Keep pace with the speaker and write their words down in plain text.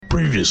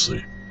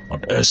Previously on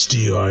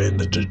SDI and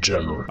the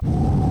Degenerate.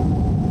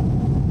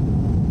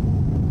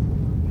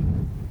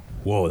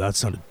 Whoa, that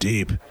sounded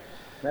deep.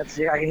 I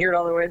can hear it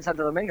all the way inside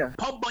the Domingo.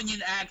 Paul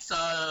Bunyan Axe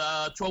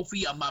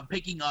trophy. I'm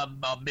picking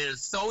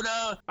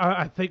Minnesota.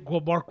 I think,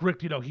 Mark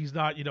Richt, he's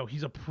not,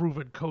 he's a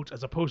proven coach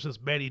as opposed to this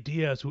Manny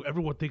Diaz, who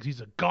everyone thinks he's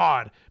a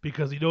god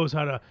because he knows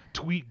how to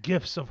tweet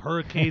gifs of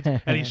hurricanes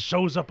and he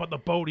shows up on the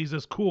boat. He's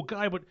this cool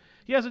guy, but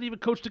he hasn't even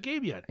coached a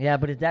game yet. Yeah,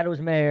 but his dad was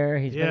mayor.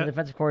 He's been a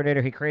defensive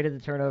coordinator. He created the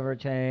turnover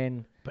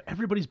chain. But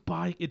everybody's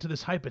buying into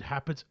this hype. It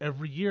happens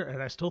every year,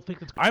 and I still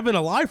think it's... I've been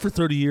alive for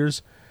 30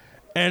 years,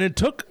 and it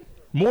took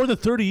more than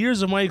 30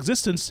 years of my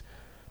existence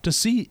to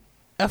see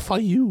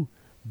FIU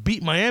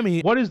beat Miami.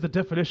 What is the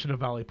definition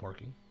of valet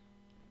parking?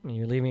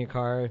 You're leaving your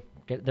car,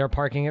 they're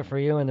parking it for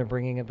you, and they're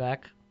bringing it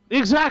back?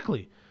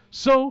 Exactly.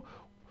 So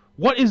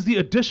what is the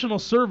additional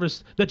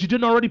service that you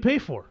didn't already pay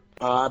for?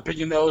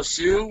 Picking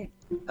LSU.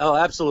 Oh,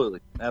 absolutely.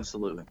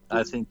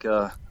 I think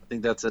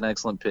that's an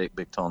excellent pick,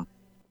 Big Tom.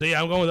 So yeah,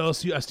 I'm going with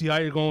LSU,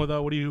 SDI. You're going with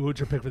what's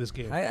your pick for this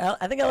game? I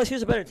think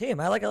LSU's a better team.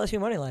 I like LSU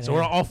money line. So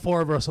we're all four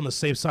of us on the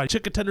safe side.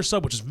 Chicken tender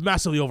sub, which is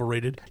massively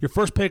overrated. Your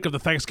first pick of the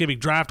Thanksgiving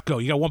draft. Go.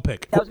 You got one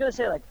pick. I was gonna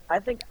say, I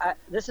think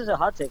this is a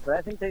hot take, but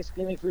I think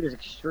Thanksgiving food is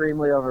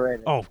extremely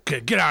overrated. Oh, okay,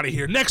 get out of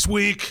here. Next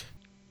week.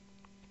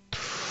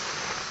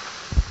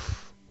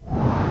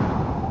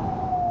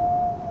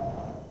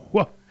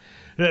 Well,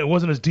 it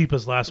wasn't as deep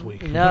as last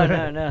week. No.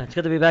 It's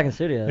good to be back in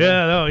studio.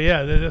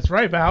 Yeah, that's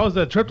right. But how was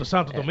that trip to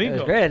Santo Domingo? It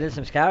was great. I did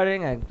some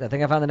scouting. I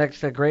think I found the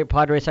next great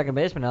Padres second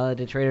baseman now that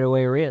they traded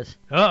away Urias.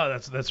 Oh,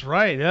 that's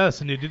right.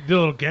 Yes, and you did a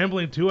little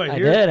gambling too. I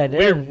hear. I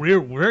did.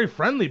 We're very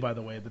friendly, by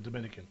the way, at the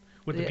Dominican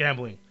with the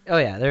gambling. Oh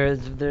yeah,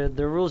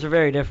 the rules are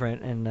very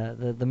different, and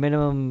the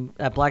minimum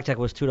at blackjack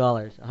was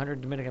 $2,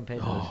 100 Dominican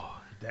pesos. Oh,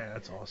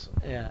 that's awesome.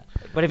 Yeah,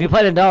 but if you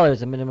played in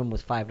dollars, the minimum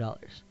was $5.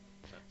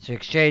 So you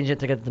exchange it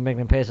to get the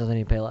Dominican pesos, and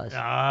you pay less.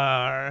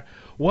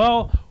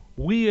 Well,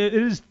 we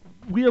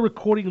are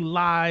recording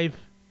live.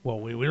 Well,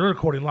 we're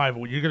recording live.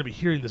 When you're going to be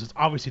hearing this, it's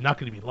obviously not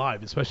going to be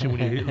live, especially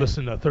when you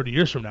listen 30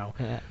 years from now.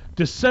 Yeah.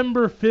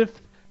 December 5th,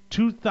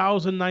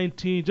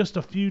 2019. Just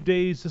a few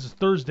days. This is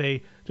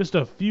Thursday. Just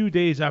a few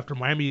days after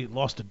Miami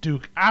lost to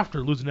Duke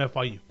after losing to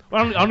FIU.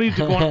 I don't need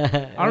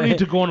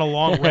to go on a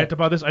long rant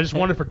about this. I just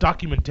wanted for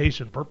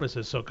documentation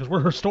purposes, because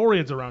we're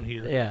historians around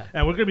here. Yeah.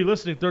 And we're going to be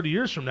listening 30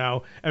 years from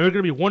now, and we're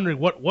going to be wondering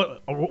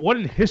what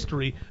in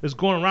history is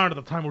going around at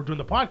the time we're doing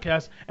the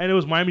podcast. And it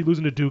was Miami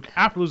losing to Duke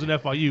after losing to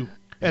FIU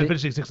and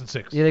finishing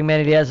 6-6. You think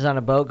Manny Diaz is on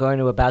a boat going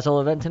to a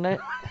Basel event tonight?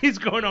 He's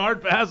going to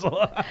Art Basel.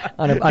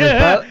 on his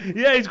boat?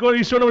 Yeah,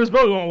 he's showing up his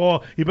boat. Going,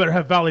 well, he better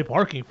have valet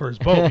parking for his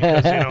boat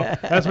because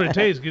that's what it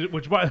takes.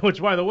 Which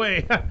by the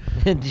way,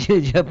 did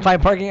you find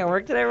parking at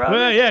work today, Rob?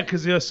 Well, yeah,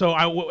 because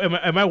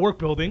at my work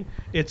building,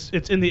 it's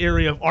in the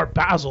area of Art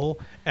Basel,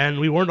 and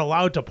we weren't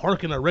allowed to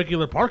park in a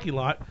regular parking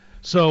lot.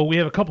 So we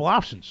have a couple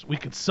options. We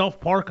could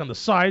self-park on the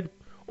side,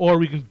 or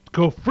we can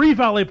go free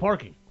valet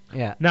parking.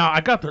 Yeah. Now,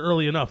 I got there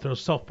early enough. There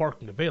was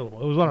self-parking available.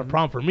 It was not a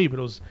problem for me, but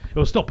it was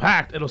still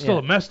packed. It was still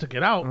a mess to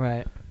get out.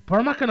 Right. But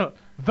I'm not going to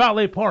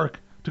valet park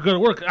to go to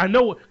work. I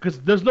know, because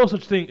there's no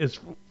such thing as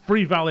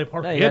free valet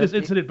parking. No, we had this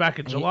incident back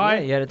in July.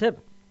 Yeah, you had a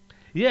tip.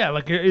 Yeah,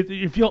 like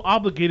you feel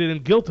obligated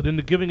and guilted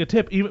into giving a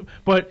tip.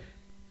 But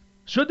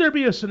should there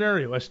be a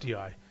scenario,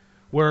 SDI,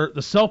 where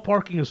the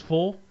self-parking is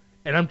full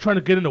and I'm trying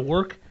to get into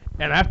work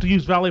and I have to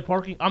use valet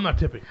parking, I'm not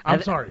tipping.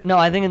 I'm sorry. No,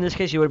 I think in this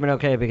case you would have been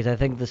okay because I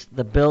think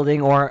the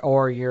building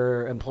or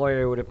your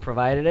employer would have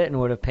provided it and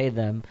would have paid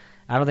them.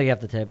 I don't think you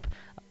have to tip.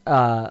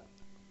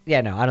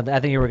 Yeah, no, I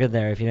think you were good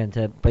there if you didn't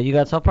tip. But you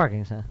got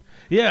self-parking, so.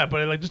 Yeah,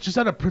 but just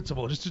out of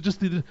principle,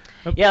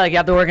 Yeah, like you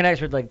have to work an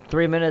extra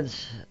 3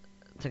 minutes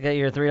to get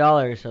your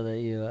 $3 so that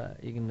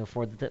you can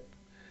afford the tip.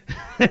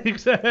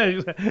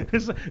 Exactly.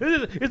 It's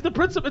the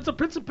principle. It's a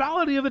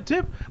principality of the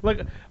tip.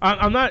 Like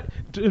I'm not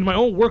in my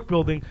own work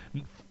building.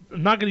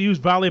 I'm not going to use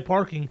valet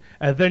parking,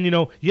 and then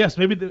yes,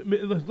 maybe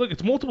look,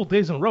 it's multiple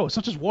days in a row. It's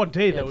not just one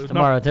day. Yeah, it's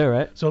tomorrow too,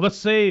 right? So let's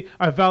say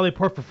I valet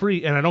park for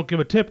free and I don't give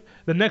a tip.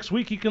 The next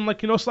week he can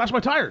slash my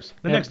tires.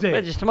 The next day.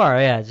 But just tomorrow,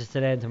 yeah, just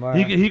today and tomorrow.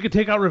 He could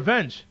take out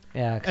revenge.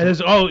 Yeah. And it's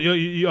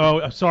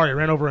sorry, I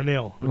ran over a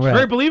nail. It's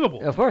very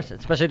believable. Of course,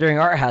 especially during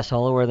art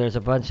hassle where there's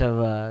a bunch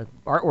of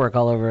artwork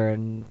all over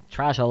and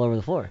trash all over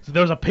the floor. So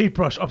there was a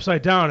paintbrush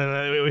upside down,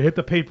 and it hit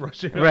the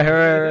paintbrush.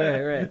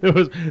 Right. There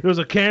was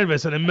a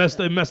canvas, and it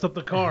messed up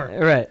the car.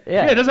 Right.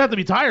 Yeah. Yeah, it doesn't have to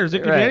be tires.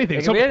 It could be anything.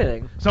 It could be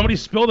anything. Somebody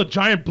spilled a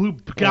giant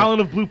gallon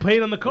of blue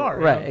paint on the car.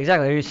 Right.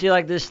 Exactly. You see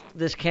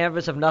this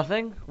canvas of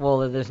nothing.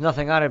 Well, there's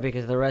nothing on it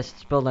because the rest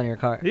spilled on your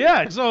car.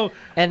 Yeah. So.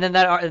 And then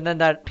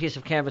that piece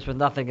of canvas with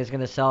nothing is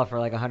gonna sell for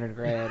like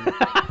 $100,000.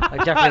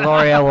 Like Jeffrey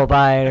Loria will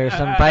buy it, or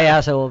some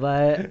payaso will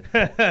buy it.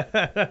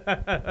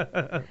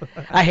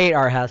 I hate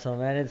art hassle,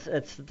 man. It's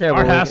terrible.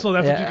 Art hassle.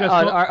 That's what you guys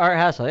call it? Art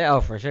hassle. Yeah,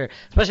 for sure.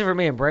 Especially for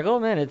me in Brickell,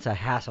 man. It's a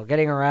hassle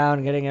getting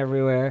around, getting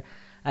everywhere.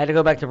 I had to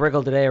go back to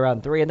Brickell today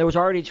around 3, and there was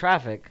already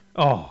traffic.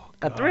 Oh.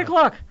 At 3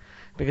 o'clock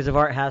because of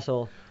art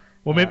hassle.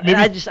 Well, maybe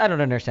I don't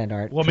understand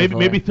art. Well,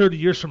 maybe 30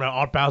 years from now,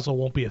 Art Basel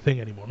won't be a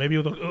thing anymore. Maybe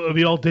it'll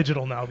be all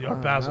digital now. The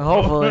Art Basel.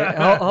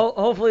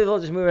 Hopefully they'll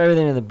just move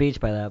everything to the beach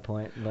by that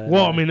point. But,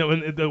 well, I mean,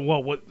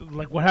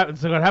 what happened?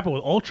 So what happened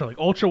with Ultra? Like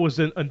Ultra was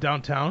in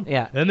downtown.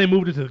 Yeah. And then they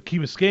moved it to Key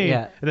Biscayne.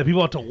 Yeah. And then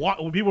people had to walk.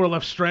 People were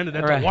left stranded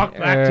and had to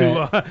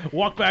Right.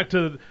 walk back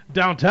to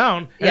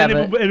downtown. And Yeah,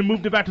 then but- they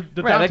moved it back to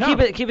the Right, downtown.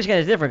 but Key Biscayne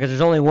is different because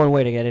there's only one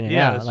way to get in and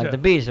Yeah, out. that's Like it. the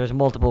beach, there's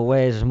multiple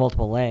ways, there's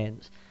multiple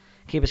lanes.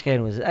 Key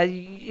Biscayne was,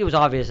 it was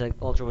obvious that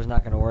Ultra was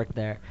not going to work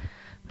there.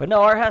 But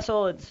no, Art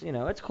Hassel, it's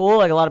cool.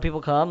 Like a lot of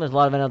people come. There's a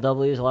lot of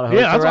NLWs, a lot of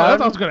hosts Yeah, that's around.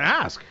 what I was gonna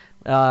ask.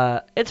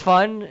 It's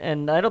fun,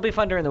 and it'll be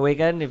fun during the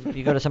weekend if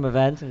you go to some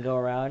events and go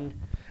around.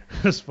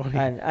 That's funny.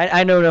 And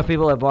I know enough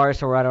people at bars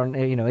to where I don't,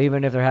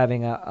 even if they're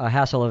having a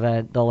Hassel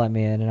event, they'll let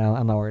me in, and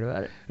I'm not worried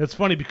about it. It's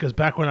funny because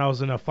back when I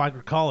was in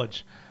Flagler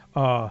College,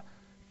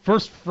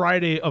 first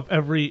Friday of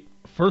every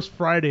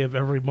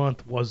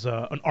month was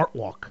an art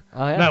walk.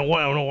 Oh, yeah? Now,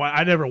 I don't know why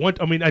I never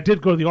went. I mean, I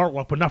did go to the art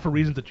walk, but not for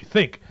reasons that you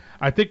think.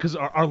 I think because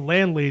our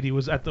landlady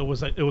was it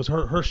was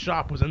her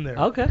shop was in there.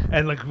 Okay.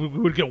 And like we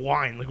would get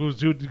wine, like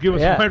she would give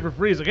us Yeah. wine for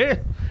free. It's like, hey,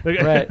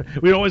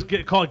 Right. we'd always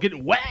call it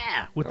getting wah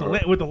with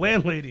the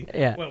landlady.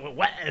 Yeah. Well,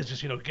 wah is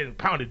just getting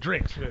pounded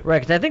drinks.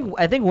 Right, because I think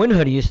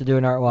Windhood used to do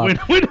an art walk.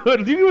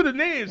 Windhood, you knew the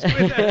names.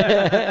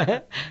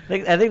 I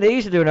think they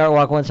used to do an art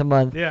walk once a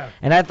month. Yeah.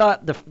 And I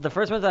thought the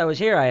first month I was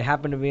here, I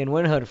happened to be in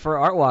Windhood for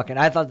art walk, and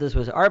I thought this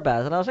was Art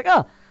Bath, and I was like,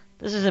 oh,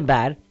 this isn't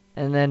bad.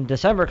 And then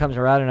December comes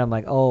around, and I'm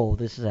like, oh,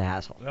 this is a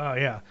hassle. Oh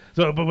yeah.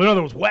 So, but in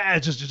other words, wah,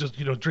 just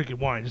drinking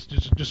wine,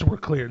 just so we're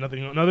clear,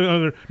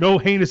 no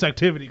heinous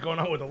activity going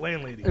on with the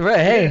landlady. Right?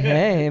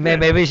 Hey,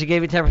 maybe she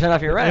gave you 10%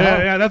 off your rent. Yeah,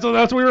 huh? yeah, that's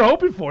what we were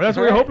hoping for. That's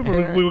what we were hoping for.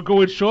 Right. We would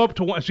go and show up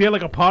to one. She had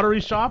like a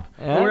pottery shop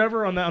Yeah. or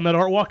whatever on that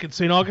art walk in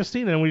St.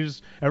 Augustine, and we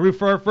just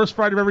for our first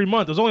Friday of every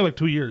month. It was only like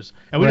 2 years,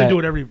 and we Right. didn't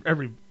do it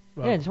every.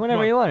 Yeah, just whenever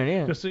month. you wanted,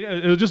 yeah.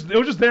 It was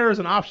just there as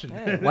an option.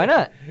 Hey, why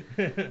not?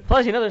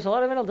 Plus, there's a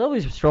lot of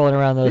NLWs strolling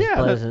around those Yeah,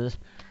 places.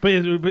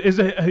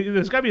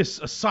 There's got to be a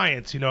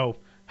science,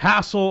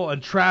 hassle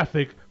and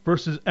traffic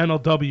versus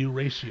NLW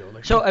ratio.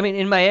 Like, So, I mean,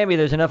 in Miami,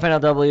 there's enough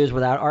NLWs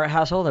without art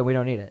hassle that we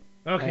don't need it.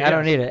 Okay, Like, I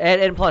don't yes. need it.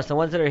 And plus, the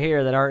ones that are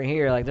here that aren't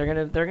here, like they're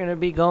gonna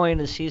be going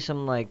to see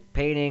some like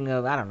painting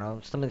of I don't know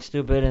something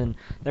stupid, and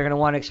they're gonna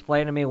want to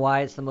explain to me why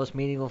it's the most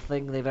meaningful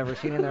thing they've ever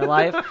seen in their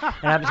life,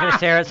 and I'm just gonna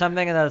stare at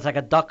something and then it's like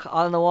a duck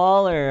on the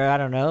wall or I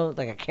don't know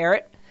like a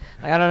carrot.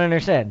 Like I don't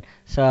understand.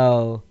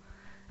 So.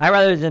 I'd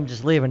rather them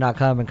just leave and not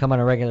come and come on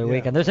a regular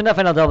weekend. There's enough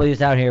NLWs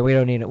down here. We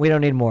don't need it. We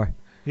don't need more.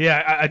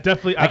 Yeah, I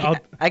definitely.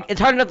 It's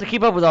hard enough to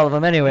keep up with all of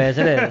them anyway, as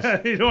it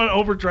is. You don't want to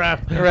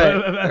overdraft Right.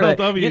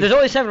 NLW. Yeah, there's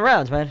only 7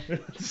 rounds, man.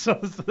 So,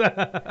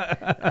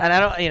 And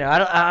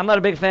I'm not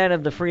a big fan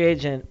of the free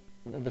agent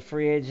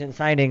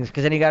signings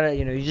because then you gotta,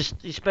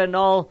 you spend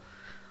all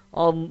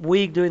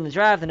week doing the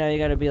draft and now you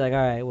gotta be like, all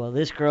right, well,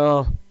 this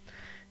girl,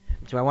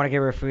 do I want to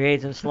give her a free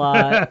agent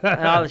slot?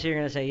 And obviously you're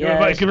gonna say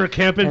yes. Give her a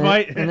camp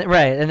invite.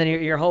 Right, and then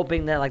you're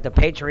hoping that like the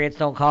Patriots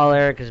don't call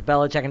her because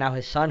Belichick and now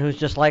his son who's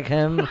just like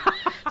him,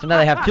 so now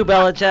they have 2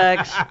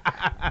 Belichicks.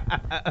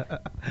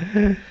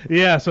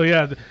 Yeah, so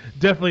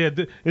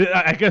definitely.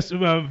 I guess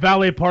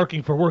valet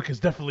parking for work is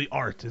definitely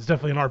art. It's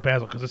definitely an art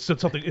battle because it's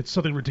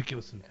something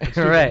ridiculous. It's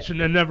Right. It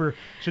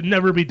should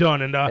never be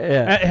done. And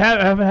Yeah. I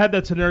haven't had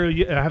that scenario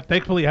yet.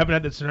 Thankfully, I haven't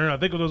had that scenario. I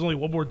think if there's only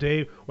one more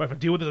day where I have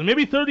to deal with it. And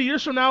maybe 30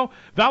 years from now,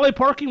 valet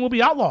parking will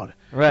be outlawed.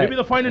 Right. Maybe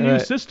they'll find a new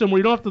Right. system where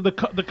you don't have to.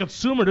 The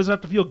consumer doesn't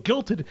have to feel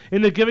guilted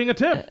into giving a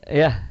tip.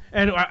 Yeah.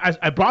 And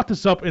I brought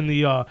this up in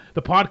the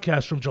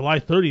podcast from July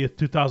 30th,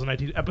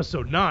 2019,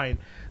 episode 9,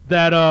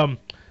 that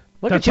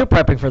Look at you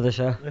prepping for the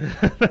show.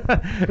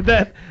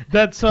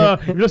 that's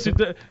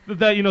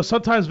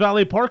sometimes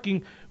valet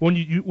parking when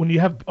you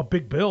have a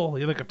big bill,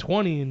 you're like a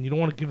 20, and you don't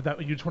want to give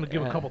that, you just want to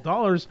give a couple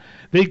dollars.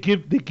 They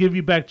give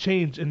you back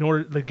change in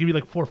order. They give you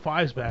like 4 or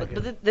 5s back.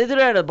 But they do that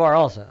at a bar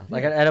also.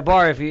 Like at a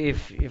bar,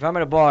 if I'm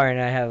at a bar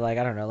and I have like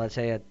I don't know, let's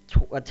say a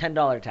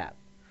 $10 tap,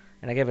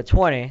 and I give a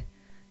 20,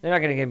 they're not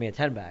gonna give me a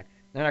 10 back.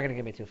 They're not gonna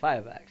give me 2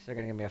 5 backs. They're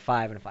gonna give me a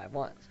 5 and 5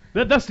 1s.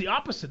 That's the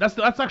opposite. That's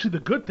actually the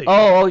good thing.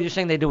 Oh, you're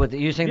saying they do what?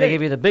 You're saying Yeah. they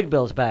give you the big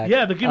bills back?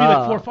 Yeah, they give you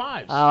like 4 or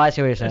 5s. Oh, I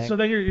see what you're And saying. so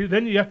then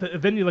you have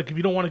to like if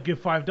you don't want to give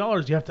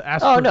 $5, you have to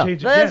ask Oh for no,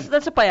 change that's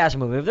again. a payaso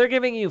move. If they're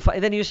giving you,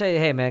 then you say,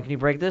 hey man, can you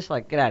break this?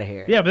 Like, get out of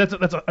here. Yeah, but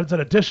that's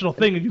an additional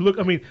thing. And you look,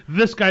 I mean,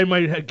 this guy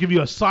might give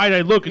you a side eye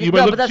look, and you might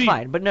No, look but that's cheap.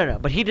 fine. But no.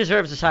 But he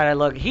deserves the side eye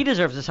look. He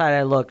deserves the side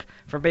eye look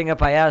for being a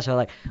payaso.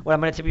 Like, well, I'm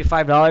gonna tip you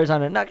 $5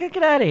 on it. No, get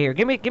out of here.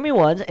 Give me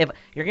ones. If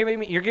you're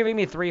giving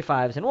me 3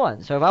 5s and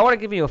 1s. So if I want to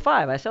give you a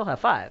 5, I still have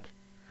 5.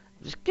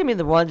 Just give me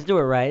the ones. Do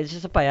it right. It's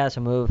just a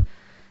payaso move.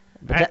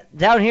 But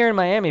down here in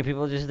Miami,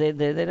 people just they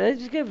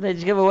just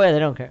give away. They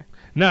don't care.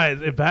 No,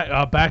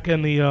 back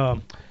in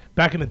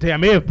the day, I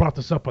may have brought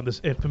this up on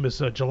this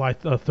infamous July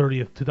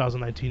 30th,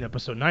 2019,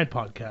 episode 9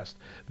 podcast,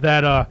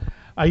 that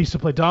I used to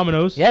play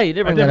dominoes. Yeah, you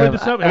did bring I that did up. bring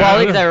this up. Well,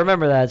 at least I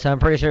remember that. So I'm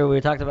pretty sure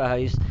we talked about how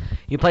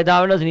you You played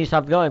dominoes and you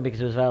stopped going because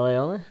it was valet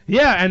only?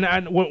 Yeah,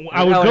 and when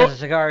I would Oh, go. there's a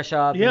cigar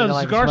shop. Yeah, and it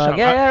was you a don't cigar like to shop. smoke.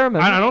 Yeah, I remember.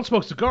 I don't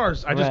smoke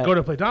cigars. I just Right. go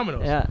to play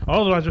dominoes. Yeah.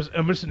 Otherwise,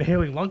 I'm just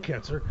inhaling lung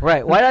cancer.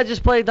 Right. Why not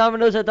just play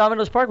dominoes at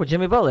Domino's Park with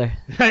Jimmy Butler?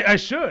 I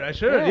should.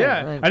 Yeah,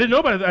 Yeah. like- I didn't know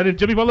about it.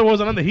 Jimmy Butler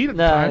wasn't on the Heat at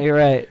the No, time. you're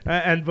right.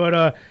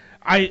 But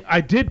I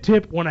did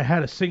tip when I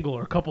had a single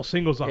or a couple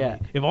singles on Yeah.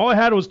 me. If all I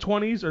had was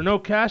 20s or no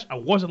cash, I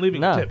wasn't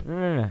leaving No. a tip.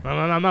 No.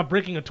 I'm not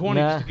breaking a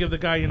 20 Nah. just to give the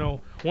guy, $1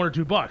 or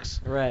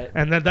 $2. Right.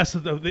 And that's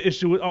the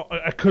issue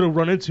I could have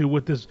run into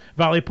with this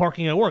valet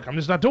parking at work. I'm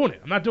just not doing it.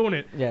 I'm not doing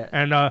it. Yeah.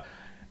 And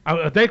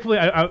thankfully,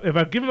 if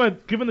I've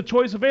given the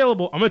choice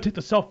available, I'm gonna take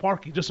the self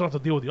parking just so I don't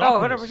have to deal with the Oh,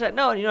 awkwardness. 100%.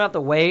 No, you don't have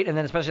to wait, and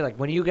then especially like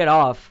when you get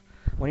off,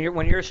 when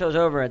your show's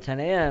over at 10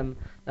 a.m.,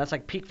 that's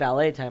like peak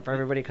valet time for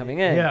everybody coming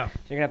in. Yeah. So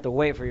you're gonna have to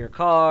wait for your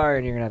car,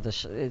 and you're gonna have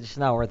to. It's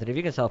not worth it. If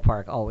you can self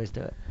park, always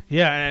do it.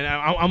 Yeah, and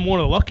I'm one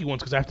of the lucky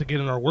ones because I have to get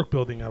in our work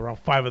building around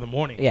 5 in the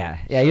morning. Yeah,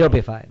 you'll be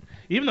fine.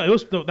 Even though it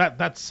was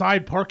that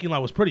side parking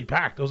lot was pretty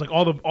packed. It was like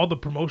all the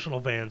promotional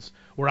vans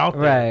were out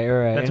there.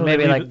 Right. That's And when they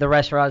maybe leave like it- the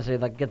restaurants, they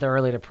like get there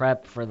early to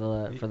prep for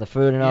the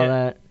food and all Yeah.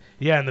 that.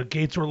 Yeah, and the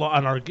gates were locked,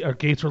 and our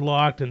gates were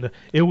locked, and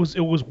it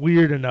was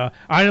weird, and I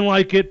didn't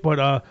like it,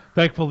 but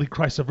thankfully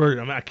Christ averted.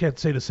 I mean, I can't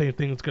say the same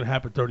thing that's gonna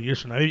happen 30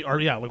 years from now. Maybe, or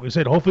yeah, like we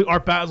said, hopefully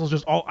Art Basil's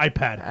just all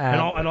iPad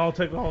and all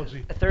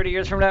technology. 30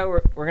 years from now,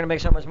 we're gonna make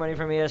so much money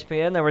from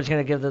ESPN that we're just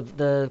gonna give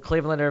the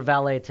Clevelander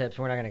valet tips.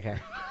 We're not gonna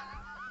care.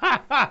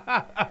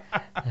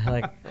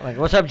 like,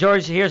 what's up,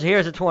 George? Here's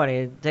a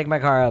 20. Take my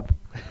car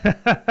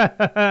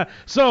up.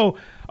 So,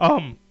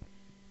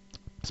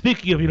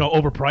 speaking of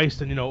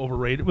overpriced and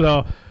overrated,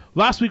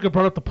 last week I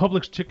brought up the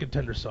Publix chicken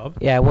tender sub.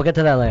 Yeah, we'll get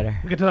to that later.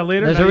 We'll get to that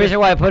later. There's a reason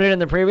why I put it in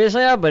the previous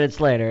layout, but it's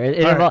later.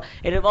 All right.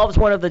 It involves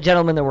one of the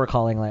gentlemen that we're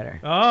calling later.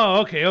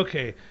 Oh,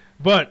 okay.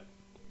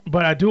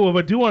 But I do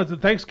want to.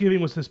 Thanksgiving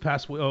was this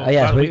past week.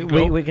 Yes, about a week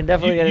ago. we can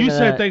definitely You get into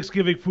said that.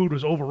 Thanksgiving food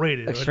was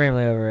overrated.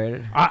 Extremely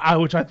overrated.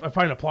 Which I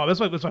find applaud.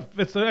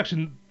 It's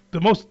actually the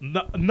most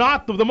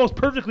not the most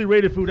perfectly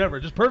rated food ever.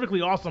 Just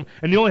perfectly awesome,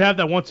 and you only have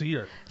that once a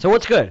year. So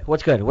what's good?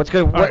 What's good?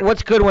 right.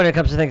 What's good when it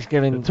comes to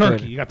Thanksgiving The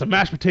turkey. food? You got the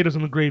mashed potatoes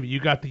and the gravy. You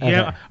got the Okay.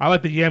 yam. I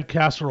like the yam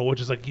casserole,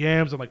 which is like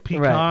yams and like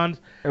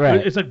pecans.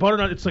 Right. It's like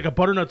butternut. It's like a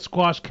butternut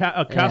squash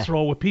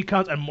casserole with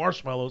pecans and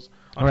marshmallows.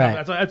 On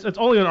Right. top. It's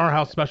only an our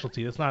house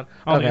specialty. It's not.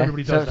 I don't think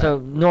everybody does that. So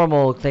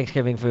normal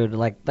Thanksgiving food,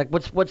 like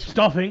what's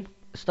Stuffing.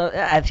 stuff?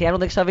 See, I don't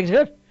think stuffing's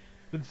good.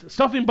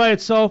 Stuffing by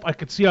itself, I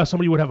could see how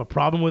somebody would have a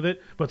problem with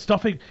it. But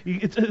stuffing,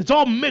 it's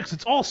all mixed.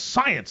 It's all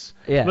science.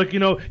 Yeah. Like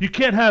you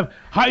can't have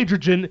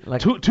hydrogen, Like-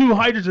 two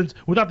hydrogens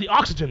without the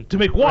oxygen to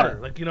make water.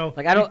 Right. Like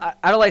Like I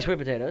don't like sweet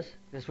potatoes.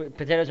 The sweet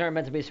potatoes aren't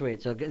meant to be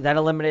sweet, so that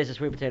eliminates the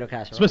sweet potato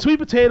casserole. But sweet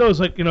potatoes,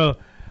 like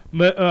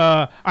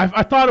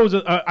I thought it was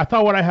I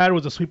thought what I had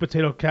was a sweet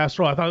potato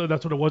casserole. I thought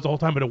that's what it was the whole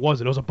time, but it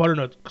wasn't. It was a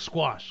butternut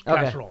squash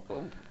Okay. casserole.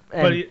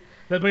 And-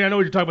 But I know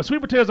what you're talking about. Sweet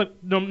potatoes like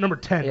number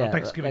 10 yeah, on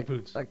Thanksgiving like,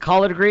 foods. Like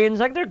collard greens,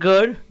 like they're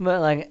good, but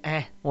like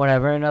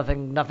whatever,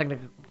 nothing to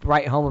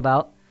write home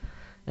about.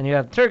 And you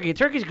have turkey.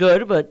 Turkey's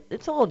good, but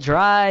it's a little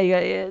dry.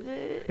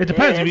 It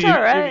depends. It's If you,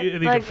 all right. if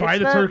you Like, can fry it's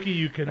the not- turkey,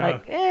 you can.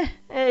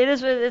 it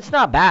is. It's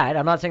not bad.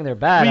 I'm not saying they're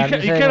bad. Well, I'm you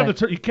just can't saying,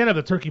 have like, you can't have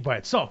the turkey by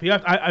itself. You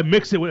have I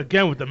mix it with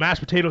the mashed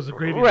potatoes, the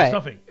gravy, and right, the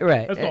stuffing.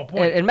 right. That's the whole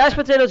point. And mashed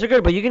potatoes are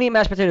good, but you can eat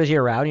mashed potatoes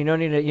year round. You don't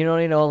need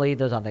to only eat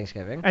those on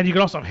Thanksgiving. And you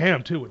can also have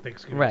ham too with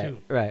Thanksgiving Right, too.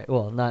 right.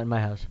 Well, not in my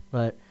house,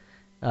 but.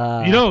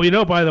 You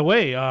know. By the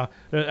way,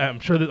 I'm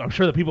sure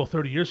that people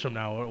 30 years from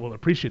now will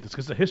appreciate this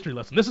because it's a history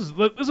lesson. This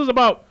is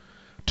about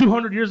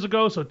 200 years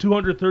ago, so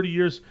 230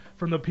 years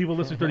from the people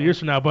listening 30 years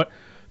from now. But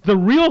the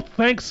real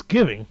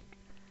Thanksgiving,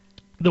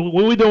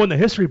 what we know in the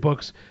history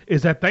books,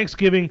 is that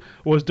Thanksgiving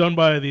was done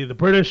by the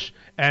British,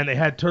 and they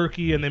had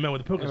turkey, and they met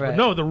with the Pilgrims. Right. But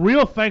no, the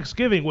real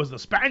Thanksgiving was the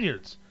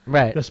Spaniards.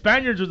 Right. The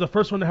Spaniards were the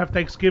first one to have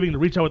Thanksgiving to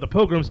reach out with the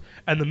Pilgrims,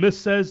 and the myth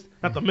says,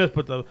 not the myth,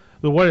 but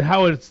the way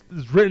how it's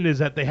written is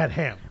that they had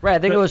ham. Right, I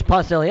think it was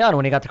Ponce de Leon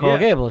when he got to Coral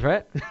Yeah. Gables,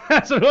 right?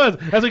 That's what it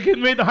was. As a kid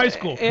made the high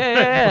school.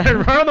 Yeah.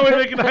 Right on the way to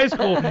making the high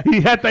school, he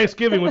had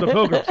Thanksgiving with the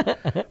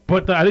Pilgrims.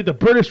 But I think the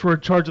British were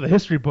in charge of the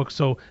history book,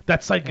 so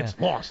that site gets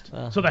lost.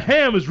 So the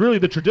ham is really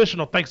the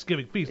traditional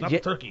Thanksgiving feast, not the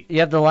turkey.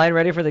 You have the line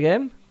ready for the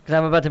game? Because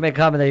I'm about to make a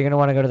comment that you're going to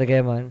want to go to the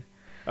game on.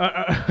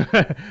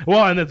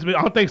 Well, and it's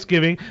on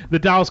Thanksgiving, the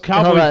Dallas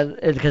Hold Cowboys.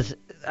 on, because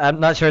I'm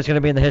not sure it's going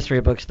to be in the history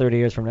books 30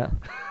 years from now.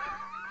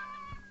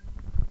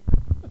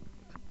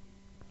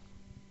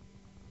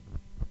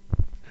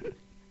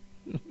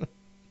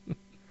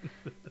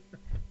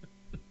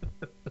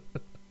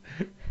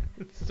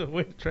 So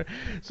wait,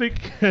 so you,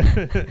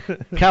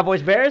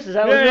 Cowboys Bears? Is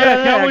that what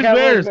yeah, Cowboys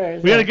Bears. We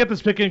got yeah. to get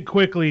this pick in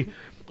quickly.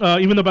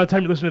 Even though by the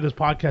time you listen to this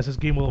podcast, this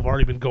game will have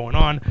already been going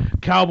on.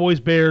 Cowboys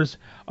Bears,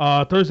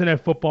 Thursday Night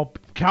Football.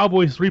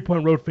 Cowboys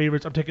 3-point road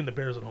favorites. I'm taking the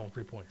Bears at home,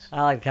 3 points.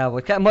 I like the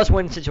Cowboys.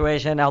 Must-win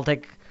situation. I'll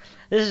take.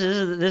 This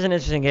is an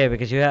interesting game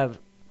because you have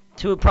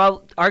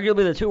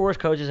arguably the two worst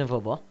coaches in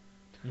football.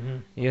 Mm-hmm.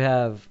 You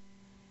have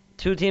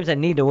two teams that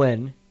need to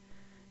win,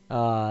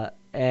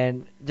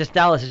 and just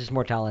Dallas is just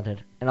more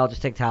talented, and I'll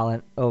just take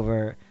talent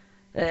over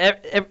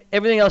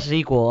Everything else is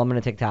equal. I'm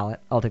gonna take talent.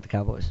 I'll take the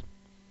Cowboys.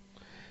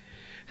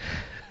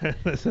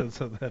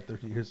 so that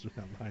 30 years from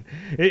now,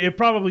 it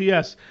probably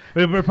yes,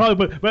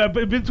 but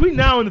between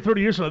now and the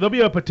 30 years from now, there'll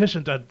be a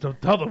petition to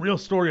tell the real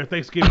story of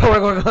Thanksgiving.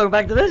 We're going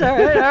back to this. All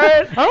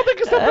right. I don't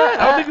think it's that bad.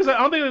 I don't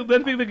think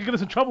anything that can get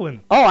us in trouble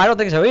in. Oh, I don't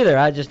think so either.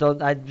 I'm just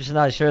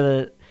not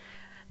sure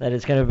that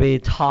it's gonna be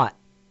taught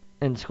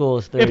in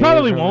schools. It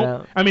probably years from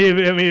won't. now. I mean,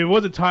 it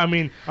wasn't time. I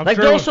mean, I'm Like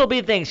sure. there'll still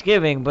be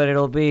Thanksgiving, but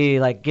it'll be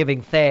like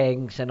giving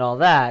thanks and all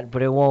that.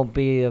 But it won't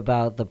be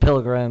about the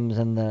pilgrims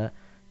and the.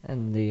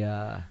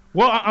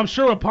 Well, I'm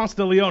sure when Ponce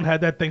de Leon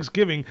had that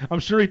Thanksgiving, I'm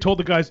sure he told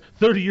the guys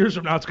 30 years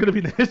from now it's going to be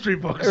in the history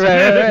books. Right,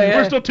 We're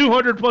yeah. still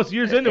 200 plus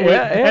years into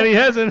Yeah, it, yeah. and it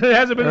hasn't been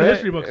in the Right.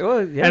 history books.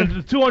 Well, yeah.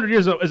 And 200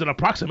 years is an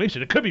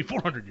approximation. It could be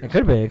 400 years. It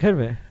could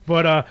be.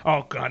 But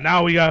oh god,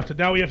 now we have to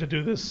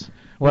do this.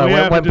 Well, We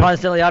have to when do-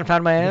 Ponce de Leon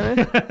found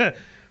Miami.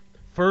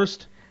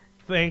 First,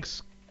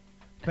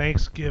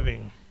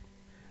 Thanksgiving.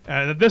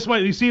 And this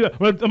might, you see,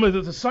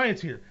 there's a science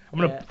here. I'm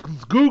going to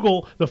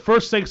Google the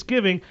first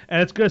Thanksgiving, and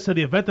it's going to say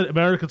the event that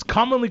Americans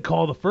commonly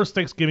call the first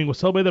Thanksgiving was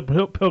celebrated by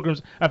the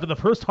Pilgrims after the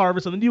first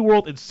harvest of the New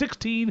World in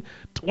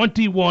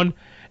 1621,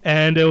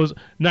 and it was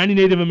 90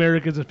 Native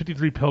Americans and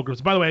 53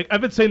 Pilgrims. By the way,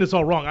 I've been saying this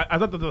all wrong. I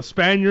thought that the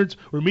Spaniards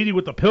were meeting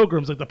with the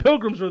Pilgrims. Like, the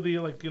Pilgrims were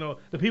the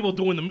people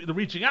doing the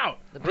reaching out.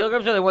 The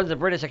Pilgrims are the ones, the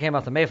British that came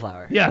off the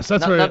Mayflower. Yes,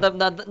 that's not, right.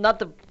 Not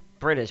the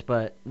British,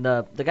 but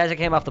the guys that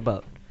came off the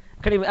boat.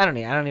 I don't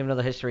even know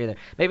the history either.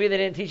 Maybe they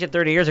didn't teach it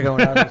 30 years ago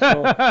when I was in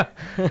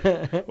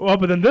school. Well,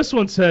 but then this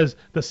one says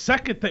the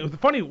second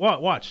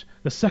watch.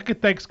 The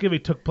second Thanksgiving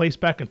took place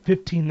back in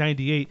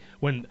 1598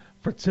 when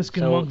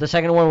Franciscan So monks. the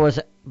second one was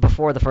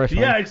before the first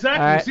one. Yeah,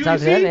 exactly. All right, See what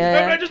sounds you see? good.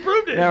 Yeah, I just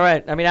proved it. Yeah,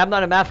 right. I mean, I'm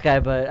not a math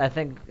guy, but I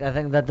think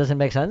that doesn't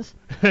make sense.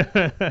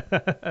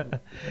 And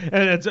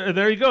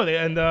there you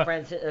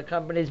go.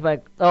 Companies by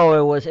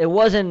it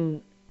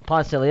wasn't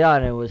Ponce de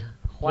Leon. It was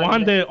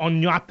Juan de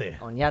Oñate.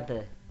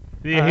 Oñate.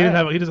 Yeah, he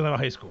doesn't have a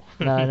high school.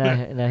 No,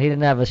 he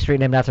didn't have a street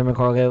named after him in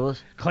Coral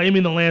Gables.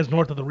 Claiming the lands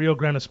north of the Rio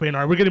Grande of Spain.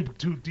 All right, we're getting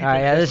too deep. All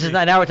right, into this is history.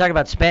 not. Now we're talking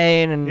about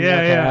Spain and. Yeah,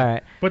 okay, yeah. All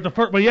right. But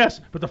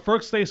the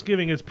first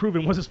Thanksgiving is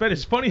proven was Spanish.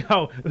 It's funny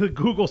how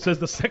Google says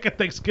the second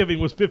Thanksgiving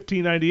was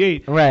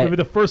 1598. Right. Maybe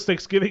the first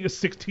Thanksgiving is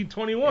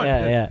 1621.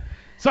 Yeah.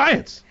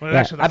 Science. Well, Yeah.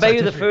 actually, I that's bet you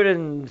the history. food in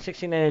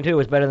 1692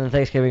 was better than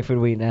Thanksgiving food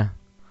we eat now.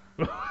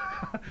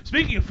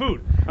 Speaking of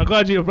food, I'm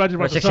glad you Or brought this up.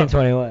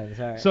 1621.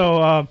 Sorry.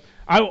 So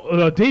I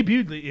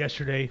debuted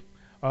yesterday,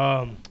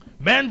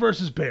 Man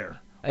vs. Bear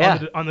Yeah.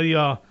 on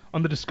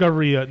the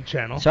Discovery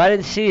Channel. So I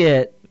didn't see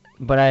it,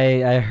 but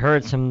I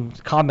heard some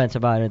comments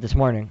about it this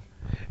morning.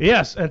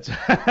 Yes,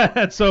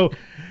 and so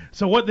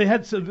what they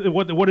had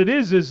what it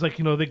is like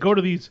they go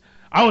to these.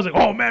 I was like,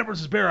 oh, Man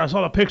vs. Bear. I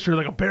saw the picture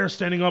like a bear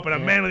standing up and a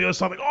man on the other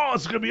side. Like, oh,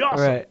 this is gonna be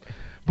awesome. Right.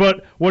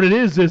 But what it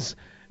is there's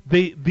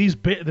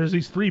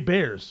these three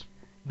bears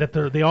that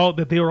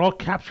they were all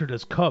captured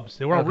as cubs.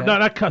 They were all, Okay.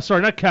 not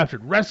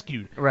captured,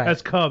 rescued Right.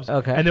 as cubs.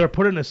 Okay. And they were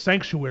put in a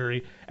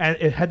sanctuary. And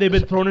had they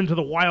been thrown into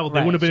the wild, they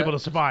Right, wouldn't have been so- able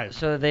to survive.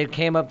 So they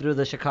came up through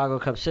the Chicago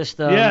Cub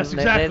system. Yes,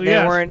 exactly, They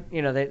yes. weren't,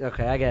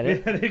 okay, I get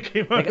it. Yeah, they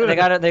came They, up. they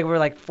got it. They were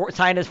like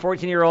signed as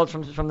 14-year-olds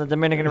from the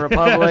Dominican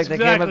Republic. Yes, they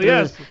came up exactly, through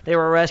yes. they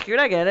were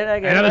rescued. I get it.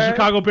 And now the All right.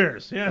 Chicago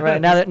Bears. Yeah.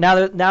 Right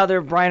now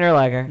they're Brian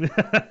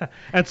Urlacher.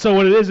 And so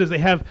what it is they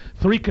have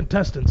three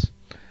contestants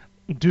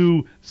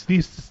do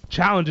these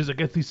challenges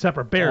against these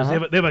separate bears.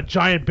 Uh-huh. They have a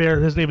giant bear.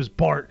 His name is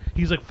Bart.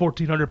 He's like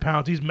 1,400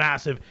 pounds. He's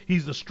massive.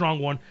 He's the strong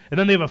one. And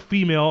then they have a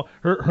female.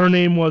 Her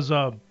name was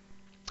what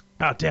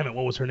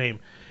was her name?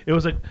 It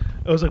was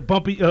like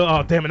Bumpy.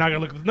 Oh damn it! Now I gotta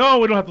look. No,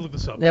 we don't have to look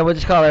this up. Yeah, we'll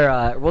just call her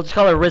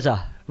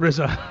Rizza.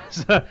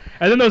 RZA.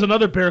 And then there was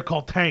another bear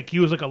called Tank. He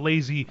was like a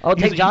lazy. Oh,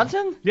 he's Tank a-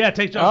 Johnson? Yeah,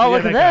 Tank Johnson. Oh, yeah,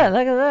 look at guy. that!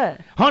 Look at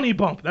that! Honey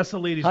Bump. That's the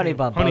lady's Honey name.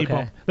 Bump, Honey okay.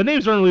 Bump. The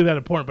names aren't really that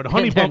important, but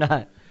Honey They're Bump.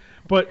 not.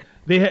 But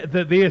they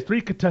had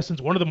three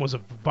contestants. One of them was,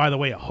 by the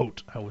way, a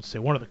hote. I would say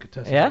one of the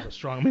contestants Yeah? was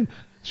strong. I mean,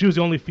 she was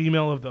the only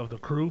female of the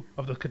crew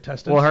of the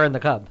contestants. Well, her and the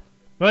cub.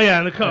 Oh yeah,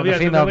 and the cub. the Yeah,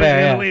 female lady, bear,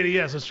 yeah. the lady.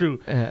 Yes, that's true.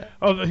 Yeah.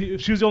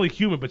 She was the only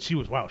human, but she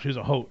was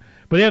a hote.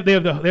 But they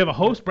have a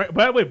host. By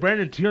the way,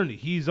 Brandon Tierney.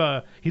 He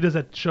does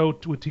that show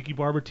with Tiki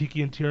Barber,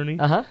 Tiki and Tierney.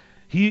 Uh-huh.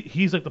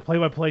 He's like the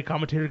play-by-play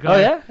commentator guy. Oh,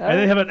 yeah? And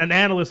they have an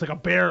analyst, like a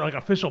bear, like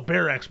official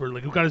bear expert,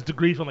 like who got his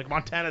degree from like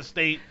Montana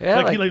State.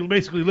 Yeah, he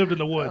basically lived in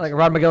the woods. Like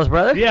Rod McGill's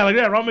brother? Yeah,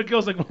 Ron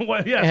McGill's like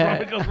what? Yes, Yeah.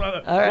 Ron McGill's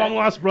brother, All right. long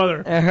lost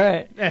brother. All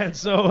right. And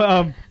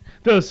so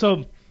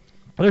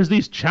there's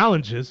these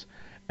challenges,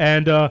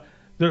 and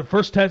the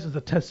first test is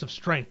the test of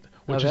strength,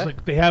 which is Okay.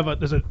 like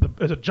there's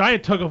a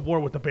giant tug of war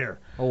with the bear.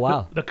 Oh,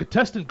 wow. The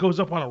contestant goes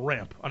up on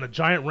a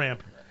giant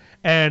ramp,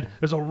 and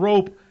there's a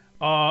rope.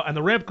 And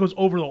the ramp goes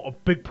over a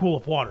big pool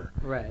of water.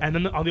 Right. And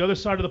then on the other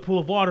side of the pool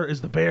of water is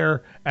the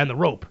bear and the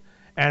rope.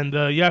 And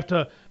you have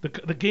to.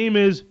 The game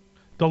is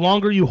the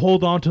longer you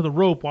hold on to the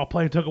rope while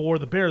playing tug of war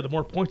with the bear, the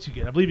more points you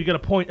get. I believe you get a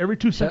point every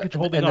 2 seconds you're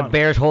holding and on. the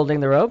bear's holding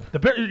the rope? The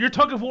bear, you're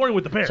tug of warring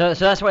with the bear. So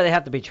that's why they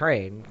have to be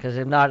trained, because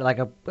if not, like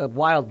a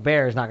wild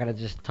bear is not going to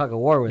just tug a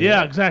war with you.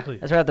 Yeah, exactly.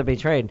 That's why they have to be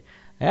trained.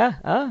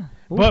 Yeah.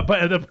 Ooh.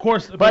 But of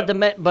course.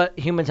 But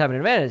humans have an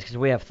advantage because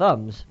we have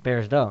thumbs.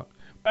 Bears don't.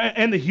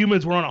 And the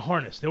humans were on a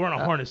harness. They were on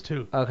a harness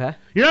too. Okay.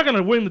 You're not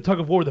gonna win the tug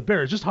of war with the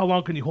bear. It's just how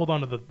long can you hold on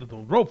to the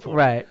rope for?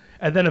 Right.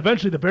 And then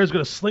eventually the bear's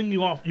gonna sling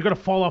you off. You're gonna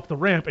fall off the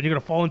ramp and you're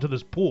gonna fall into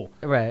this pool.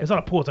 Right. It's not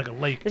a pool. It's like a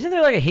lake. Isn't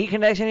there like a heat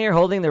connection here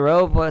holding the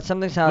rope?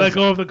 Something sounds. Let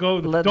go of the go.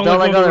 Don't let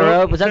go of the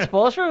rope. Was that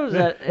Spoelstra? Or was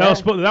that?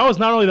 That was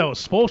not only that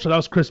was Spoelstra. That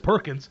was Chris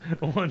Perkins.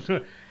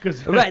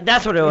 Right.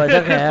 That's what it was.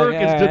 Okay. Chris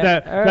Perkins did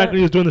that all back when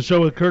he was doing the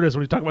show with Curtis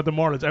when he was talking about the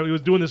Marlins. He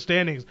was doing the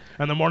standings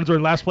and the Marlins were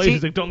in last place. See,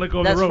 He's like, don't let go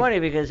of the That's rope. funny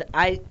because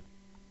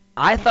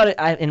I thought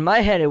in my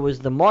head it was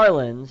the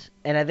Marlins,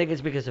 and I think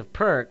it's because of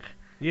Perk.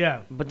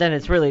 Yeah. But then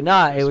it's really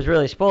not. It was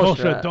really Spoelstra.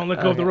 Bullshit. Don't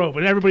let go of the rope.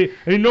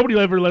 And nobody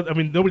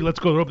lets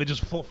go of the rope. They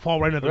just fall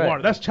right into the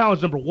water. That's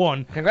challenge number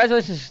 1.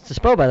 Congratulations to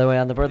Spo, by the way,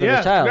 on the birth of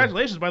his child.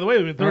 Congratulations, by the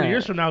way. 30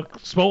 years from now,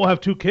 Spo will have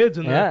 2 kids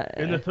in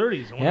the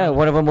 30s. Yeah,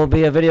 one of them will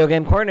be a video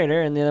game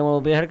coordinator, and the other one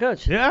will be a head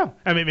coach. Yeah.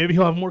 I mean, maybe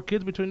he'll have more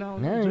kids between now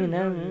and then.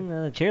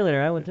 No, the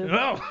cheerleader, I went to.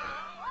 Oh.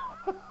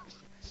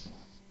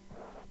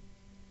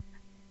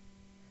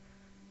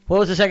 What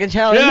was the second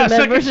challenge? Yeah,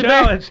 second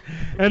challenge.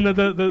 And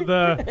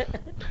the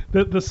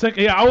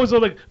second, I was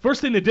like,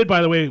 first thing they did,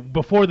 by the way,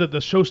 before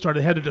the show started,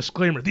 they had a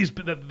disclaimer.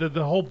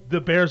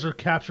 The bears are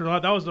captured.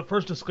 That was the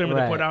first disclaimer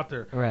they put out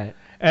there. Right.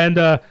 And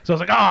so I was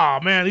like, oh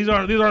man,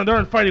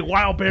 they're fighting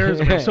wild bears.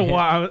 I mean,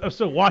 I'm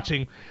still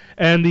watching.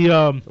 And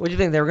what do you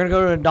think? They were gonna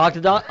go to an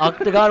octagon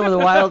with a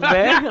wild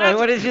bear? Like,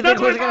 what did you think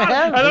was gonna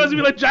happen? I thought it was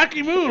gonna be like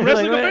Jackie Moon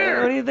wrestling a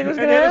bear. What do you think was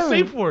gonna happen?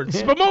 And safe word,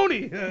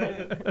 Spumoni.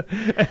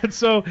 And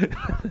so,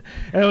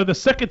 the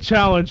second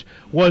challenge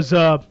was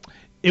the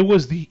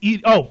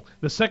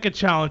second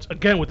challenge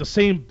again with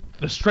the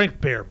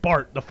strength bear,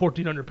 Bart, the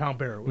 1,400-pound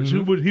bear, which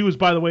he was,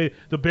 by the way,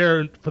 the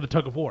bear for the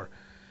tug of war.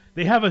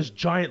 They have this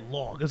giant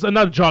log. It's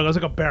not a jog. It's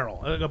like a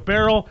barrel.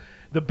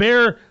 The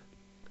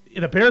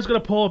bear's gonna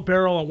pull a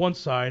barrel on one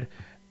side,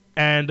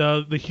 and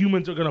the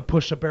humans are gonna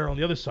push the barrel on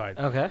the other side.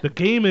 Okay. The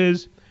game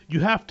is you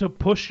have to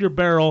push your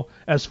barrel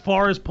as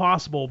far as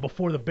possible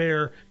before the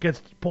bear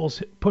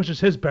pushes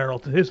his barrel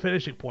to his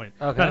finishing point.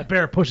 Okay. Now the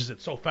bear pushes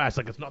it so fast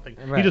like it's nothing.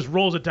 Right. He just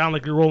rolls it down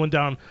like you're rolling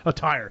down a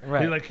tire.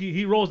 Right.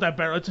 He rolls that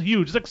barrel. It's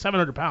huge. It's like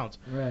 700 pounds.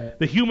 Right.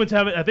 The humans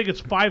have it. I think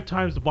it's 5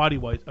 times the body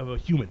weight of a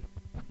human.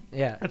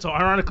 Yeah. And so,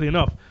 ironically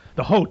enough,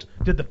 the Hote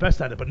did the best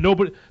at it. But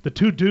the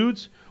 2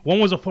 dudes, one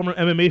was a former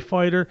MMA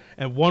fighter,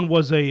 and one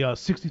was a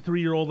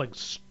 63-year-old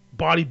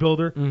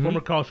bodybuilder,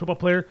 former college football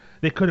player.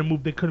 They couldn't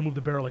move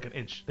the barrel like an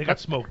inch. They got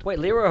smoked. Wait,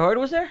 Leroy Horde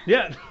was there?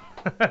 Yeah.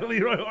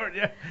 Leroy Horde,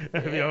 yeah.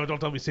 Don't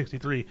tell me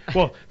 63.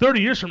 Well,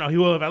 30 years from now, he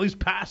will have at least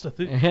passed the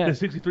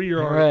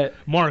 63-year-old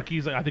mark.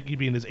 I think he'd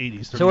be in his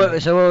 80s. So what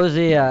was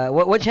the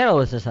what channel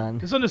was this on?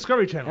 It's on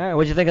Discovery Channel. All right,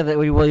 what'd you think of that?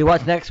 Will you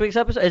watch next week's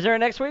episode? Is there a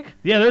next week?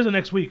 Yeah, there's a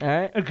next week. All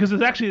right. Because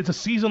it's a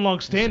season-long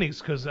standings.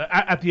 Because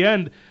at the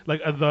end,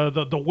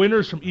 the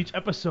winners from each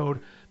episode,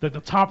 the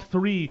top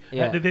 3,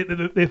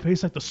 they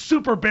face the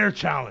Super Bear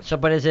Challenge. So,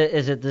 but is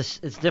it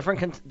this? It's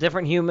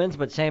different humans,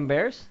 but same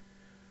bears.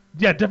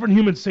 Yeah, different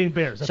humans, same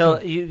bears. That's so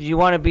right. you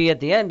want to be at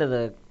the end of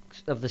the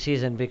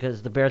season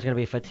because the bear's going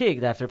to be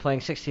fatigued after playing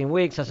 16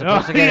 weeks. As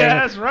opposed to getting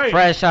that's right.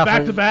 fresh off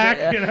back to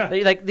back.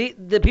 Like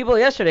the people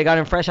yesterday got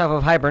him fresh off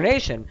of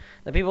hibernation.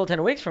 The people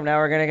 10 weeks from now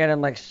are going to get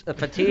him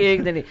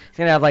fatigued. Then he's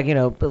going to have a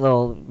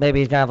little, maybe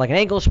he's going to have an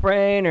ankle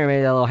sprain or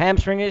maybe a little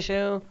hamstring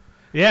issue.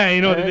 Yeah,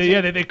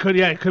 they could.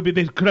 Yeah, it could be.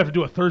 They could have to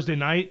do a Thursday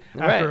night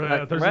after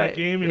a Thursday night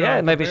game. Yeah,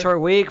 it might be a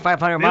short week,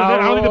 500 miles.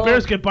 I don't think the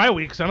Bears get bye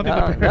weeks. I don't think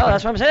the Bears. No,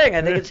 that's what I'm saying.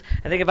 I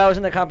think if I was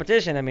in the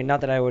competition, I mean, not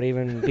that I would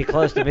even be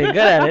close to being good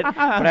at it,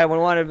 but I would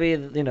want to be,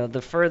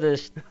 the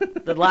furthest,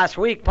 the last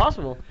week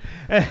possible.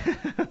 But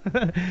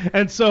by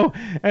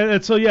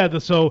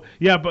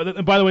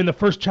the way, in the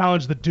first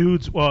challenge, the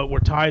dudes were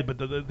tied, but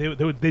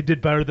they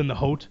did better than the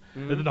Hote.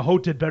 Mm-hmm. The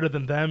Hote did better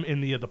than them in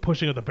the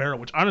pushing of the barrel,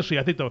 which honestly,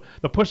 I think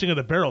the pushing of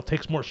the barrel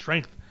takes more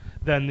strength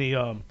than the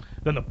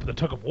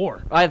tug of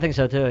war. I think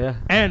so too, yeah.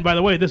 And by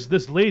the way,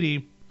 this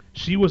lady,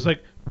 she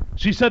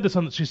said this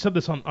in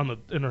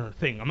her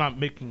thing. I'm not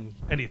making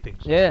anything.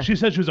 Yeah. She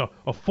said she was a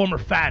former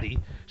fatty.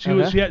 She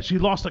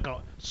lost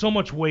so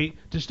much weight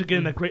just to get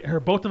in that great.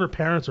 Both of her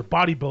parents are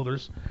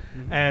bodybuilders,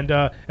 and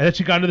then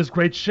she got into this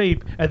great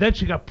shape, and then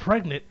she got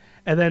pregnant.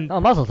 And then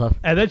muscle tough.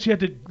 And then she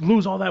had to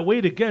lose all that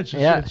weight again. She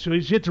had to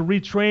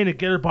retrain and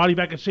get her body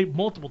back in shape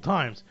multiple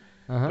times.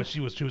 But she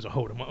was a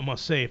Hote, I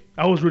must say.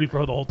 I was rooting for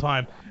her the whole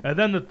time. And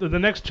then the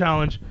next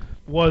challenge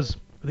was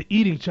the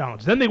eating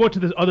challenge. Then they went to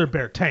this other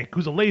bear, Tank,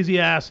 who's a lazy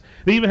ass.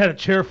 They even had a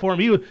chair for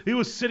him. He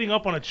was sitting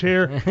up on a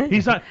chair.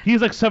 He's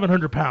like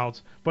 700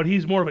 pounds, but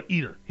he's more of an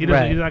eater. He's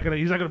not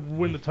gonna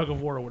win the tug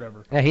of war or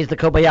whatever. Yeah, he's the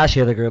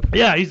Kobayashi of the group.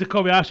 Yeah, he's the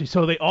Kobayashi.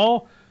 So they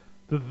all,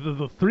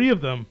 the 3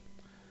 of them.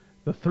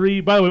 The 3,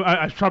 by the way,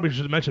 I probably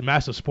should have mentioned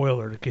massive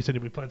spoiler in case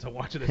anybody plans on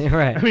watching this.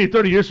 Right. I mean,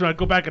 30 years from now,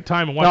 go back in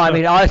time and watch. No, I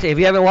mean, honestly, if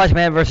you haven't watched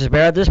Man vs.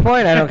 Bear at this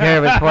point, I don't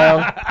care if it's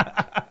spoiled.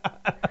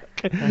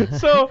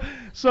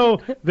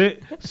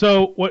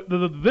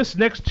 This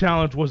next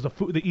challenge was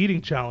the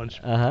eating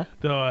challenge,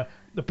 the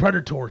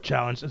Predator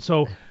challenge. And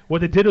so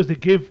what they did was they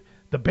give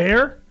the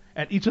bear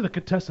and each of the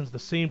contestants the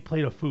same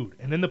plate of food,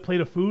 and in the plate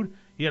of food,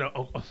 you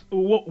know,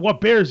 what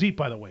bears eat,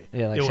 by the way.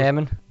 Yeah, like It was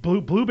salmon.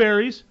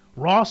 Blueberries,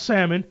 raw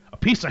salmon, a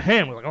piece of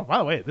ham. We're like, oh, by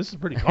the way, this is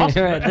pretty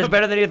awesome. Right, that's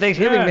better than your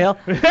Thanksgiving meal.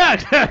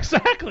 Yeah,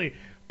 exactly.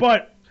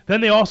 But then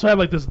they also had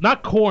like this,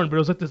 not corn, but it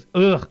was like this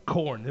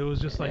corn. It was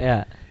just like,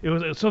 Yeah. it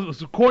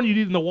was corn you'd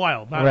eat in the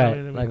wild. Not, Right, I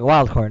mean, like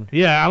wild corn.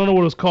 yeah, I don't know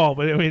what it was called,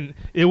 but I mean,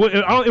 it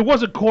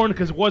wasn't corn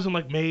because it wasn't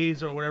like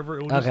maize or whatever.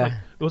 It was just Okay. like,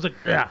 it was like,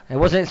 yeah. It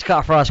wasn't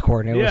Scott Frost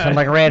corn. It was some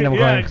like random yeah,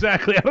 corn.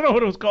 exactly. I don't know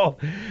what it was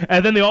called.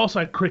 And then they also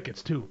had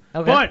crickets too.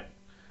 Okay. But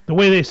the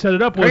way they set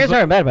it up was Crickets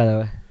aren't bad, by the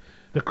way.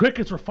 the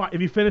crickets were five.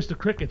 If you finished the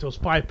crickets, it was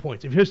 5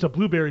 points. If you finished the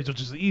blueberries,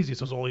 which is the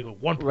easiest, it was only 1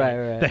 point.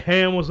 Right. The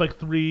ham was like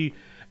 3,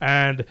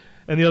 and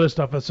the other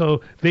stuff. And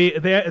so they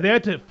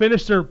had to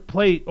finish their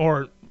plate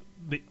or.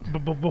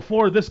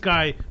 Before this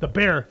guy, the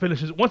bear,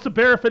 finishes. Once the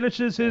bear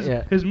finishes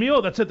his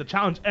meal, that's it. The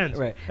challenge ends.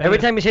 Right. And Every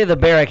then- time you say the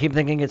bear, I keep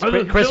thinking it's Oh,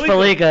 Chris Felica.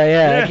 Felica.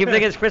 Yeah, Yeah. I keep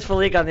thinking it's Chris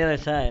Felica on the other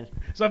side.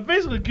 So I'm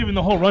basically giving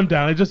the whole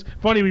rundown. It's just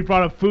funny we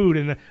brought up food,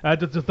 and I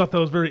just thought that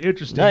was very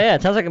interesting. Oh yeah,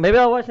 it sounds like maybe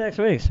I'll watch next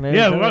week's. Maybe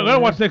Yeah, we're gonna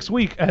watch next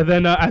week, and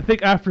then I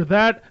think after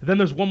that, then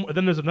there's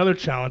another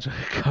challenge.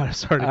 God, I'm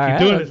sorry to All keep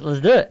right, doing let's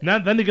do it. Now,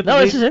 then they get the No,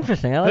 lady, this is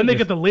interesting. I like then they this.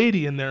 get the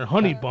lady in there,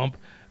 Honey Bump.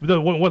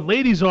 What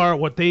ladies are,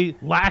 what they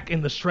lack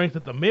in the strength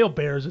that the male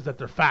bears is that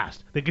they're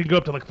fast. They can go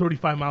up to like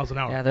 35 miles an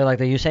hour. Yeah, they're like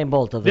the Usain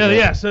Bolt of the Yeah, day.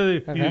 yeah. So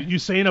Okay.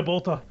 Usain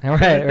Bolt.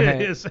 Right.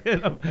 Yes.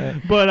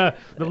 But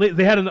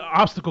they had an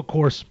obstacle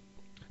course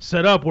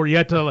set up where you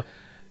had to.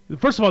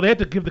 First of all, they had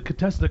to give the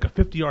contestant like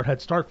a 50-yard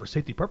head start for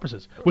safety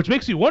purposes, which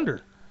makes you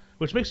wonder.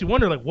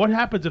 Like, what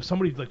happens if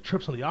somebody like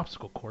trips on the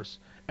obstacle course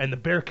and the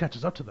bear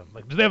catches up to them?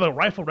 Like, do they have a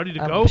rifle ready to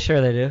go? I'm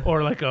sure they do.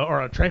 Or like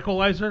or a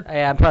tranquilizer?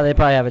 Yeah, they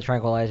probably have a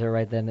tranquilizer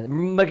right then.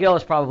 McGill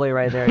is probably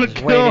right there, just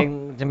McGill.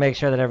 waiting to make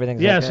sure that everything's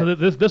Yeah. okay. So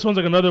this one's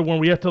like another one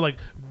where you have to like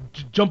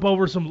jump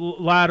over some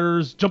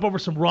ladders, jump over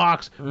some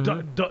rocks,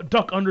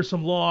 duck under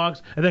some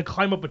logs, and then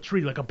climb up a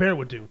tree like a bear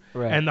would do.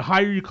 Right. And the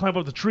higher you climb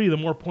up the tree, the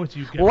more points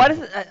you get. Well, why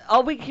doesn't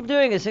all we keep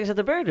doing is things that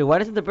the bear do? Why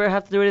doesn't the bear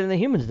have to do anything the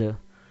humans do?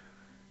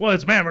 Well,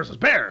 it's man versus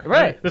bear.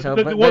 Right. The- So,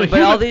 the- but, well, the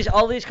but all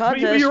human- these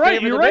contests. But you're right.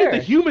 favor You're the right. bear.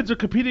 The humans are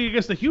competing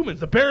against the humans.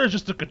 The bear is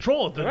just to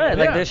control it. Right.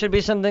 Like Yeah. there should be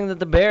something that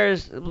the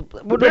bears.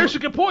 The bear should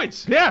get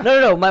points. Yeah.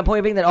 No. My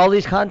point being that all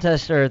these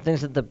contests are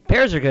things that the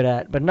bears are good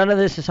at, but none of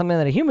this is something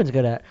that a human's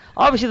good at.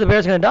 Obviously, the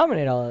bear's going to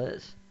dominate all of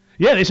this.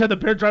 Yeah. They said the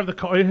bear drive the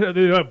car.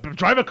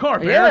 Drive a car.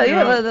 Bear, Yeah, you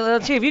yeah. know.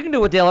 Let's see if you can do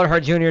what Dale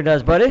Earnhardt Jr.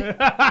 does, buddy.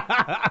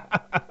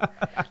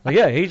 Like,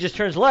 yeah, he just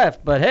turns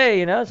left, but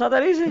hey, it's not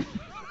that easy.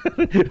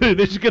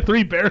 They should get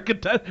 3 bear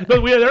contestants. No,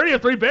 we already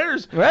have 3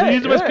 bears. Right, We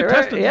use them as right,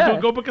 contestants. yeah.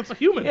 Go up against a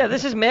human. Yeah,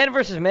 this is man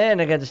versus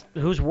man against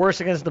who's worse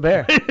against the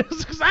bear.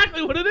 It's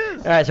exactly what it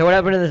is. All right, so what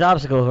happened in this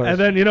obstacle course? And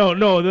then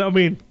I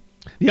mean,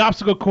 the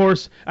obstacle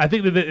course. I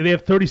think that they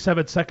have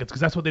 37 seconds because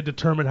that's what they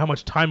determine how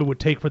much time it would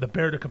take for the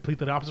bear to complete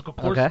the obstacle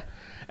course. Okay.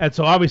 And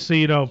so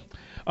obviously, the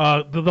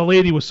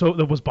lady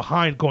was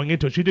behind going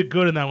into it. She did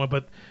good in that one,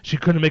 but she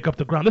couldn't make up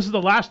the ground. This is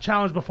the last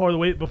challenge before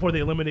they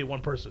eliminate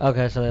one person.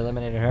 Okay, so they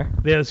eliminated her.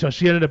 Yeah, so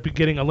she ended up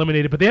getting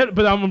eliminated.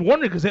 But I'm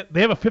wondering because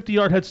they have a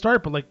 50-yard head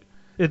start, but like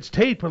it's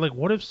tape. But like,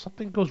 what if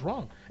something goes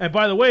wrong? And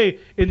by the way,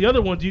 in the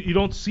other ones you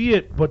don't see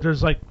it, but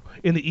there's like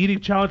in the eating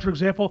challenge, for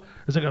example,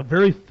 there's like a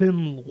very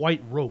thin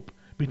white rope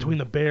between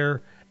the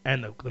bear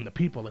and the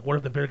people. Like, what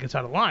if the bear gets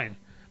out of line?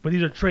 But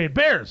these are trained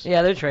bears.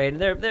 Yeah, they're trained.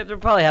 They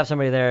probably have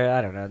somebody there.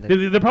 I don't know.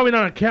 They're probably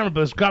not on camera,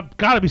 but there's got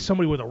to be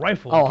somebody with a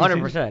rifle. Oh, 'Cause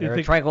 100%. you Or a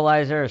think-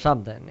 tranquilizer or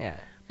something. Yeah.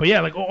 But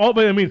yeah, like but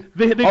I mean,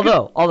 they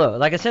Although,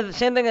 like I said, the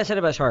same thing I said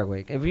about Shark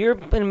Week. If you're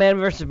in man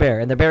versus bear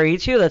and the bear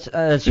eats you, that's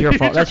your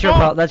fault. It's your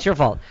fault. That's your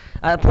fault.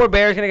 Poor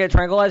bear's gonna get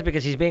tranquilized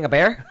because he's being a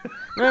bear.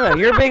 No,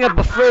 you're being a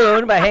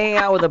buffoon by hanging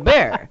out with a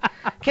bear.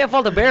 Can't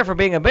fault the bear for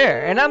being a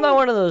bear. And I'm not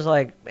one of those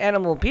like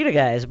animal PETA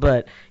guys,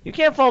 but you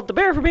can't fault the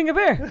bear for being a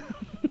bear.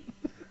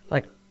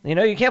 Like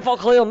you can't fault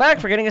Khalil Mack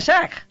for getting a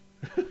sack.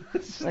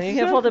 Like, you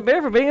can't fault the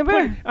bear for being a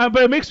bear.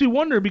 But it makes me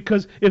wonder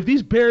because if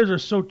these bears are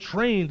so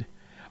trained,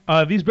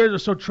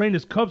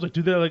 as cubs. Like,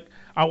 do they like?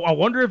 I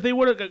wonder if they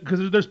would have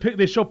because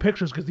they show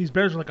pictures because these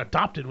bears are like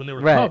adopted when they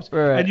were cubs,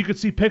 right. and you could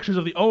see pictures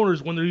of the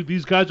owners when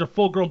these guys are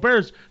full-grown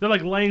bears. They're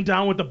like laying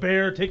down with the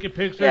bear, taking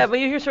pictures. Yeah, but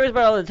you hear stories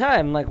about it all the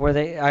time, like where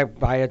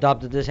I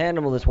adopted this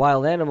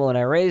wild animal, and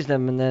I raised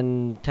him, and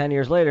then 10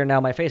 years later, now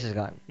my face is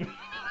gone.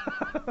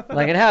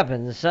 Like it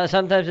happens.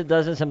 Sometimes it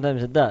doesn't,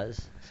 sometimes it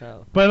does.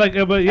 So. But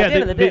yeah, At the end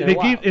of the day, they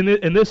they're gave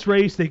wild. in this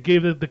race they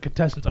gave the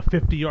contestants a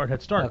 50-yard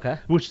head start, Okay.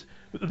 which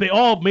they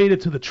all made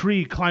it to the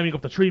tree, climbing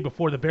up the tree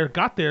before the bear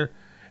got there,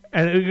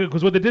 and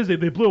because what they did is they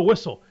blew a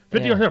whistle,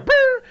 50-yard Yeah. head,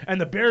 brrr, and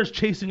the bear's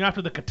chasing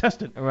after the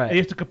contestant. Right. And he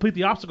has to complete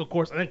the obstacle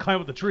course and then climb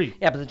up the tree.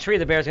 Yeah, but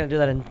the bear's going to do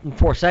that in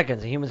 4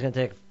 seconds. The human's going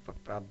to take,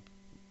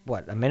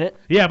 a minute?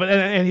 Yeah, but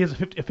and he has a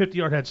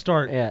 50-yard head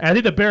start. Yeah. And I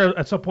think the bear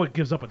at some point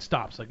gives up and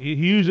stops. Like he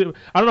usually,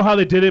 I don't know how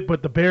they did it,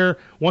 but the bear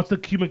once the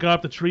human got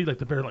up the tree, like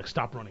the bear like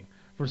stopped running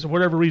for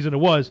whatever reason it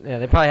was. Yeah,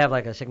 they probably have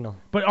like a signal.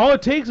 But all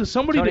it takes is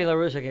somebody. Tony to- La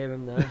Russa gave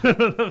him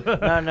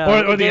the.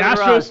 No. or the David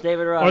Astros, Ross,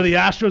 David Ross. or the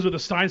Astros with the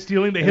Stein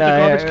stealing. They hit Yeah,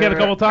 the garbage can a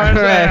couple times,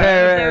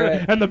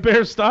 right. and the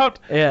Bears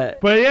stopped. Yeah.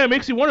 But yeah, it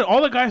makes you wonder.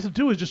 All the guys have to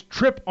do is just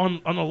trip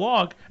on the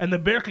log, and the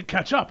bear could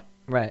catch up.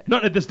 Right. No,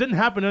 this didn't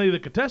happen to any of the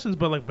contestants,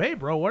 but like, hey,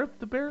 bro, what if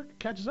the bear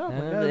catches up?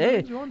 Like, that Hey,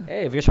 makes you wonder.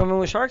 if you're swimming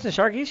with sharks and the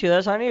shark eats you,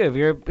 that's on you. If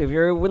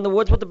you're in the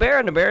woods with the bear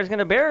and the bear is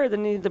gonna bear,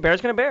 then the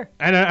bear's gonna bear.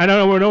 And I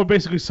know we're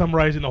basically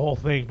summarizing the whole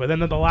thing, but then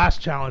the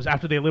last challenge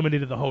after they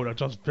eliminated the Hoda,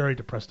 which I was very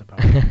depressed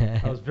about.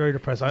 I was very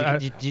depressed.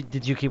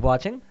 Did you keep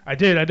watching? I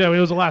did. It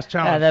was the last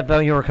challenge. Yeah, that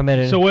belt you were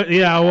committed. So what?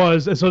 Yeah, I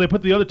was. And so they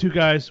put the other two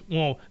guys.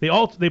 Well,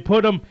 they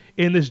put them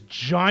in this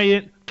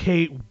giant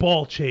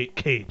ball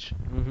cage.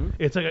 Mm-hmm.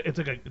 It's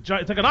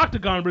like an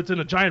octagon, but it's in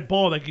a giant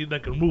ball that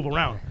can move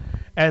around.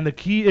 And the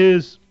key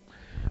is,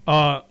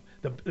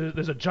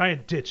 there's a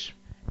giant ditch,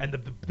 and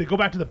they go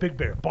back to the big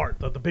bear, Bart,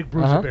 the big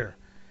bruiser bear,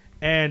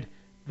 and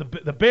the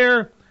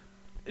bear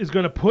is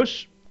going to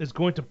push the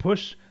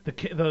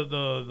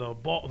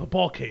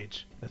ball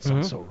cage. That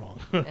sounds so wrong.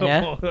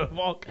 Yeah.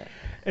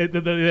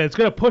 It's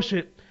going to push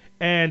it,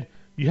 and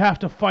you have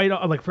to fight.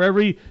 Like for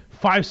every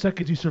 5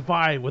 seconds you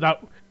survive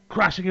without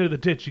crashing into the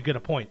ditch, you get a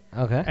point.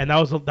 Okay. And that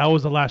was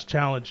the last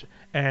challenge.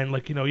 And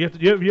like you have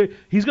to,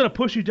 he's gonna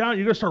push you down.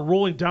 You're gonna start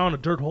rolling down a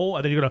dirt hole,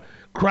 and then you're gonna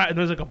crash. And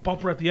there's like a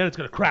bumper at the end. It's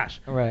gonna crash.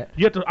 Right.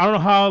 You have to. I don't know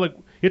how. Like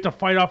you have to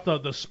fight off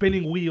the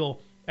spinning wheel,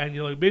 and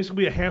you're like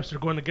basically a hamster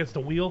going against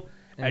the wheel,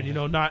 and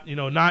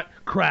not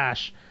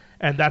crash.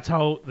 And that's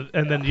how.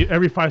 And then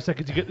every 5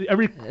 seconds you get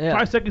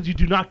 5 seconds you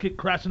do not get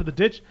crashed into the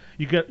ditch.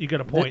 You get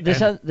a point. This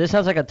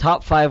sounds like a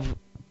top 5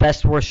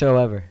 best worst show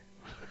ever.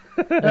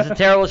 It's a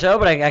terrible show,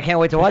 but I can't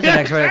wait to watch it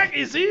next week.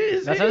 Exactly. See?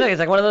 That's what I'm saying. It's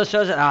like one of those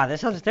shows that this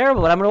sounds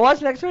terrible, but I'm gonna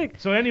watch it next week.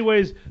 So,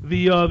 anyways,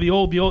 the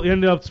old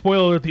ended up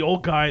spoiler alert, the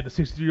old guy, the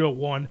 63-year-old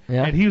won,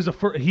 and he was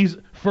he's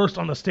first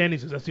on the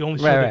standings because that's the only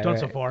show they've done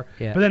so far.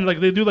 Yeah. But then like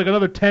they do like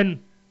another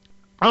 10.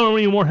 I don't know how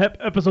many more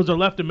episodes are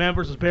left in Man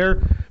vs.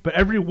 Bear, but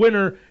every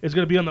winner is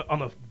gonna be on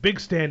the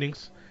big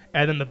standings,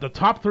 and then the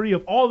top 3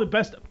 of all the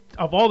best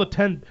of all the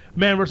 10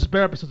 Man vs.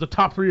 Bear episodes, the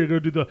top 3 are gonna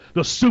do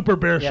the Super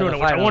Bear showdown,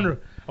 which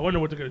I wonder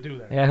what they're gonna do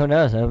there. Yeah, who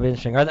knows? That'll be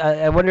interesting.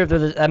 I wonder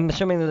if I'm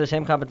assuming they're the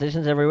same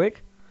competitions every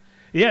week.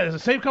 Yeah, it's the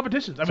same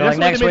competitions. I mean, So that's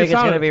like next what they made week it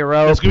sound it's gonna like. be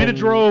rope. It's gonna be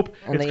the rope.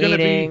 And it's the gonna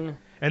eating. be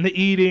and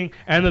the eating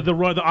and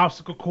the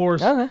obstacle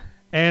course. Okay.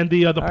 And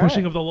the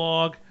pushing right. of the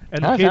log.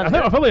 And Oh, the cage. I sounds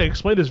good. felt like I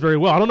explained this very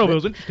well. I don't know if it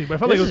was interesting, but I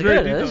felt like it was very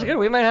good. detailed. This is good.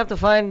 We might have to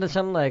find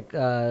some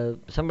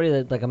somebody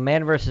that like a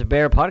Man vs.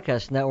 Bear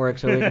podcast network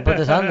so we can put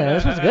this on there.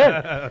 This was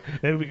good.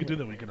 Maybe we could do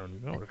that weekend on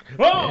the network.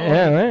 Oh!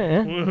 Yeah, right.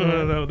 Yeah.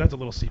 No, that's a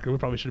little secret. We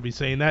probably shouldn't be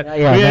saying that.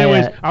 Yeah, But yeah,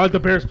 anyways, yeah. I like the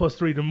Bears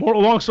 +3. The more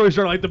long story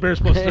short, I like the Bears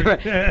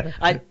 +3.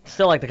 I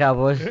still like the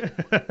Cowboys.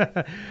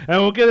 And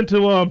we'll get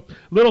into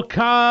little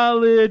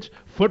college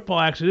football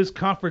action. This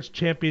conference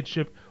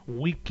championship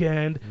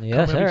weekend.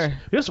 Yes, sir.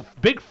 It's a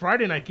big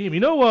Friday night game. You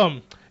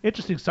know,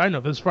 interesting side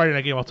note. This Friday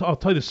night game. I'll tell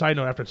you the side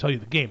note after I tell you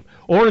the game.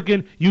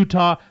 Oregon,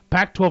 Utah,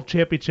 Pac-12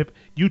 championship.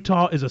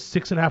 Utah is a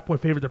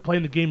 6.5-point favorite. They're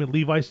playing the game in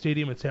Levi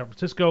Stadium in San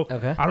Francisco.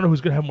 Okay. I don't know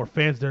who's gonna have more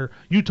fans there.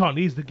 Utah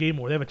needs the game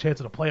more. They have a chance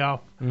at a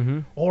playoff. Mm-hmm.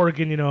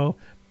 Oregon,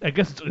 I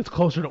guess it's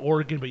closer to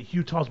Oregon, but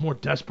Utah's more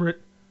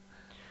desperate.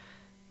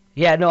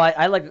 Yeah, no,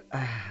 I like.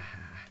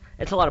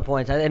 It's a lot of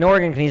points, and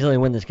Oregon can easily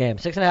win this game.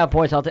 6.5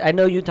 points. I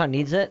know Utah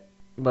needs it,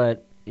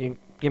 but you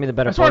give me the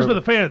better. As far as for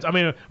the fans, I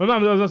mean, I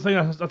was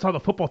saying that's how the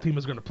football team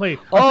is going to play.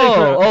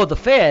 The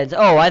fans.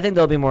 Oh, I think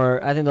there'll be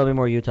more.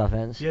 Utah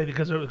fans. Yeah,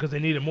 because they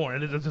need it more,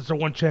 and it's their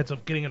one chance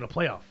of getting in the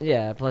playoff.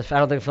 Yeah. Plus, I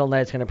don't think Phil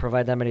Knight's going to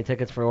provide that many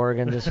tickets for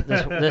Oregon this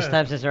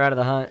time since they're out of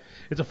the hunt.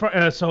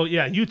 It's so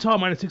yeah, Utah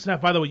 -6.5.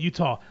 By the way,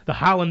 Utah, the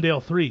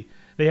Hollandale 3.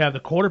 They have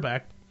the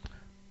quarterback,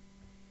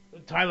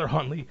 Tyler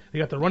Huntley. They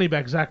got the running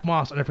back Zach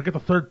Moss, and I forget the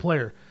third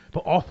player,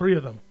 but all 3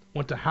 of them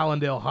went to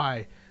Hallandale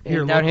High.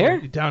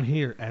 Down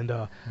here, and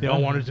they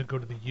all wanted to go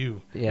to the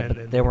U. Yeah, and,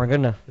 but they weren't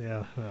good enough.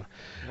 Yeah.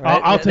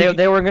 Right?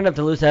 They weren't good enough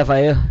to lose to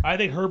FIU. I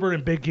think Herbert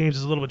in big games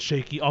is a little bit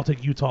shaky. I'll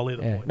take Utah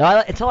later. Yeah.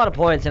 No, it's a lot of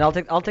points, and I'll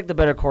take the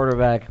better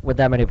quarterback with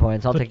that many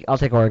points. I'll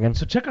take Oregon.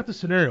 So check out the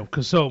scenario,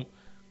 because the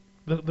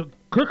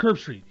Kirk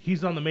Herbstreit,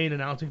 he's on the main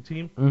announcing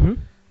team. Mm-hmm.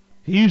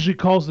 He usually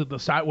calls it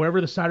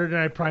wherever the Saturday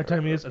night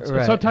primetime is.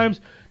 Right.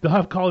 Sometimes they'll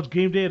have college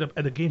game day at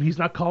the game he's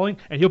not calling,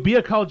 and he'll be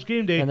at college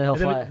game day, And then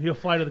he'll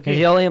fly to the He's game.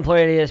 the only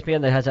employee at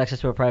ESPN that has access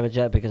to a private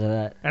jet because of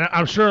that. And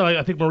I'm sure,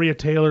 I think Maria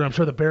Taylor, I'm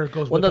sure the Bears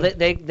goes Well, with no,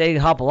 them. they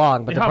hop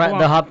along, but They the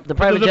hop along.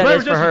 private jet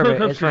is for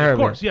Herbert. It's for Herbert. Of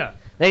course, yeah.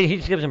 He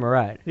just gives him a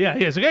ride. Yeah,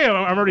 it's like, hey,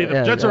 I'm already.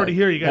 The jet's already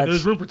here. You guys,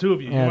 there's room for 2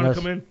 of you. You want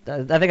to come in?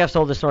 I think I've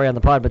told this story on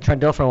the pod, but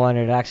Trent Dilfer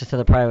wanted access to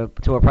a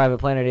private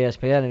plane at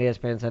ESPN, and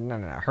ESPN said, no,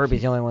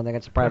 Herbie's the only one that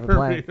gets a private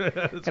plane.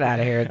 Get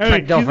out of here,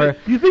 Trent Dilfer.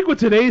 You think with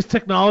today's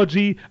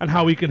technology and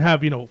how we can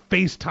have,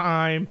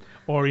 FaceTime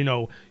or,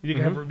 you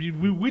can have.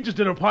 We just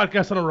did a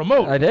podcast on a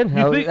remote. I did.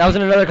 I was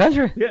in another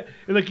country. Yeah,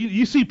 like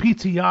you see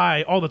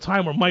PTI all the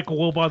time where Michael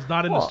Wilbon's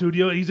not in the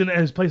studio. He's in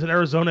his place in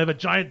Arizona. Have a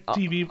giant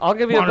TV. I'll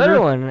give you monitor. a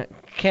better one,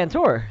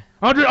 Cantor.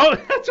 Andre, oh,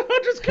 that's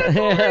Andres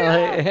Cantor.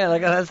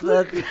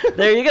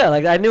 There you go.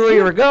 Like I knew where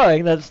you were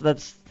going.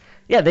 That's.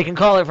 Yeah, they can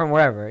call it from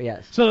wherever.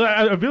 Yes. So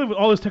I believe with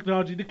all this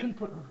technology, they couldn't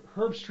put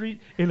Herb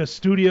Street in a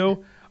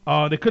studio.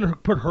 They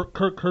couldn't put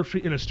Kirk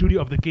Herbstreit in a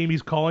studio of the game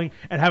he's calling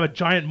and have a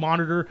giant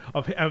monitor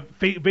of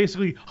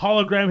basically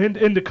hologram him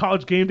into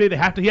College Game Day.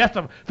 He has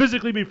to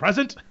physically be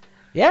present.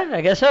 Yeah,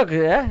 I guess so.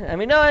 Yeah, I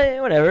mean,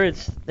 no, whatever.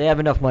 They have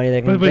enough money.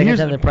 They can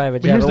send the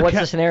private jet. But what's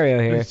the scenario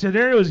here? The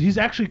scenario is he's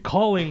actually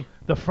calling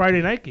the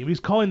Friday night game. He's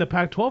calling the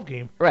Pac-12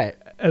 game. Right.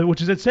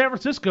 Which is in San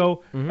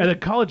Francisco, and the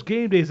College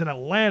Game Day is in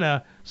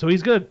Atlanta. So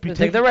he's gonna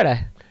take the red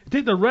eye.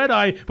 Take the red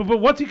eye, but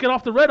once he get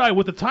off the red eye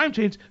with the time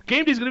change,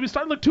 game day's gonna be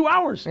starting like 2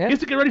 hours. Yeah. He has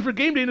to get ready for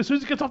game day, and as soon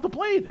as he gets off the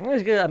plane. Well,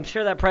 he's good. I'm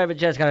sure that private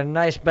jet's got a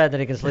nice bed that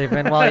he can sleep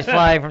in while he's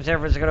flying from San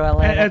Francisco to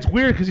Atlanta. And it's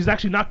weird because he's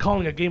actually not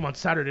calling a game on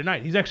Saturday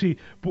night. He's actually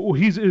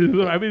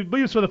I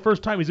believe it's for the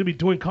first time he's gonna be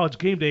doing College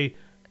Game Day,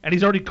 and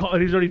he's already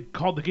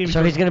called the game.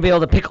 So he's gonna be able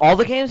to pick all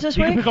the games this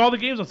week. He can pick all the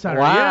games on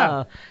Saturday.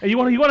 Wow. Yeah. And you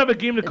want to have a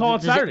game to call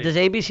on Saturday. Does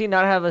ABC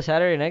not have a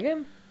Saturday night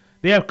game?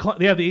 They have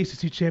the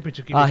ACC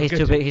championship game. Oh, he's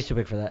too big. He's too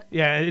big for that.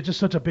 Yeah, it's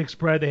just such a big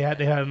spread. They had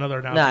another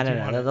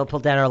announcement. No. They'll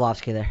put Dan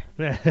Orlovsky there.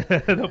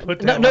 They'll put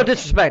Dan no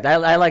disrespect.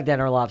 I like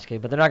Dan Orlovsky,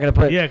 but they're not gonna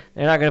put. Yeah.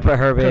 They're not gonna put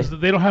Herbie. Because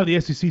they don't have the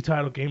SEC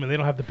title game and they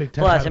don't have the Big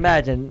Ten. Plus,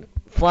 imagine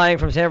flying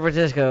from San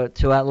Francisco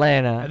to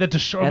Atlanta. And then to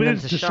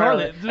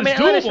Charlotte. I mean,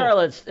 Atlanta,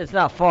 Charlotte, it's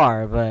not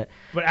far, but.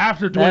 But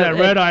after doing that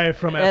red eye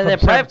from San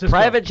Francisco.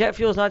 Private jet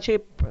fuel's not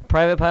cheap.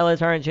 Private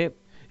pilots aren't cheap.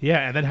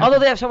 Yeah, and then although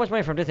they have so much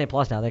money from Disney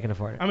Plus now, they can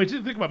afford it. I mean,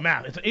 just think about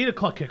math. It's an 8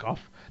 o'clock kickoff.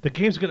 The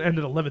game's going to end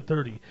at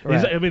 11:30.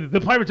 Right. I mean,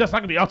 the private jet's not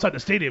going to be outside the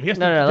stadium.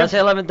 No. Let's say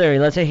 11:30.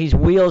 Let's say he's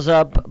wheels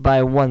up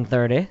by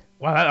 1:30.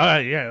 Well,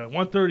 yeah,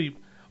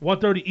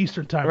 1:30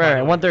 Eastern time.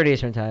 Right, 1:30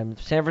 Eastern time.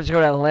 San Francisco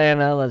to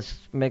Atlanta. Let's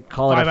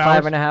call it a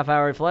 5.5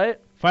 hour flight.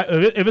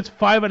 If it's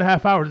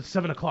 5.5 hours, it's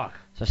 7 o'clock.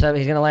 So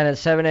he's gonna land at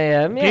 7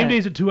 a.m. Yeah. Game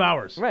day's in 2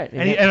 hours. Right.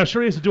 And I'm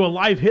sure he has to do a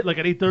live hit like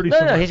at 8:30.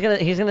 No.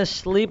 He's gonna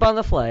sleep on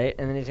the flight,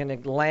 and then he's gonna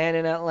land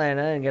in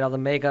Atlanta and get all the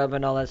makeup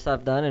and all that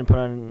stuff done, and put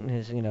on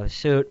his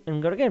suit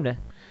and go to game day.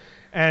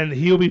 And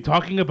he'll be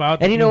talking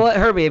about. And you know what,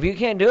 Herbie? If you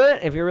can't do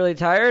it, if you're really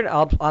tired,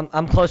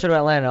 I'm closer to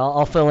Atlanta.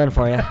 I'll fill in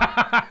for you.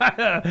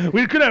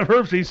 We could have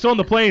Herbstreit. He's still on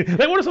the plane.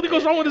 Like, what if something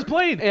goes wrong with his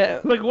plane? Yeah.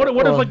 Like, what if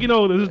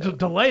there's a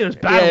delay, there's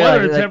bad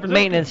weather in San Francisco?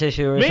 Maintenance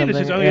issue or something.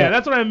 Maintenance issue. Oh yeah,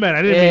 that's what I meant.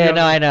 I didn't.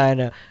 I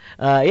know.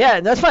 Yeah,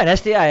 that's fine.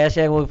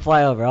 SDI will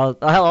fly over.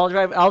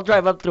 I'll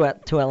drive up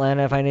to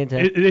Atlanta if I need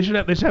to. They should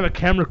have a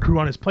camera crew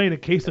on his plane in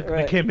case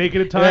they can't make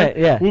it in time. Right,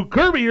 yeah. Well,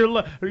 Kirby, you're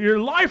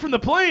live from the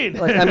plane.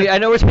 Like, I mean, I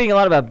know we're speaking a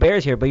lot about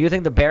Bears here, but you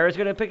think the Bears are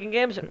going to pick in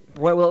games?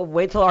 We'll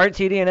wait till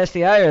RTD and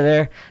SDI are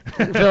there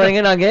filling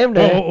in on game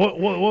day.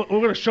 We're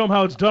going to show them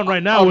how it's done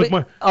right now.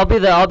 I'll be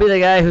the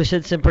guy who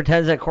sits and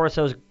pretends that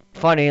Corso's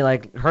funny,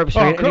 like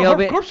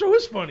Herbstreit. Corso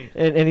is funny.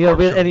 And you'll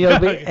be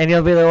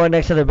the one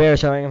next to the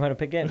Bears showing him how to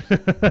pick in.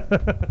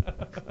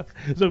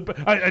 So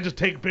I just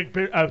take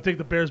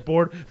the Bears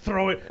board,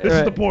 throw it. This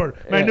is the board.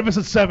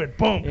 Magnificent 7.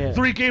 Boom. Yeah.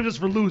 3 games is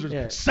for losers.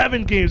 Yeah.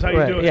 7 games. How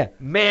you doing? Yeah.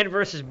 Man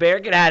versus Bear.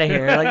 Get out of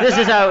here. Like this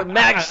is how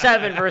Mag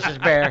 7 versus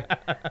Bear.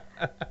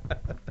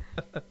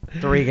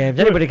 3 games.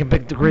 Anybody can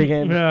pick 3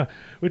 games. Yeah.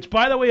 Which,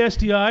 by the way,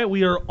 SDI,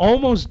 we are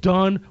almost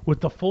done with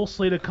the full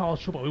slate of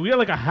college football. We got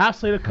like a half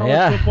slate of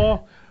college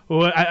football.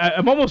 Well,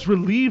 I'm almost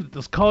relieved that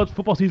this college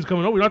football season's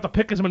coming over. We don't have to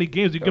pick as many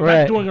games. We can get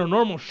back to doing our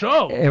normal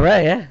show.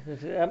 Right,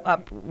 yeah.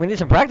 We need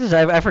some practice.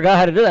 I forgot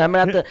how to do that. I'm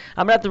gonna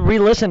have to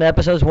re-listen to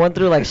episodes 1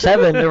 through like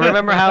 7 to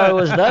remember how it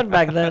was done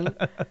back then.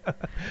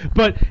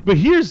 But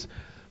you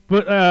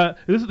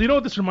know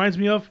what this reminds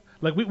me of?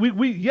 Like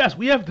we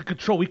have the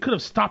control. We could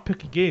have stopped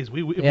picking games if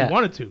we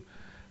wanted to.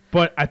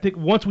 But I think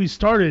once we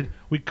started,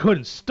 we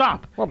couldn't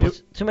stop. Well,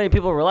 but too many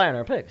people rely on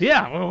our picks.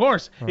 Yeah, of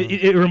course.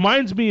 It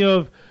reminds me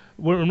of.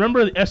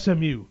 Remember the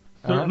SMU?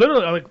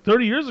 Literally like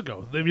 30 years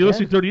ago. If you're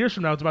listening 30 years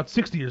from now, it's about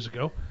 60 years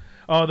ago.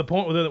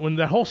 When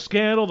that whole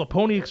scandal, the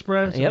Pony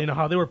Express, and,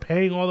 how they were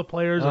paying all the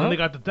players, and then they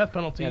got the death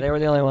penalty. Yeah, they were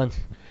the only ones.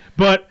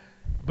 But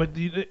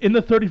in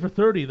the 30 for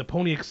 30, the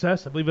Pony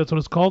Excess, I believe that's what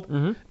it's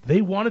called,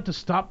 they wanted to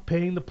stop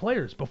paying the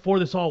players before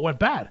this all went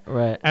bad.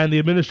 Right. And the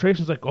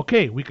administration's like,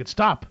 okay, we could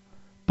stop,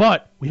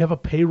 but we have a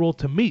payroll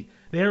to meet.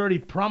 They already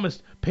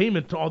promised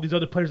payment to all these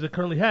other players they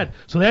currently had,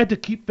 so they had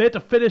to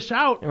finish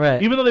out.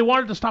 Right. Even though they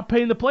wanted to stop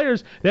paying the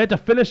players, they had to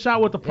finish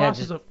out with the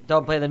process of.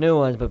 Don't pay the new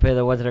ones, but pay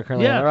the ones that are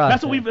currently on the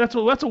roster.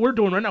 That's what we're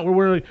doing right now.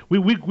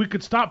 We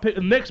could stop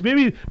next.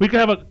 Maybe we could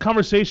have a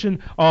conversation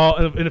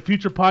in a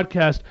future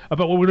podcast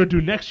about what we're gonna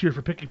do next year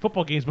for picking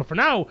football games. But for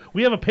now,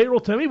 we have a payroll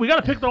to meet. We got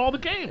to pick all the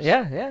games.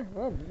 Yeah.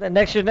 Well,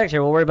 next year.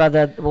 We'll worry about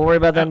that. We'll worry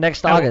about that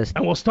next August.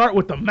 And we'll start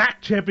with the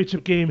MAC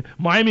championship game.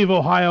 Miami of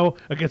Ohio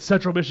against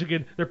Central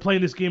Michigan. They're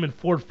playing this game in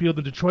Ford Field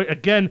in Detroit.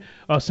 Again,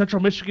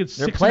 Central Michigan.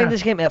 They're playing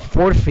this game at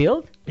Ford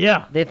Field?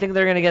 Yeah. They think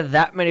they're going to get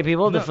that many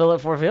people to fill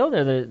at Ford Field?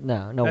 Or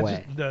no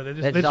way.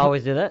 They just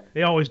always do that?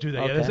 They always do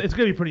that, okay. Yeah. It's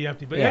going to be pretty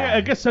empty. But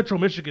I guess Central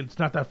Michigan's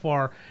not that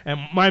far, and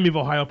Miami of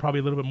Ohio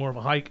probably a little bit more of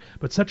a hike.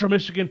 But Central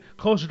Michigan,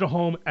 closer to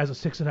home as a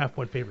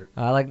 6.5-point favorite.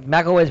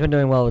 McElway's been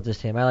doing well with this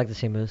team. I like to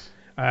see Moose.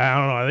 I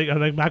don't know.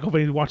 I think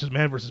McElvain watches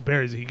Man versus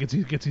Bears. He gets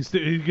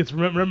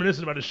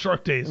reminiscent about his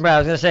Shark days. Right, I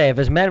was gonna say if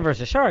it's men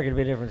versus Shark, it'd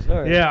be a different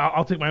story. Yeah,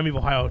 I'll take Miami of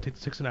Ohio. I'll take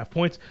the 6.5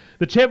 points.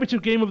 The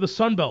championship game of the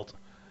Sun Belt.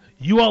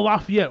 UL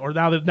Lafayette, or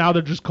now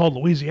they're just called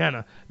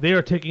Louisiana. They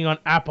are taking on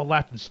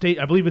Appalachian State.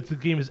 I believe the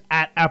game is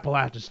at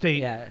Appalachian State.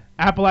 Yeah.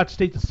 Appalachian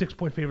State's a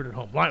 6-point favorite at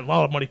home. A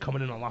lot of money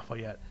coming in on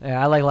Lafayette.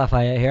 Yeah, I like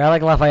Lafayette here. I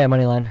like Lafayette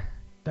money line.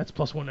 That's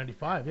plus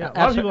 195. Yeah, a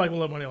lot of people like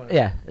money line.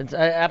 Yeah, it's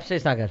App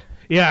State's not good.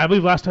 Yeah, I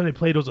believe last time they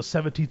played it was a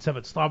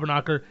 17-7 slobber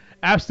knocker.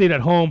 App State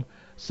at home,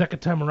 second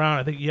time around.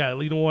 I think, yeah,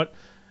 you know what?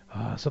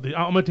 I'm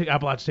going to take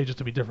Appalachian State just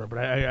to be different, but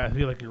I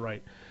feel like you're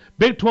right.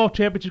 Big 12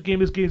 championship game.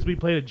 This game's being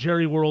played at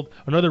Jerry World.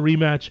 Another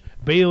rematch.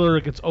 Baylor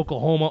against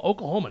Oklahoma.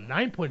 Oklahoma,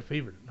 9-point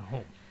favorite at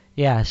home.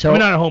 Yeah, so. I mean,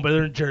 not at home, but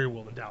they're in Jerry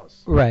World in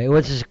Dallas. Right,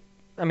 which is,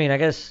 I mean, I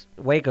guess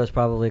Waco's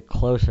probably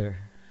closer.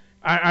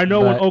 I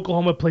know when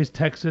Oklahoma plays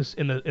Texas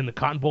in the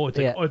Cotton Bowl, it's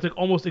like, Yeah. it's like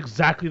almost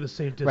exactly the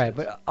same distance. Right,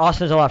 but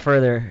Austin's a lot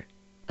further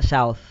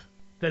south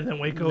than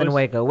Waco than is.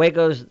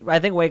 Waco. I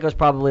think Waco's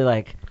probably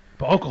like.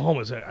 But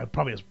Oklahoma's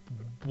probably has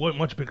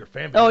much bigger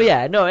fan base. Oh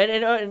yeah, no,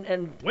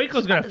 and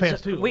Waco's got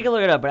fans too. We can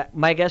look it up, but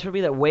my guess would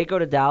be that Waco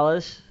to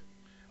Dallas.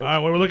 All right,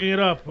 we're looking it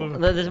up.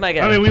 This is my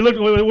guess. I mean,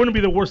 it wouldn't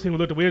be the worst thing we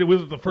looked at. We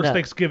looked at the first No.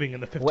 Thanksgiving in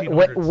the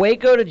 1500s.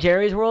 Waco to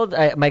Jerry's World.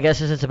 My guess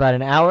is it's about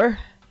an hour.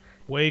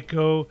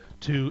 Waco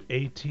to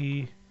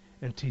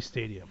AT&T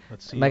Stadium.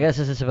 Let's see. My guess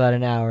is it's about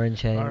an hour and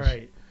change. All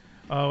right.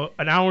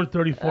 An hour and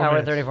 34 An hour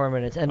minutes. and 34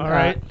 minutes. And All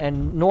right.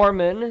 And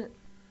Norman.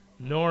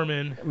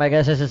 My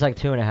guess is it's like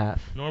 2.5.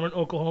 Norman,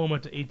 Oklahoma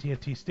to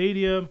AT&T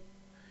Stadium.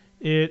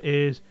 It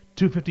is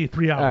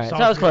 2:53 hours. All right, so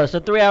that was close. So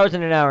 3 hours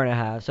and an hour and a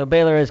half. So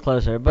Baylor is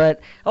closer, but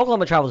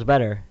Oklahoma travels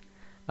better.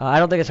 I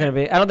don't think it's gonna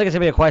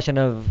be a question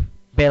of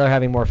Baylor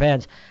having more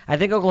fans. I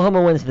think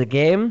Oklahoma wins the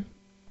game.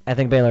 I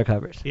think Baylor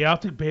covers. Yeah, I'll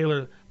take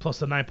Baylor plus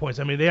the 9 points.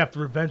 I mean, they have to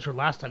revenge for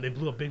last time. They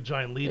blew a big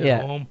giant lead Yeah.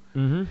 at home,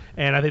 Mm-hmm.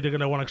 and I think they're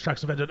going to want to extract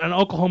some revenge. And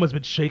Oklahoma's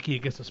been shaky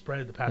against the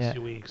spread the past Yeah.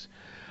 few weeks.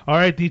 All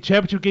right, the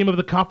championship game of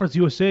the Conference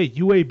USA,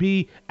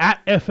 UAB at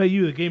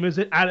FAU. The game is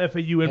at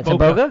FAU in It's in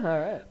Boca. Boca? All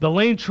right. The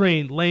Lane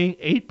Train laying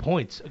 8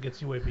 points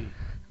against UAB.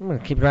 I'm gonna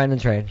keep riding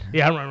the train.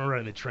 Yeah, I'm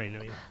running the train. I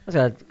mean,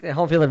 Let's go.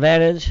 Home field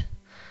advantage.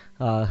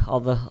 All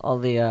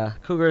the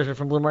Cougars are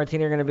from Blue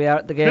Martini are gonna be out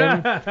at the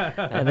game.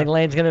 I think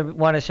Lane's gonna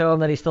want to show him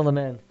that he's still the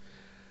man.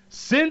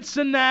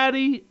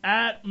 Cincinnati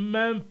at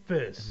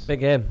Memphis. Big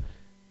game.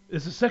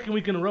 It's the second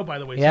week in a row, by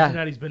the way. Yeah.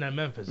 Cincinnati's been at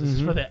Memphis. This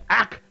is for the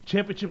AC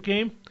championship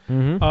game.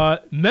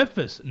 Mm-hmm.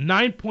 Memphis,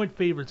 9-point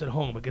favorites at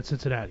home against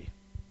Cincinnati.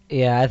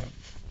 Yeah.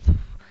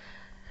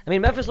 I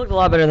mean, Memphis looked a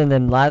lot better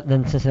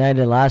than Cincinnati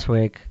did last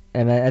week,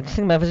 and I just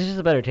think Memphis is just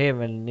a better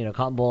team. And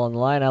Cotton Bowl on the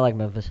line. I like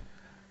Memphis.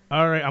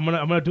 All right, I'm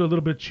gonna do a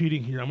little bit of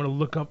cheating here. I'm gonna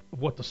look up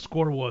what the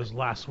score was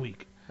last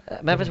week.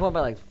 Memphis won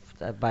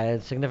by a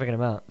significant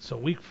amount. So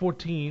week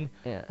 14.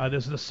 Yeah.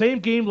 This is the same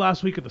game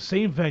last week at the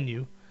same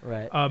venue.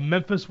 Right.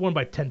 Memphis won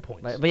by 10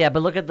 points.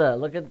 But look at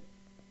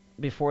the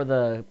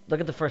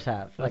first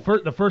half.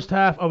 The first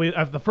half. Oh,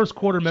 the first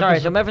quarter. Memphis. Sorry,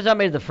 so Memphis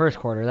outmade the first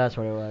quarter. That's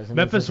what it was. And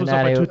Memphis was up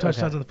Cincinnati- by 2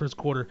 touchdowns in the first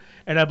quarter,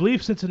 and I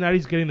believe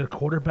Cincinnati's getting their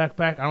quarterback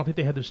back. I don't think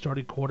they had their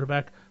starting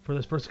quarterback for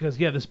this first because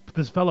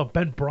this fellow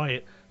Ben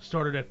Bryant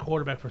started at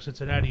quarterback for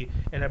Cincinnati,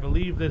 and I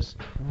believe this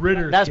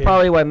Ritter. That's kid,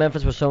 probably why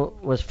Memphis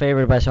was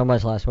favored by so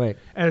much last week.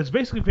 and it's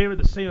basically favored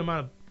the same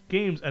amount of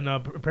games, and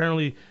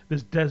apparently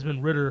this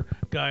Desmond Ritter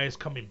guy is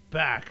coming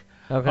back.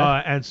 Okay.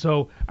 And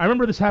so I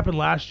remember this happened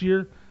last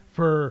year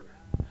for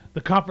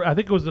the conference. I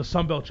think it was the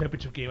Sun Belt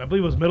Championship game. I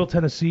believe it was Middle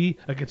Tennessee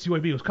against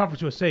UAB. It was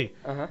Conference USA.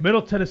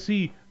 Middle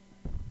Tennessee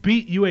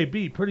beat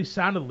UAB pretty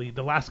soundly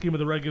the last game of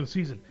the regular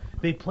season.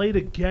 They played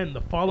again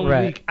the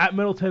following week at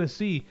Middle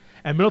Tennessee,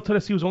 and Middle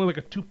Tennessee was only like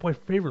a 2-point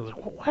favorite. Like,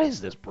 what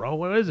is this, bro?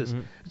 What is this?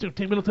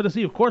 Take Middle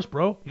Tennessee, of course,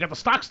 bro. You got the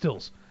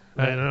Stockstills.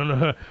 I don't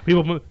know.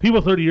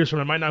 People 30 years from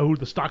now might not know who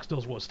the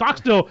Stockstills was.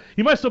 Stockstill,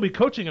 he might still be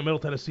coaching at Middle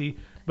Tennessee,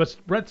 but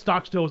Brett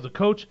Stockstill was the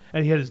coach,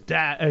 and he had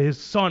his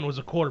son was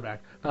a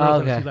quarterback.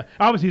 Okay.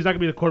 Obviously, he's not gonna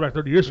be the quarterback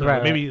 30 years from now.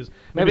 Right, Maybe right. he's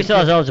Maybe he still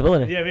has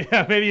eligibility.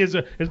 Yeah, maybe his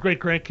great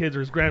grandkids or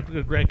his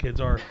grandkids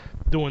are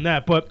doing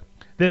that. But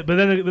then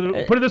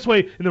put it this way: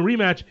 in the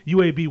rematch,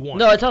 UAB won.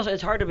 No,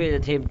 it's hard to beat a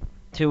team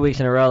 2 weeks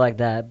in a row like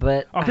that.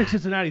 But I'll take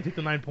Cincinnati. Take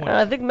the 9 points.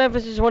 I think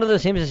Memphis is one of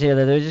those teams this year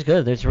that they're just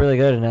good. They're just really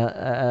good, and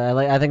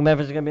I think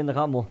Memphis is gonna be in the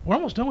Cotton Bowl. We're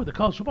almost done with the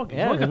college football games.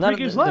 Yeah, we only got there's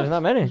 3 games not- left. there's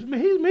not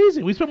many. He's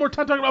amazing. We spent more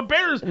time talking about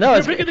Bears. No, than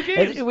it's picking the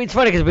games. it's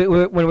funny because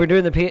when we're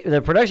doing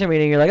the production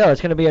meeting, you're like, oh,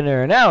 it's gonna be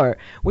under an hour.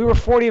 We were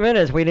 40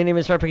 minutes. We didn't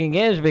even start picking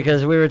games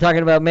because we were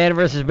talking about man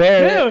versus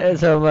bear and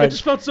so much. It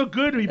just felt so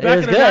good to be It back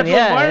was in a good, natural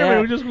yeah, environment.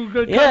 yeah. We just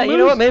cut Yeah, you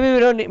know what?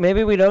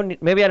 loose.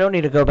 Maybe I don't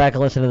need to go back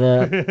and listen to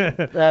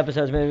the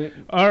episodes. Maybe.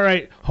 All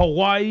right,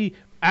 Hawaii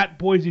at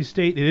Boise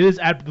State. It is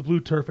at the blue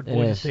turf at It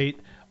Boise is. State.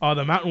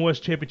 The Mountain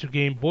West Championship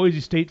game. Boise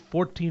State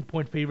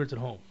 14-point favorites at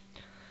home.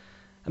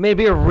 I mean, it'd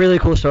be a really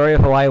cool story if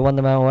Hawaii won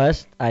the Mountain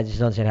West. I just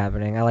don't see it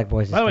happening. I like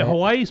Boise By the way, State.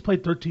 Hawaii's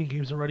played 13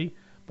 games already.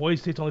 Boise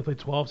State's only played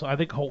 12, so I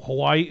think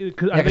Hawaii.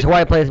 Yeah, because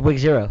Hawaii plays week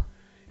 0.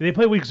 They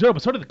play week 0,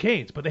 but so did the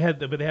Canes. But they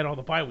had all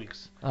the bye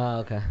weeks. Oh,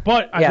 okay.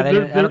 But Yeah, I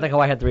don't think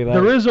Hawaii had 3 buys.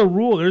 there is a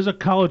rule. There is a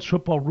college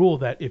football rule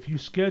that if you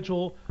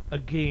schedule a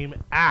game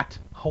at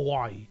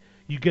Hawaii,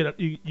 you can get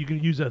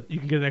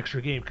an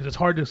extra game because it's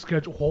hard to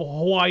schedule.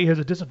 Hawaii has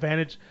a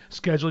disadvantage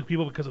scheduling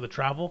people because of the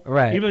travel.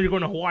 Right. Even though you're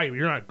going to Hawaii,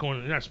 you're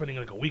not spending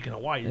like a week in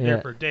Hawaii. You're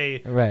there for a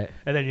day. Right.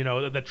 And then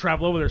the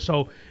travel over there.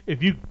 So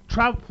if you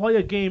play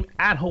a game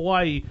at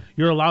Hawaii,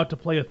 you're allowed to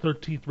play a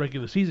 13th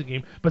regular season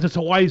game. But since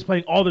Hawaii's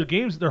playing all their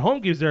games, their home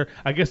games there,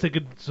 I guess they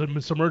could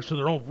submerge to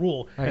their own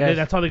rule, and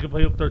that's how they could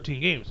play 13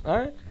 games. All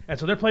right. And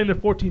so they're playing their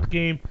 14th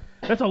game.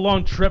 That's a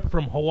long trip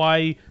from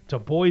Hawaii to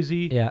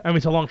Boise. Yeah. I mean,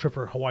 it's a long trip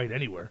for Hawaii to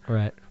anywhere.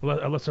 Right.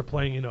 Unless they're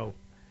playing,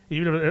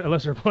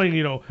 unless they're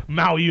playing,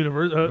 Maui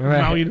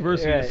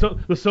University. Right. So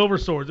the Silver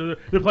Swords.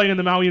 They're playing in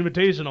the Maui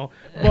Invitational.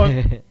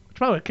 But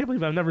by the way, I can't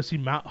believe I've never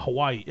seen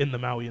Hawaii in the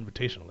Maui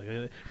Invitational. Like,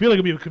 I feel like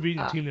it'd be a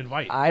convenient team to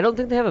invite. I don't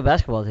think they have a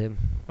basketball team.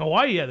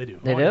 Hawaii, yeah, they do.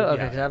 They do?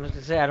 Okay, because I was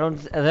going to say,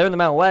 they're in the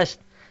Mountain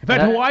West. In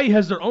fact, Hawaii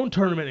has their own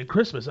tournament in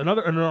Christmas, and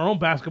their own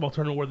basketball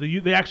tournament where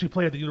they actually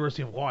play at the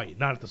University of Hawaii,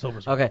 not at the Silver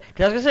Swords. Okay,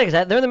 because I was gonna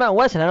say, they're in the Mountain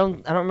West, and I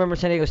don't remember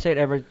San Diego State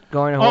ever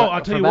going to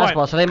Hawaii for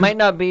basketball, so they might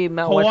not be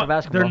Mountain West for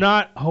basketball. They're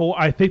not.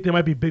 I think they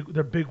might be big.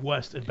 They're Big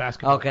West in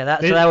basketball. Okay,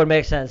 so that would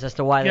make sense as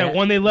to why. Yeah,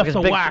 when they left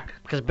the WAC,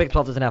 because Big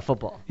 12 doesn't have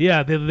football.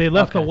 Yeah, they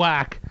left the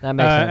WAC. That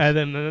makes sense.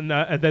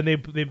 And then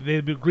they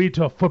agreed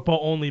to a football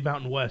only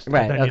Mountain West.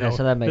 Right. And then,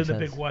 so that makes sense.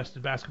 The Big West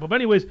in basketball. But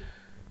anyways.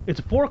 It's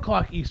 4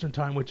 o'clock Eastern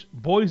time, which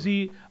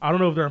Boise, I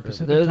don't know if they're in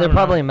Pacific time. They're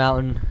probably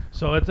Mountain.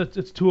 So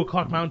it's 2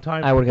 o'clock Mountain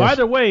time. I would guess.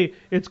 Either way,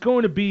 it's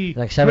going to be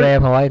like 7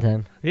 a.m. Hawaii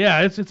time.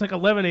 Yeah, it's like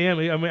 11 a.m.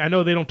 I mean, I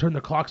know they don't turn the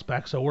clocks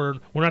back, so we're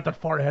not that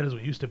far ahead as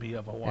we used to be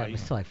of Hawaii. Yeah,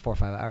 it's still like 4 or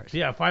 5 hours.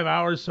 Yeah, 5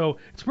 hours. So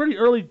it's pretty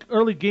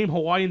early game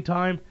Hawaiian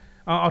time.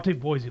 I'll take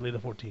Boise lay the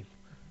 14.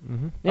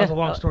 Mm-hmm. That's a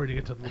long story to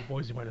get to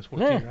Boise minus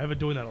 14. Yeah. I've been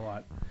doing that a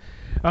lot.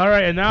 All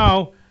right, and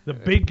now. A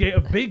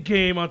big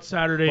game on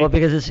Saturday. Well,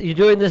 because you're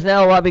doing this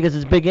now a lot because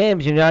it's big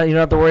games. You don't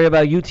have to worry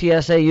about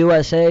UTSA,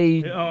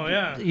 USA,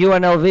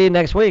 UNLV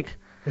next week.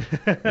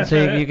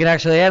 So you can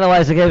actually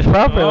analyze the games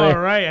properly. All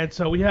right, and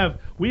so we have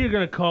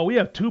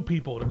 2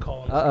 people to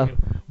call on this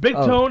game. Big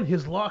Tone,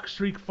 his lock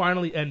streak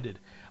finally ended.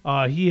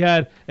 He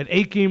had an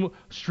 8-game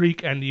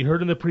streak, and you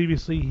heard him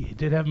previously. He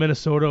did have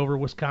Minnesota over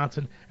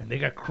Wisconsin, and they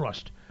got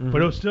crushed. Mm-hmm.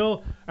 But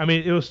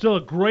it was still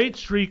a great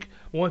streak.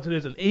 Once it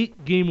is an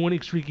 8-game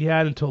winning streak he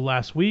had until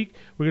last week.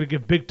 We're gonna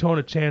give Big Tone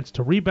a chance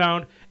to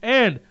rebound,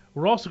 and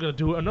we're also gonna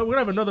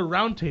have another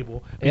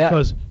roundtable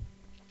because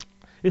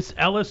it's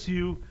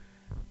LSU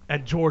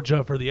and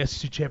Georgia for the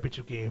SEC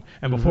championship game.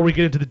 And before we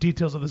get into the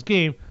details of this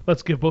game,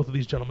 let's give both of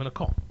these gentlemen a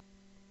call.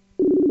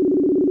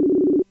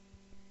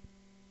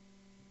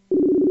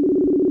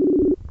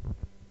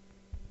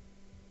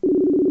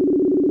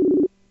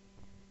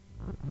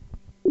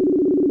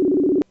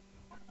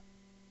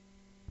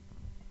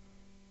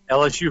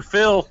 LSU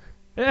Phil.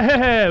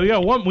 Hey, we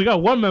got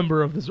one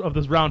member of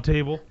this round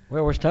table.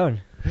 Where's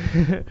Tone?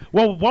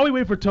 Well, while we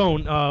wait for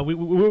Tone,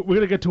 we're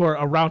gonna get to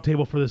our round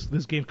table for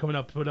this game coming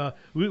up. But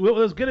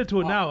let's get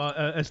into it now.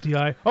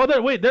 SDI. Oh,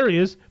 there he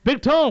is.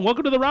 Big Tone,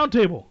 welcome to the round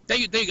table.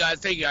 Thank you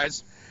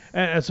guys.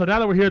 And so now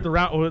that we're here at the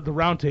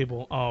round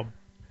table,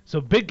 so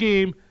big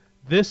game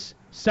this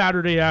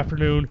Saturday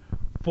afternoon,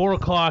 4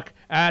 o'clock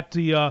at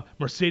the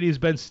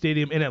Mercedes-Benz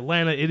Stadium in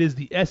Atlanta. It is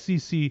the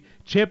SEC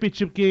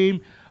championship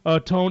game.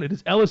 Tone, it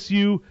is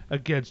LSU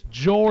against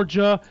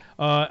Georgia.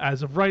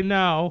 As of right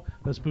now,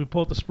 let's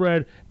pull up the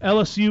spread.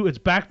 LSU, it's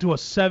back to a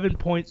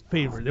 7-point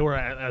favorite. They were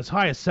as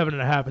high as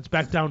 7.5. It's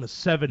back down to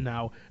 7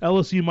 now.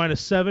 LSU minus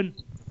 7.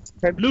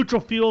 Neutral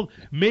field,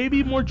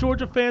 maybe more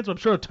Georgia fans. I'm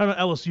sure a ton of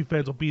LSU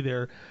fans will be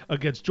there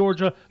against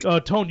Georgia.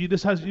 Tone,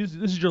 this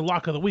is your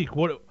lock of the week.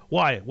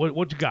 Why?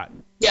 What you got?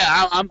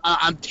 Yeah,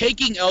 I'm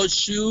taking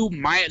LSU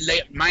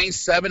minus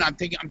 7. I'm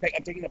taking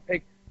a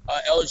pick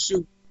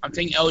LSU. I'm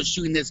taking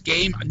LSU in this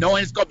game,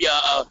 knowing it's gonna be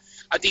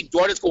I think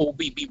Georgia's gonna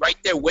be right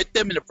there with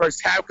them in the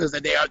first half because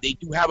they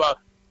do have a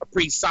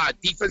pretty solid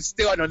defense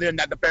still. I know they're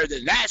not the better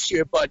than last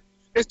year, but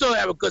they still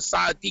have a good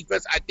solid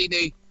defense. I think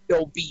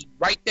they'll be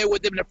right there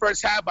with them in the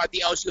first half. But I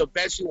think LSU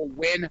eventually will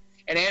win.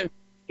 And then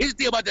here's the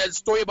thing about the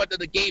story about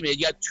the game is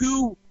you got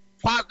two.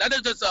 Not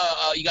just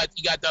you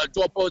got the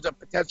Joe Burrow, a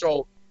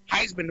potential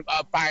Heisman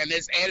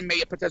finalist, and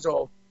maybe a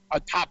potential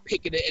top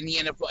pick in the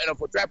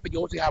NFL draft. But you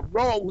also have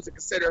Rowe, who's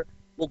considered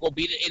will go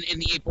be in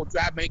the April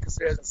draft, maybe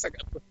considered as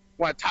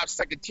one of the top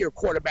second-tier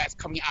quarterbacks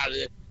coming out of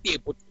the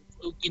April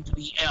into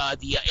the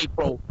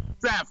April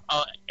draft.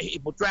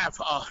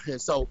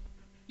 So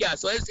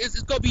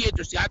it's gonna be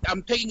interesting.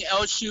 I'm taking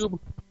LSU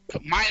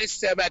minus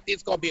 7. I think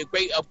it's gonna be a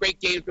great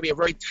game. It's gonna be a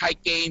very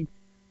tight game.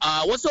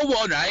 What's the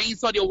over-under? I ain't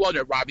saw the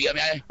over-under, Robbie. I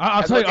mean,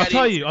 I'll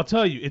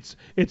tell you.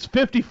 It's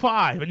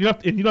 55, and you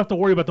don't have to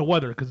worry about the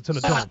weather because it's in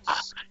the dome.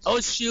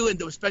 LSU,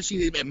 and especially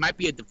it might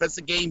be a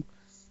defensive game.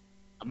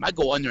 I might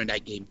go under in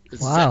that game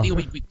because I think it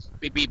would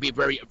be a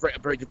very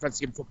very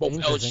defensive game for both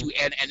LSU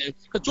and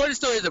because Georgia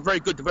still is a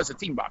very good defensive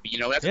team, Robbie.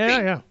 That's the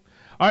thing. Yeah.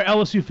 All right,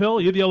 LSU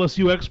Phil, you're the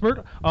LSU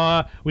expert.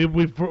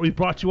 We've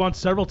brought you on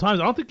several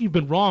times. I don't think you've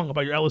been wrong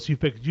about your LSU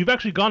pick. You've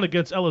actually gone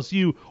against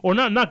LSU, or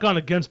not gone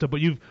against it,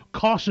 but you've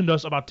cautioned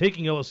us about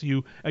taking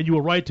LSU, and you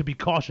were right to be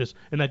cautious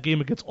in that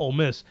game against Ole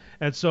Miss.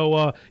 And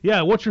so,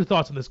 what's your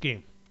thoughts on this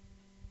game?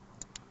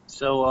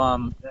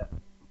 So,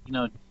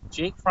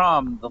 Jake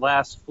Fromm, the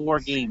last 4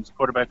 games,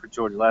 quarterback for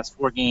Georgia, last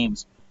 4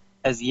 games,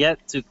 has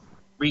yet to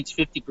reach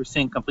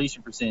 50%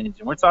 completion percentage.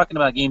 And we're talking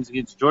about games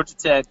against Georgia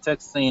Tech,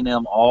 Texas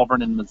A&M,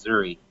 Auburn, and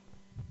Missouri.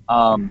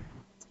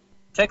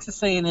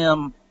 Texas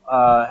A&M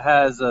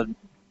doesn't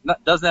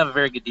have a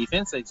very good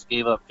defense. They just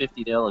gave up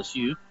 50 to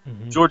LSU.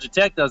 Mm-hmm. Georgia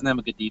Tech doesn't have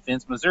a good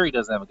defense. Missouri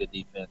doesn't have a good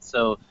defense.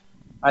 So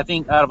I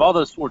think out of all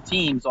those 4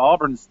 teams,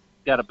 Auburn's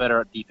got a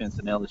better defense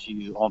than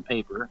LSU on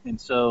paper. And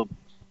so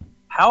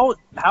how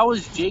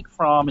is Jake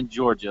Fromm in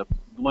Georgia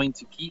going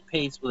to keep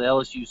pace with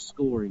LSU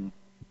scoring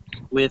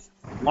with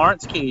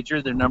Lawrence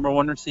Cager, their number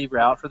 1 receiver,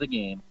 out for the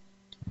game,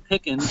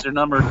 Pickens, their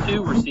number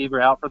 2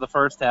 receiver, out for the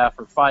first half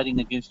for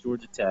fighting against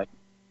Georgia Tech,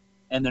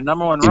 and their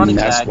number 1 running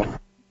back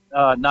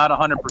not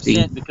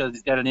 100% because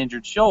he's got an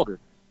injured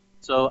shoulder.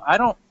 So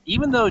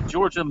even though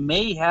Georgia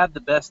may have the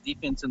best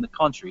defense in the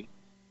country,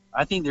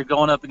 I think they're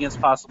going up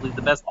against possibly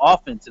the best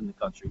offense in the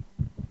country.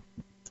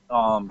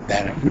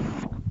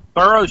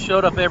 Burrow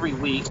showed up every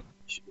week.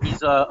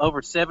 He's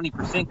over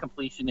 70%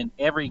 completion in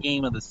every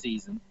game of the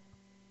season.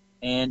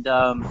 And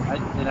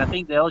I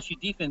think the LSU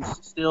defense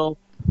still,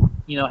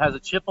 has a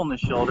chip on the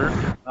shoulder.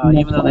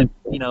 Even though they,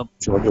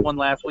 won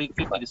last week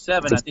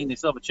 50-7, I think they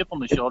still have a chip on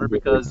the shoulder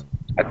because,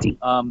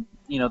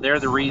 they're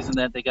the reason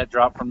that they got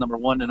dropped from number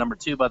 1 to number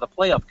 2 by the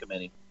playoff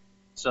committee.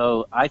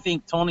 So I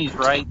think Tony's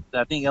right.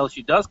 I think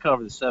LSU does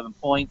cover the 7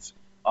 points.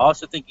 I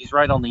also think he's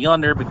right on the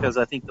under because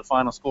I think the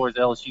final score is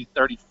LSU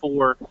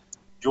 34,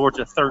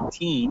 Georgia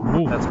 13.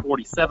 Ooh. That's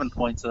 47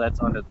 points, so that's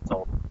under the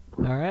total.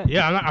 All right.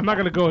 Yeah, I'm not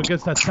going to go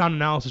against that sound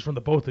analysis from the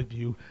both of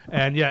you.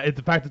 And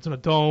the fact it's in a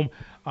dome,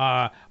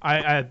 I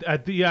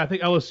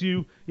think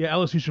LSU. Yeah,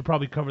 LSU should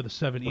probably cover the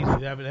 7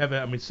 easily. They haven't.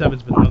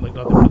 7's been like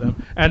nothing for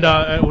them. And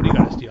what do you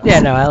guys do?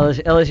 Yeah, no,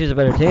 LSU's a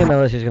better team.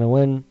 LSU's going to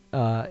win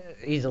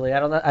easily. I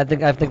don't know. I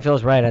think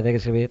Phil's right. I think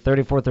it's going to be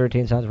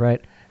 34-13. Sounds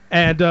right.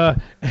 And the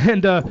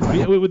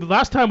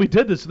last time we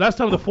did this, last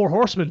time the 4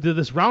 Horsemen did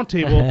this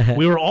roundtable,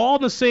 we were all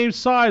on the same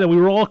side, and we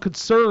were all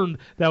concerned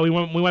that we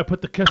might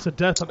put the kiss of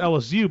death on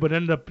LSU, but it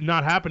ended up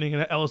not happening,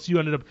 and LSU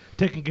ended up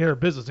taking care of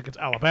business against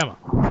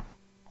Alabama.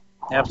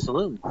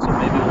 Absolutely.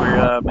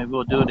 So maybe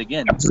we'll do it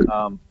again.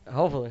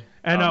 Hopefully.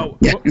 And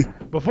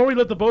before we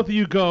let the both of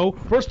you go,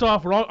 first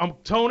off, I'm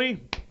Tony.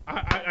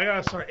 I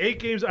gotta start 8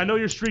 games. I know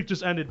your streak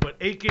just ended, but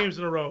 8 games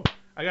in a row.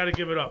 I gotta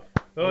give it up.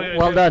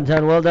 Well done,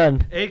 Ton. Well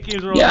done. 8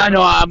 games in a row. Yeah, I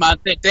know.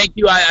 Thank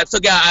you. I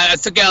still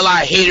got a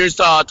lot of haters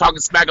talking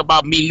smack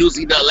about me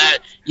losing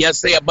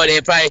yesterday. But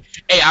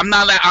I'm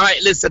not like, all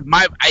right. Listen,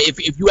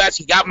 if you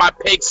actually got my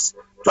picks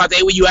throughout the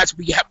 8 weeks, you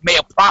actually made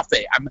a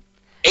profit.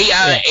 8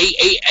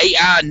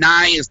 out of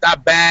 9 is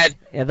not bad.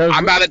 Yeah,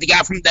 I'm not like the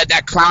guy from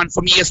that clown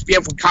from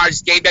ESPN from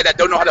college game that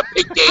don't know how to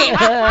pick games. You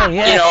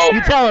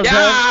tell him,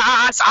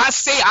 I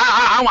say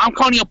I'm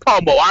calling you a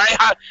promo. All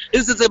right,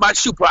 this is about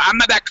shoot. I'm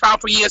not that clown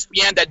from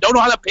ESPN that don't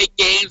know how to pick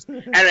games.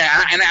 And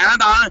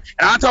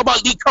I talk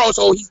about Lee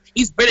Caruso.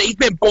 He's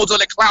been Bozo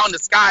the Clown in the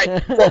sky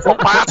for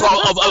parts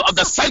of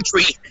the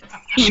century.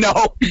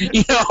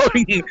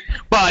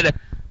 But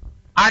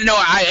I know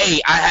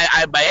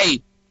I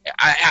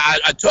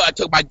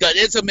took my gut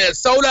into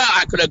Minnesota.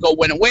 I could have go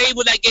win away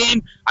with that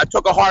game. I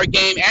took a hard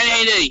game,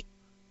 and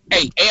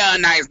 8 out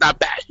of 9 is not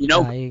bad, you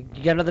got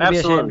nothing to be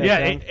ashamed of.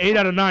 Yeah, 8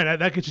 out of 9.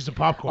 That gets you some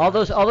popcorn. All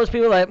those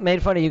people that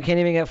made fun of you can't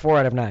even get 4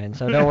 out of 9,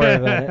 so don't worry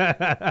about it.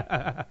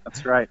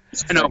 That's right.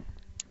 I know.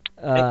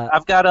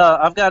 I've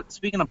got.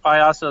 Speaking of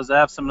payasos, I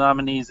have some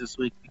nominees this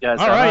week. You guys.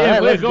 All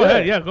right, go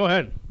ahead. Yeah, go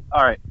ahead.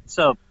 All right.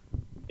 So,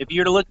 if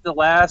you were to look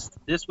at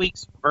this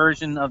week's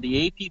version of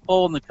the AP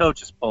poll and the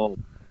coaches poll,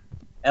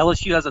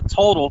 LSU has a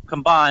total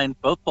combined,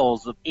 both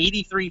polls, of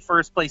 83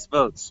 first-place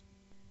votes.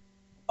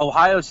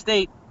 Ohio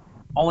State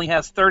only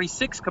has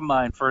 36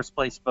 combined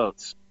first-place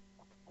votes.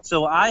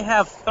 So I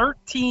have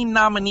 13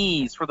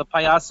 nominees for the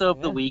Payaso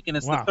of the Week, and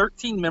it's the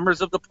 13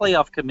 members of the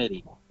playoff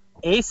committee.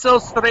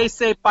 Esos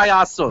 13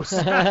 payasos.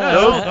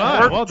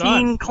 Those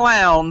 13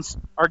 clowns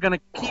are going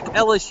to keep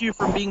LSU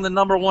from being the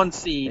number 1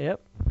 seed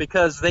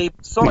because they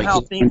somehow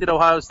think that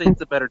Ohio State's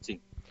the better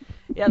team.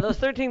 Yeah, those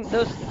 13,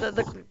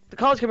 the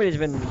college committee has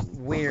been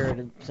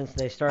weird since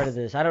they started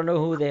this. I don't know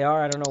who they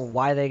are. I don't know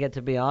why they get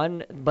to be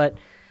on, but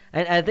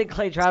and I think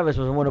Clay Travis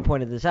was the one who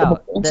pointed this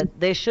out, that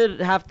they should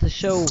have to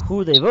show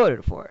who they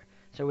voted for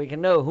so we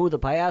can know who the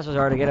payasos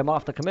are to get them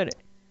off the committee.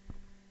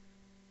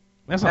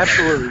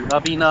 Absolutely.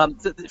 I mean,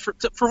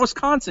 for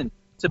Wisconsin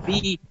to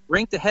be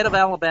ranked ahead of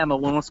Alabama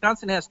when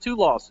Wisconsin has 2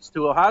 losses,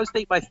 to Ohio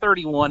State by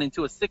 31 and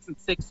to a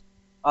 6-6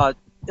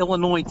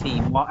 Illinois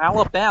team, while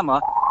Alabama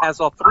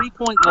has a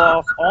 3-point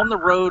loss on the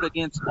road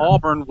against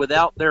Auburn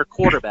without their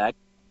quarterback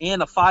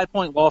and a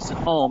 5-point loss at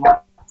home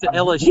to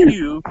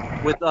LSU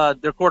with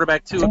their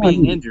quarterback Tua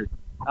being injured.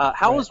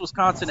 How is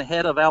Wisconsin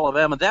ahead of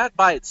Alabama? That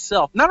by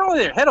itself, not only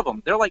they're ahead of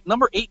them, they're like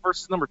number 8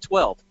 versus number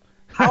 12.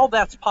 How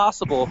that's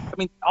possible? I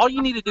mean, all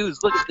you need to do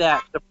is look at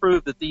that to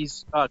prove that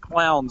these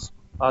clowns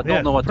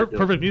don't know what to do.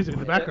 Perfect music in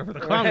the background for the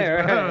clowns.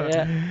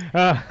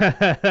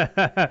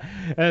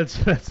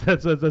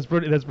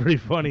 That's pretty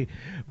funny.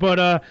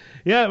 But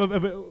yeah,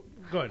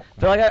 go ahead.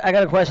 Phil, I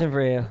got a question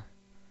for you.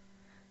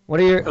 What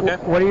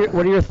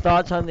are your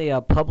thoughts on the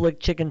public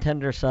chicken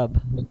tender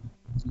sub?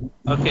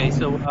 Okay,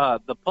 so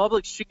the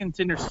Publix chicken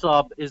tender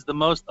sub is the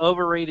most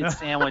overrated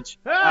sandwich.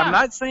 I'm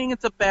not saying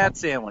it's a bad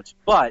sandwich,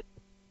 but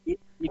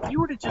if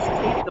you were to just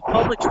take the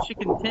Publix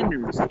chicken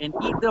tenders and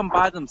eat them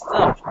by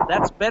themselves,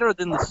 that's better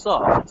than the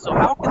sub. So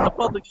how can the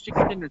Publix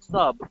chicken tender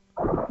sub,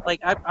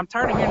 like I'm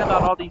tired of hearing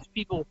about all these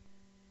people,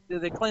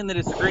 they claim that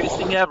it's the greatest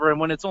thing ever, and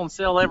when it's on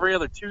sale every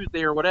other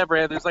Tuesday or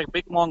whatever, there's like a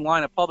big long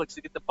line of Publix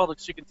to get the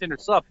Publix chicken tender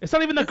sub. It's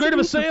not even that great of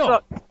a sale.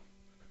 Sub.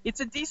 It's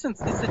a decent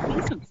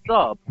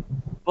sub,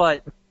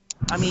 but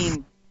I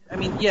mean,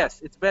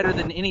 yes, it's better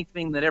than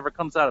anything that ever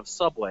comes out of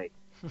Subway.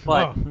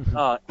 But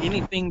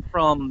anything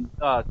from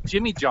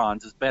Jimmy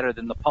John's is better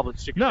than the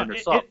Publix chicken tender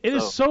sub. It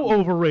is so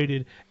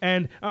overrated.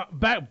 And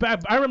back,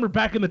 I remember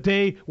back in the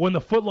day when the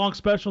footlong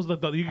specials, you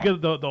could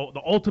get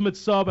the ultimate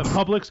sub at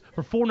Publix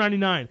for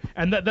 $4.99,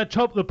 and the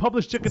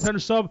Publix chicken tender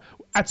sub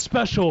at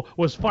special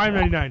was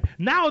 $5.99.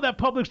 Now that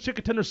Publix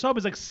chicken tender sub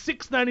is like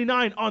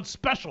 $6.99 on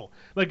special.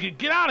 Like,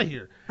 get out of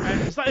here.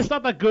 And it's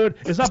not that good.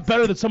 It's not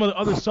better than some of the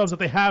other subs that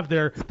they have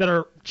there that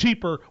are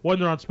cheaper when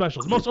they're on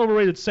special. It's the most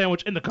overrated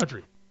sandwich in the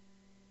country.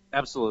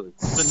 Absolutely,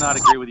 could not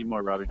agree with you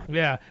more, Robbie.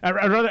 Yeah,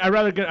 I'd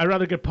rather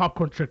get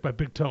popcorn tricked by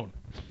Big Tone.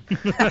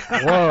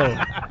 Whoa.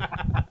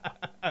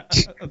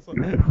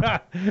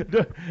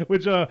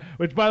 Which by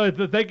the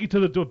way, thank you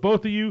to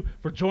both of you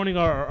for joining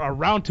our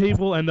round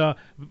table and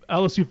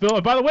LSU Phil.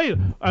 And by the way,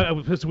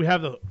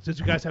 since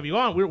you guys have you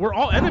on, we're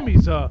all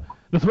enemies. At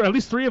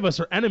least 3 of us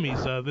are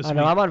enemies this week. I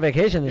know, I'm on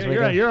vacation this week.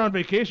 You're on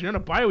vacation. You're on a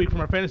bye week from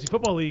our fantasy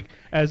football league,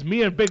 as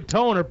me and Big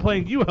Tone are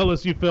playing you,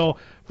 LSU Phil,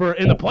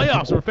 in the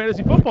playoffs of our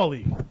fantasy football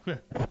league.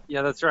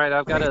 Yeah, that's right.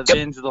 I've got to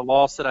avenge the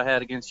loss that I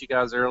had against you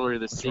guys earlier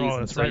this season.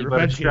 That's so right. you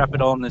better strap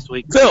it on this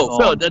week. Phil,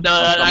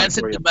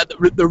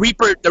 the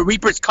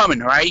Reaper's coming,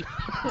 right?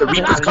 The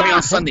Reaper's coming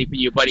on Sunday for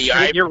you, buddy. All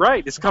right. You're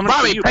right. It's coming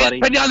for you,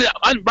 buddy.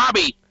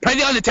 Robbie, play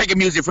the Undertaker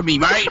music for me,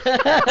 right?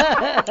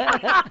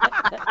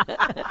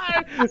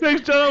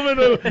 Thanks, gentlemen.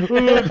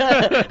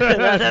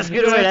 That's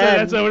good.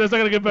 That's not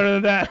gonna get better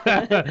than that.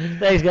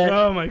 Thanks, guys.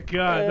 Oh my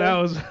God, that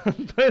was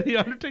play the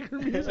Undertaker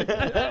music.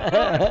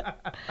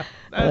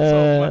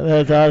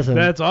 That's awesome.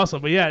 That's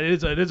awesome. But yeah,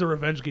 it is a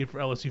revenge game for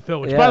LSU Phil.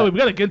 Which, by the way, we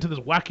got to get into this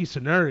wacky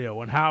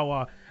scenario and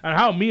how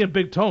me and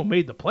Big Tone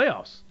made the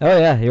playoffs. Oh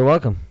yeah, you're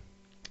welcome.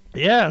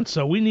 Yeah, and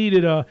so we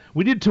needed to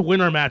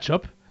win our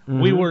matchup.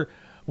 Mm-hmm.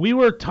 We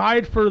were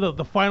tied for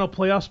the final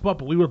playoff spot,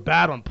 but we were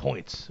bad on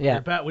points.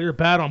 Yeah. We were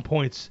bad on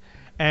points,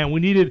 and we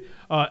needed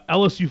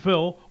LSU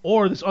Phil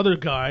or this other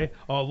guy,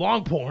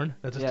 Longporn.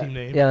 That's his team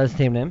name. Yeah, that's his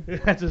team name.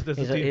 that's his team.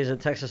 He's a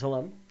Texas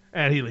alum.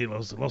 And he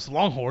loves the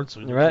Longhorns, so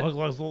he right.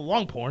 loves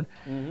Longporn.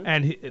 Mm-hmm.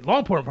 And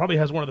Longporn probably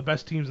has one of the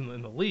best teams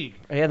in the league.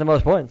 He had the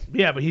most points.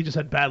 Yeah, but he just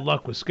had bad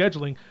luck with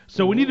scheduling.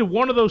 So we needed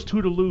one of those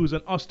 2 to lose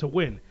and us to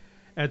win.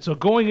 And so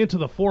going into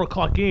the 4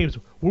 o'clock games,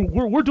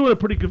 we're doing a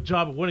pretty good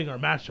job of winning our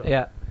matchup.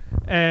 Yeah.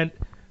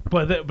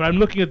 But I'm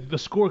looking at the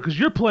score because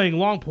you're playing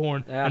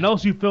Longporn and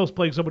LSU Phil's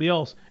playing somebody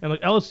else, and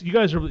like LSU, you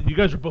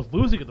guys are both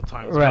losing at the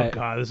time. It's right. Like, oh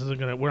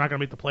God, we're not gonna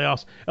make the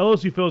playoffs.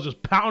 LSU Phil's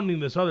just pounding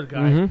this other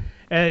guy,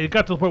 and it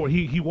got to the point where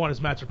he won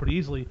his matchup pretty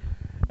easily,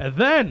 and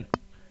then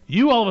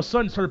you all of a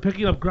sudden started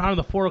picking up ground in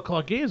the 4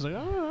 o'clock games, like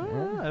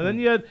and then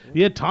you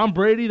had Tom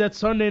Brady that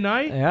Sunday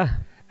night. Yeah.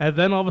 And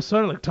then all of a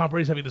sudden, like Tom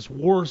Brady's having this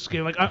worst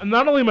game. Like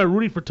not only am I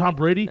rooting for Tom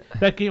Brady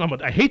that game,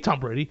 I hate Tom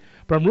Brady,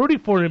 but I'm rooting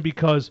for him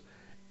because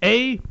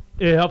it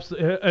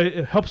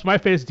helps my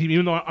fantasy team,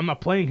 even though I'm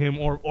not playing him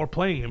or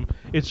playing him.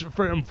 It's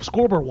for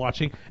scoreboard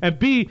watching. And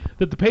B,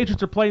 that the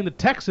Patriots are playing the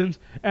Texans,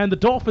 and the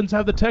Dolphins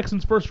have the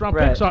Texans' first-round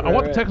pick. So I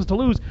want the Texans to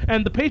lose.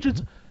 And the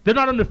Patriots, they're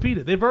not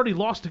undefeated. They've already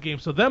lost a game.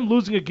 So them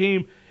losing a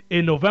game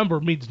in November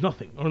means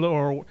nothing.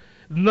 Or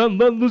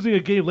losing a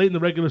game late in the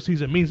regular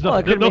season means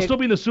nothing. They'll still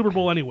be in the Super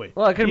Bowl anyway.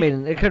 Well, it could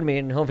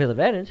mean home field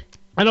advantage.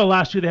 I know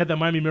last year they had that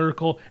Miami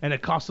Miracle, and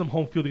it cost them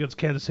home field against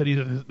Kansas City.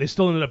 They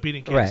still ended up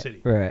beating Kansas City,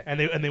 right. And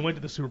they went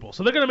to the Super Bowl.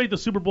 So they're going to make the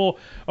Super Bowl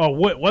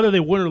whether they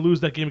win or lose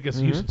that game against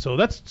Houston. So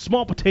that's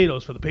small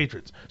potatoes for the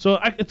Patriots. So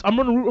I'm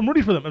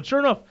rooting for them. And sure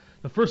enough,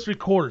 the first 3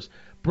 quarters,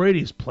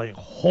 Brady's playing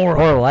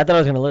horrible. I thought I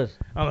was going to lose.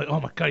 I'm like,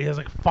 oh my God, he has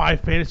like 5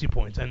 fantasy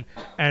points, and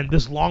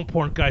this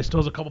Longporn guy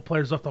still has a couple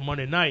players left on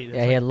Monday night.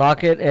 Yeah, he had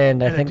Lockett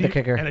and I think the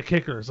kicker. And a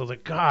kicker. So I was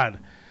like, God.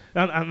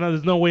 And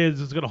there's no way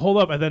it's going to hold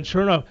up. And then,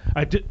 sure enough,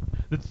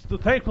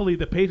 thankfully,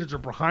 the Patriots are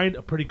behind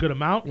a pretty good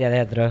amount. Yeah, they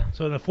had to throw.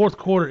 So in the 4th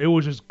quarter, it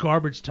was just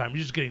garbage time.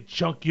 You're just getting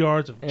chunk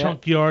yards and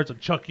chunk yards and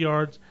chunk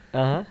yards.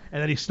 And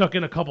then he snuck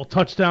in a couple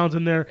touchdowns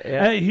in there.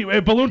 Yeah. And he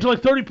ballooned to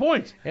like 30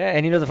 points. Yeah,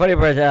 and the funny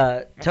part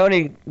is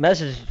Tony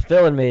messaged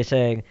Phil and me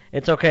saying,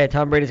 it's okay,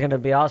 Tom Brady's going to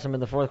be awesome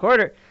in the 4th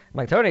quarter. I'm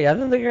like, Tony, I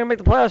don't think you're going to make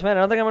the playoffs, man. I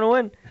don't think I'm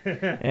going to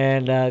win.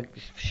 And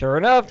sure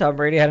enough, Tom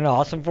Brady had an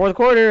awesome fourth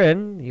quarter,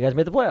 and you guys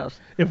made the playoffs.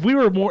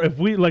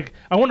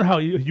 I wonder how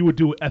you would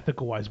do it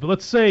ethical-wise, but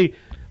let's say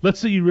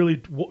you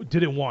really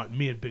didn't want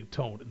me and Big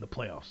Tone in the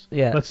playoffs.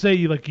 Yeah. Let's say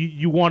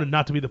you wanted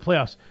not to be the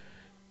playoffs.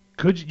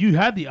 You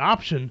had the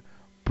option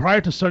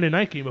prior to Sunday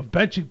night game of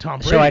benching Tom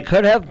Brady. So I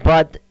could have,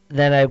 but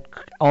then I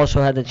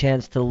also had the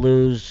chance to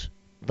lose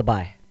the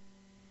bye.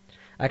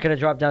 I could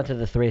have dropped down to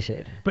the 3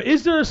 seed. But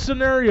is there a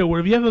scenario where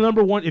if you have the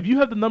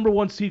number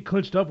one seed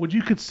clinched up, would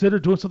you consider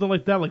doing something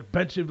like that, like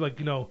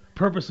benching,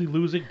 purposely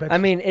losing? I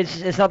mean,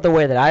 it's not the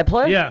way that I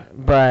play. Yeah.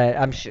 But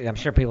I'm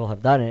sure people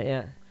have done it.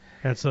 Yeah.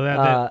 And so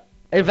that.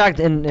 In fact,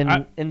 in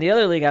the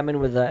other league I'm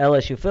in with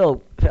LSU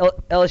Phil,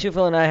 LSU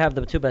Phil and I have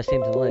the 2 best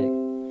teams in the league,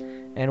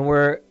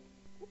 and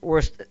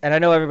and I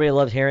know everybody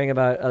loves hearing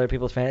about other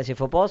people's fantasy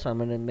football, so I'm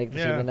gonna make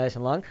this even nice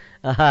and long.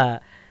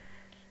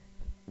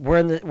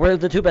 We're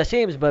the 2 best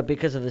teams, but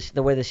because of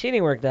the way the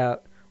seeding worked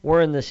out,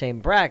 we're in the same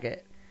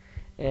bracket.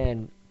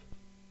 And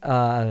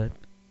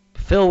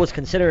Phil was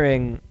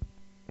considering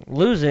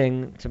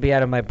losing to be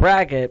out of my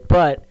bracket,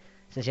 but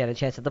since he had a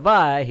chance at the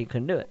bye, he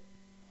couldn't do it.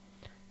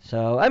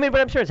 So but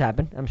I'm sure it's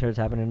happened. I'm sure it's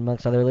happened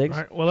amongst other leagues.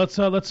 All right, well,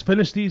 let's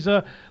finish these.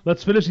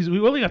 We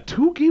only got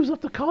 2 games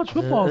left of college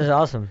football. This is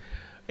awesome.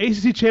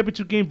 ACC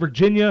championship game,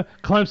 Virginia,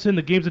 Clemson.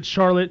 The game's in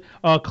Charlotte.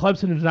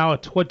 Clemson is now a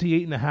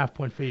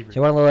 28.5-point favorite. So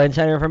you want a little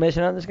insider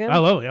information on this game? I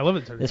love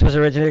it. This was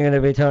originally going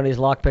to be Tony's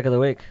lock pick of the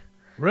week.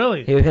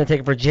 Really? He was going to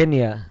take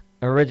Virginia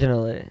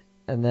originally,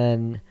 and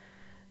then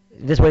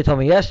this is what he told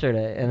me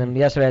yesterday. And then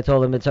yesterday I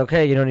told him it's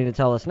okay. You don't need to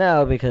tell us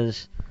now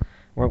because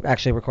we're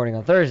actually recording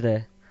on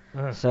Thursday.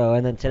 So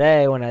and then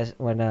today when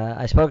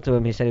I spoke to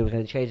him, he said he was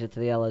going to change it to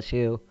the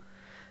LSU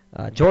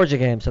Georgia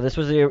game. So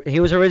he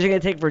was originally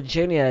going to take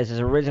Virginia as his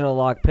original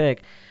lock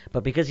pick,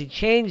 but because he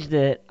changed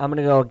it, I'm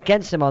going to go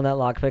against him on that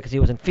lock pick because he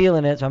wasn't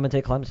feeling it. So I'm going to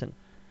take Clemson.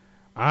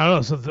 I don't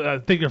know. So I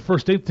think your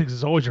first instinct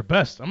is always your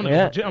best. I'm going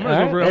to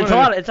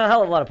go. It's a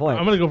hell of a lot of points.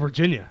 I'm going to go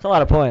Virginia. It's a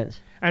lot of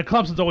points. And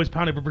Clemson's always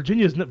pounding, but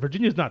Virginia's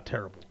not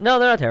terrible. No,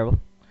 they're not terrible.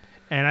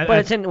 But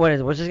it's in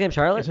what's his game?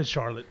 Charlotte. It's in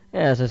Charlotte.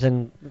 Yeah, so it's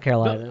in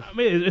Carolina. I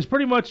mean, it's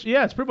pretty much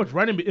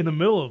right in the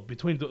middle of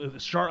between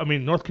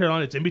North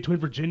Carolina. It's in between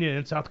Virginia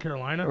and South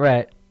Carolina.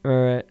 Right.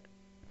 And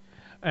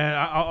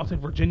I'll take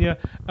Virginia.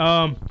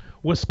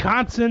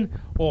 Wisconsin,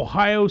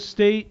 Ohio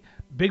State,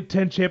 Big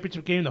Ten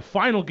championship game, the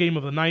final game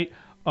of the night.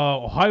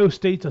 Ohio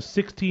State's a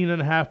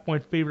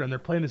 16.5-point favorite, and they're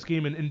playing this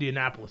game in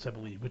Indianapolis, I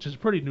believe, which is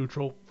pretty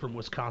neutral from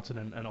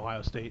Wisconsin and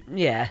Ohio State.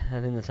 Yeah, I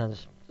think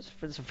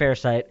it's a fair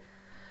sight.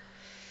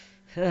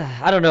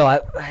 I don't know.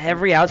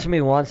 Every ounce of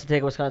me wants to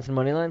take Wisconsin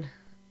money line.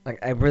 Like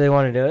I really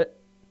want to do it,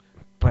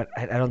 but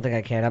I don't think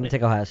I can. I'm gonna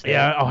take Ohio State.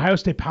 Yeah, Ohio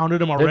State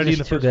pounded them already in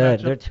the first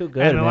matchup. They're too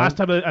good. And the last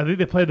time I think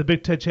they played the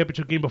Big Ten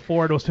championship game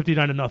before, it was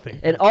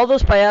 59-0. And all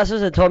those payasos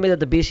that told me that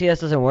the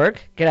BCS doesn't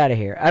work, get out of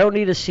here. I don't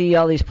need to see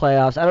all these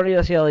playoffs. I don't need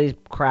to see all these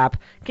crap.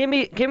 Give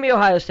me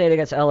Ohio State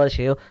against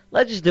LSU.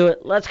 Let's just do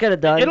it. Let's get it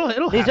done.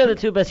 These are the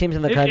 2 best teams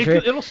in the country.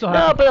 It'll still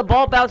happen. No, but the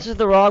ball bounces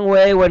the wrong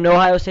way when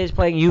Ohio State's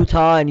playing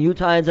Utah, and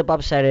Utah ends up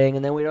upsetting,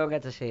 and then we don't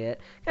get to see it.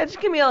 Yeah, just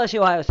give me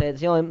LSU Ohio State.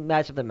 It's the only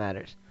matchup that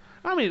matters.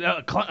 I mean,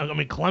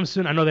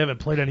 Clemson. I know they haven't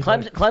played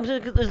anything.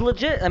 Clemson is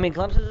legit. I mean,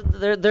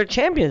 Clemson, they're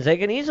champions. They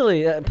can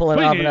easily pull it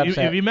off and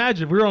upset. If you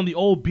imagine, if we were on the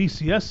old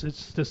BCS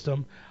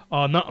system,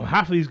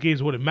 half of these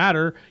games wouldn't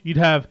matter. You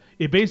have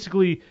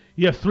 3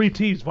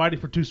 teams fighting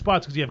for 2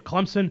 spots because you have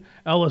Clemson,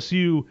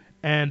 LSU,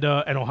 and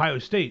Ohio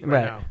State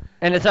right now.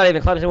 And it's not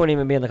even Clemson wouldn't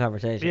even be in the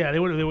conversation. Yeah, they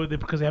would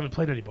because they haven't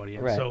played anybody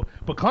yet. Right. So,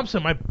 but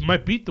Clemson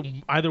might beat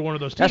either one of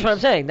those teams. That's what I'm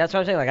saying.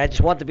 Like I just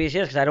want the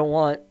BCS because I don't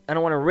want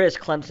to risk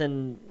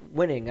Clemson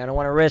winning. I don't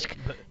want to risk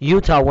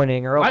Utah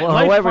winning or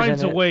Oklahoma. Life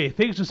finds a way.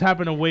 Things just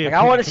happen a way. Like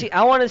I want to see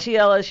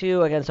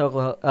LSU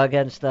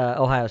against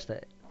Ohio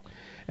State.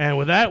 And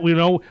with that,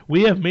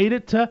 we have made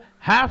it to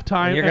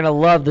halftime. You're gonna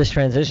love this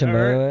transition, by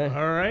the way.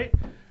 All right.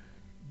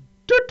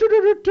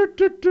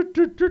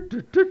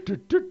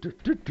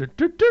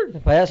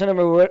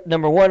 Payaso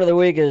number 1 of the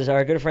week is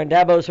our good friend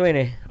Dabo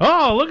Sweeney.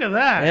 Oh, look at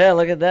that. Yeah,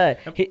 look at that.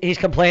 He's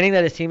complaining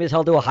that his team is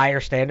held to a higher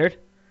standard.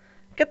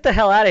 Get the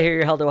hell out of here.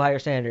 You're held to a higher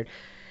standard.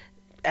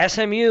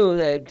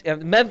 SMU,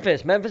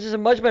 Memphis. Memphis is a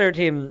much better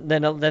team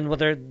than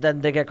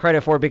they get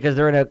credit for because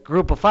they're in a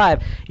group of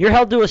 5. You're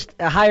held to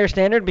a higher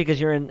standard because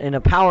you're in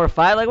a Power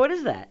 5. Like, what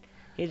is that?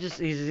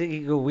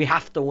 We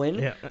have to win.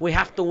 Yeah. We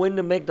have to win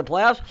to make the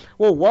playoffs.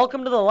 Well,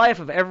 welcome to the life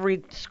of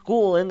every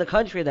school in the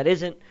country that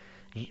isn't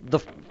the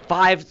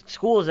 5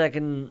 schools that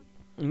can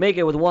make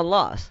it with 1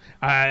 loss.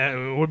 I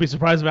would be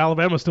surprised if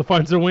Alabama still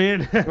finds their way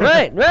in.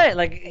 right.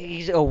 Like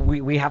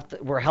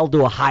we're held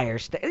to a higher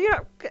standard.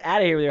 Get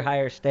out of here with your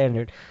higher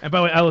standard. And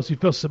by the way, LSU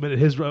Phil submitted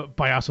his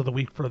Payaso of the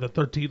week for the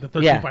 13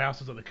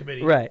 Payasos of the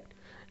committee. Right.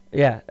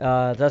 Yeah.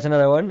 That's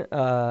another one.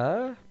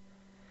 And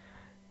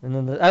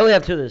then I only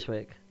have 2 this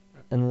week.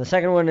 And then the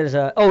second one is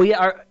our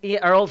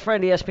old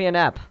friend ESPN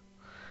app.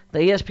 The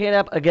ESPN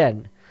app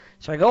again.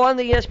 So I go on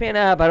the ESPN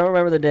app. I don't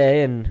remember the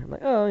day, and I'm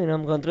like,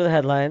 I'm going through the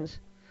headlines,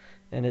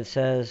 and it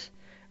says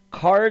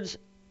Cards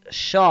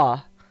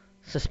Shaw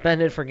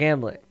suspended for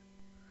gambling.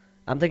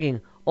 I'm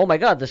thinking, oh my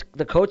God,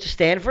 the coach of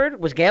Stanford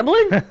was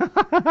gambling.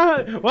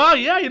 Well,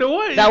 yeah, you know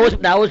what? That was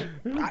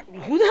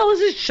who the hell is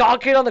this Shaw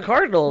kid on the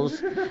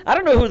Cardinals? I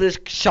don't know who this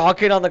Shaw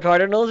kid on the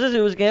Cardinals is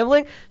who was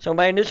gambling. So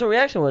my initial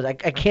reaction was, I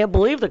can't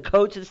believe the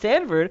coach at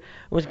Stanford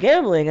was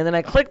gambling. And then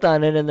I clicked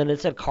on it, and then it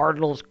said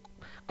Cardinals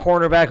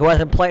cornerback who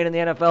hasn't played in the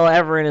NFL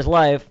ever in his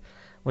life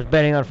was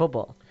betting on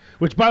football.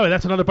 Which, by the way,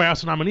 that's another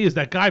Biaso nominee, is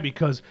that guy,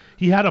 because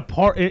he had a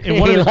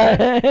in one of his,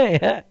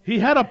 Yeah. he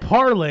had a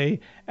parlay,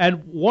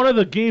 and one of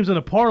the games in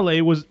the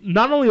parlay was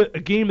not only a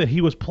game that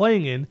he was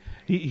playing in.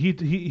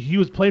 He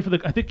was playing for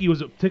I think he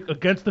was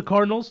against the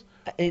Cardinals.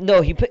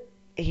 No, he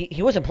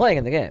wasn't playing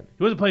in the game.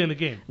 He wasn't playing in the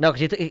game. No,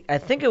 because I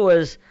think it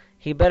was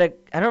he bet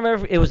I don't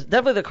remember. It was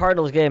definitely the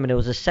Cardinals game, and it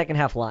was a second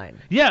half line.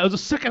 Yeah, it was a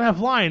second half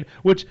line,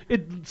 which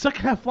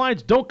second half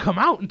lines don't come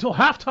out until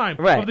halftime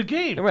of the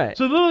game. Right.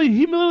 So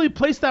he literally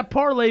placed that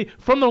parlay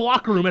from the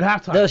locker room at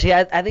halftime. No, see,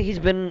 I think he's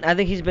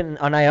been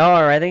on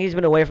IR. I think he's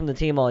been away from the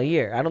team all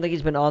year. I don't think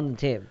he's been on the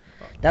team.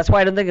 That's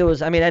why I don't think it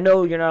was. I mean, I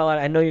know you're not allowed.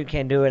 I know you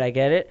can't do it. I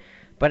get it,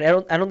 but I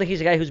don't think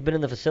he's a guy who's been in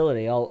the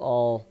facility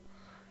all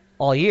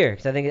year.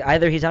 Because I think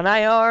either he's on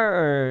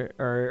IR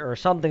or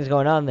something's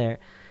going on there.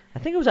 I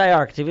think it was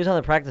IR, because if he was on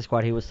the practice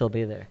squad, he would still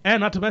be there. And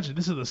not to mention,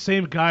 this is the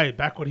same guy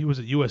back when he was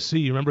at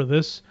USC. You remember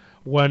this?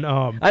 When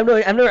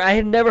I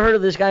had never heard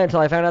of this guy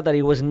until I found out that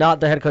he was not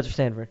the head coach of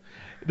Stanford.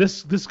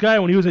 This guy,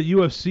 when he was at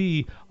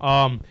UFC,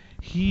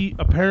 he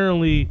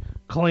apparently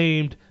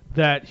claimed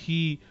that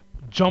he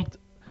jumped,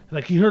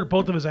 like he hurt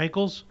both of his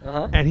ankles,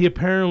 and he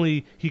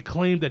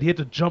claimed that he had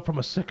to jump from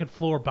a second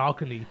floor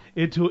balcony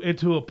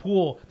into a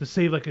pool to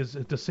save his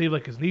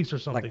niece or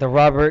something. Like the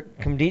Robert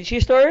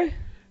Comdici story?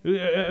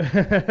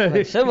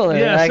 Like similar.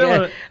 Yeah,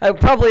 similar. I'm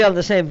probably on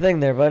the same thing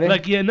there, buddy.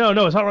 Like, yeah, no,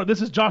 it's not right.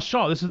 This is Josh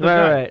Shaw. This is the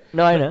guy. Right.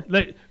 No, I know.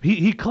 Like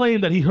he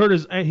claimed that he hurt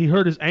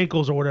his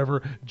ankles or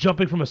whatever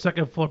jumping from a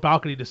second floor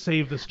balcony to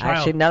save this child.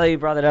 Actually, now that you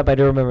brought it up, I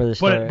do remember this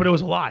story. But it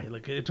was a lie.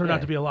 Like it turned out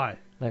to be a lie.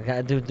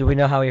 Like, do we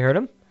know how he hurt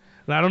him?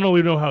 I don't know.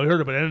 We know how he heard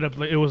it, but it ended up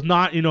it was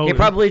not. He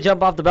probably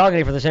jumped off the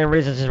balcony for the same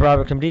reasons as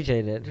Robert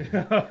Comdici did.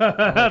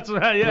 That's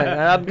right.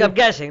 Yeah. Like, I'm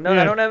guessing. No,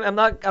 yeah. I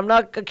don't. I'm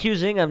not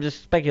accusing. I'm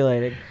just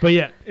speculating. But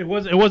yeah, it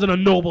wasn't a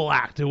noble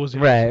act. It was.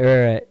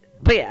 Right.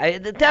 But yeah,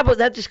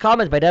 that just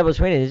comments by Dabo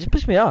Sweeney. It just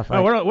pissed me off.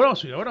 Like, what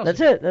else? What else?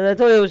 That's it. I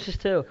thought it was just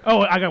two.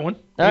 Oh, I got one.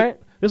 All right.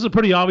 This is a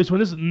pretty obvious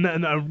one. This is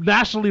a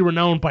nationally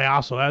renowned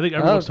Biaso. I think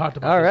everyone's talked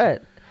about. All this.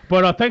 right.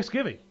 But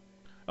Thanksgiving.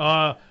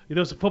 There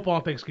was football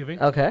on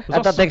Thanksgiving. Okay.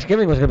 I thought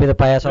Thanksgiving was going to be the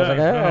Biaso. I was like,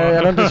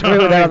 I don't disagree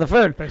with that on the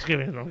phone.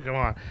 Thanksgiving, come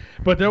on.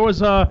 But there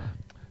was a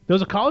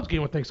college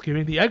game with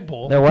Thanksgiving, the Egg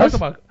Bowl. There was?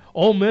 About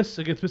Ole Miss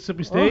against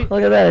Mississippi State. Oh,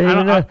 look at that. I didn't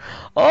even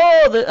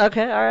know.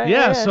 Okay, all right.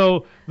 Yeah,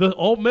 so the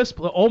Ole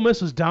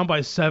Miss is down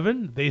by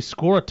 7. They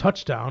score a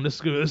touchdown. This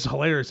is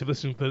hilarious if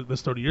listening to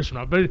this 30 years from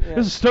now. But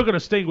this is still going to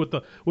sting with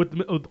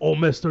Ole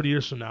Miss 30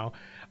 years from now.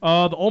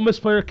 The Ole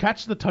Miss player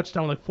catches the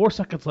touchdown with like 4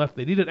 seconds left.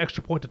 They need an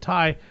extra point to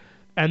tie.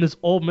 And this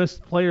Ole Miss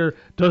player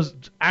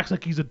acts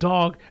like he's a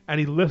dog, and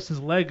he lifts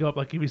his leg up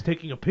like if he's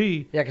taking a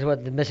pee. Yeah, because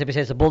what, the Mississippi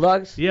State's the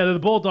Bulldogs? Yeah, they're the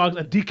Bulldogs,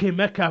 and DK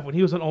Metcalf, when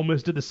he was on Ole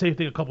Miss, did the same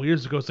thing a couple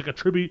years ago. It's like a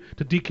tribute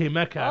to DK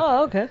Metcalf.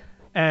 Oh, okay.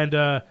 And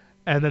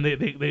then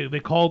they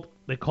called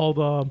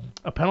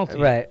a penalty.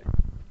 Right.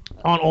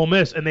 On Ole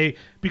Miss, and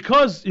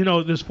because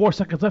there's 4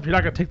 seconds left, you're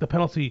not gonna take the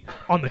penalty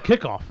on the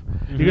kickoff.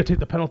 You're gonna take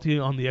the penalty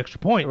on the extra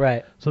point.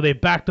 Right. So they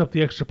backed up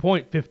the extra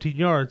point 15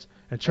 yards,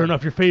 and sure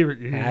enough, your favorite.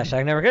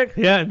 Hashtag never kick.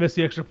 Yeah, and missed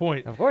the extra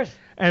point. Of course.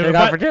 And they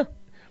got for 2.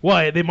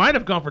 Well, they might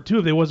have gone for 2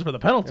 if it wasn't for the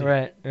penalty.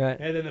 Right.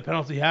 And then the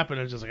penalty happened,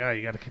 and it's just like,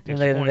 you got to kick the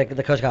extra point.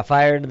 The coach got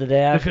fired the day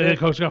after. The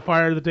coach got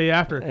fired the day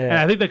after. Yeah. And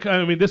I think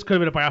this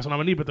could have been a Biaso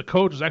nominee, but the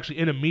coach was actually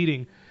in a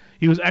meeting.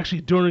 He was actually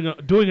doing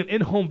an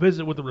in-home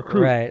visit with the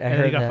recruit. Right,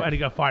 and he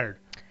got fired.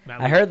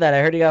 I heard that.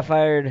 I heard he got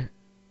fired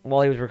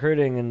while he was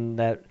recruiting, and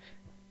that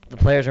the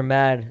players are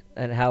mad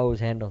at how it was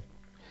handled.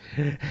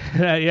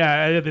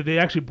 Yeah, they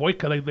actually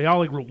boycott. Like, they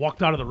all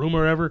walked out of the room or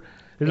whatever.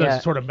 There's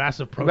a sort of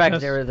massive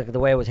protest. Right, the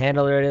way it was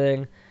handled or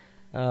anything.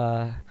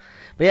 But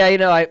yeah,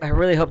 I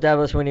really hope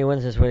Dabo Sweeney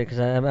wins this week, because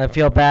I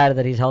feel bad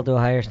that he's held to a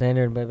higher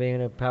standard by being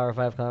in a Power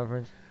 5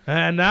 conference.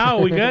 And now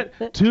we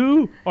get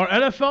to our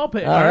NFL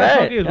picks. All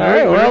right,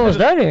 we're almost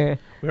done here.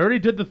 We already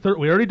did the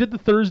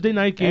Thursday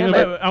night game.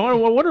 I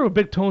wonder what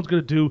Big Tone's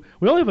gonna do.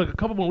 We only have a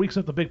couple more weeks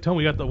left the Big Tone.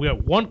 We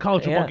got one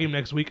college football game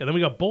next week, and then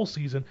we got bowl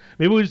season.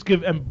 Maybe we just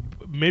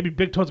maybe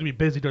Big Tone's gonna be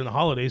busy during the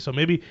holidays, so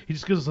maybe he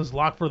just gives us his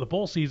lock for the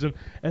bowl season,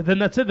 and then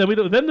that's it.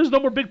 Then there's no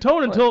more Big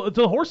Tone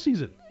until horse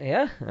season.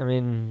 Yeah, I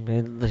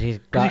mean, he's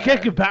got. You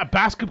can't give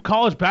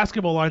college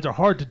basketball lines are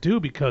hard to do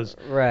because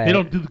they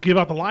don't give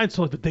out the lines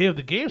till like the day of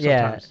the game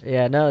sometimes.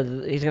 Yeah, no,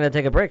 he's gonna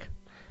take a break.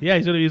 Yeah,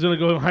 he's gonna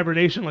go in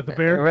hibernation like the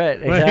bear. Right,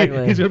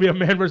 exactly. He's gonna be a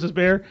man versus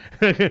bear.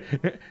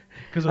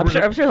 I'm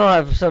sure he'll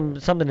have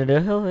something to do.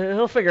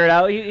 He'll figure it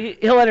out.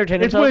 He'll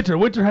entertain himself. It's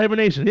winter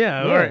hibernation.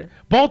 Yeah. All right.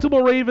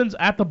 Baltimore Ravens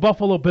at the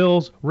Buffalo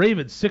Bills.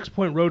 Ravens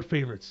 6-point road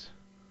favorites.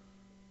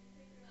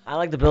 I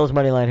like the Bills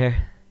money line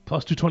here.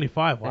 Plus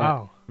 225.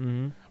 Wow. Yeah.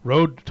 Mm-hmm.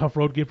 Tough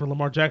road game for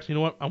Lamar Jackson. You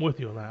know what? I'm with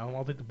you on that.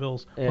 I'll take the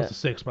Bills Yeah. plus the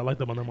 6, but I like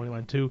them on their money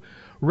line too.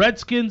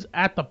 Redskins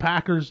at the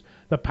Packers.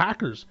 The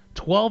Packers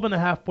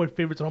 12.5-point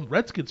favorites at home.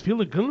 Redskins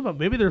feeling good about.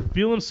 Maybe they're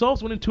feeling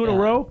themselves winning 2 in a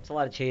row. It's a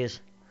lot of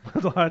cheese.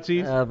 That's a lot of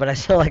cheese. But I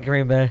still like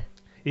Green Bay.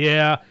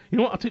 Yeah. You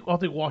know what? I'll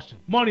take Washington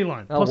money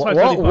line Oh, plus whoa,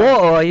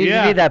 575. whoa, you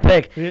Yeah. need that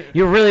pick. Yeah.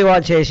 You really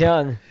want Chase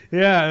Young.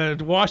 Yeah,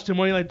 Washington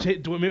money line.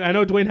 I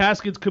know Dwayne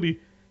Haskins could be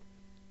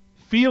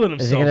feeling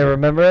himself. Is he going to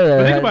remember?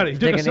 But think about it.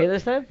 Take a knee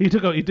this time? He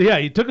took a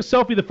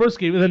selfie the first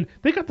game, and then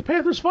they got the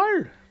Panthers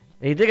fired.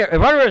 Ron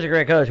Rivera's a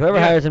great coach. Whoever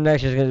Yeah. hires him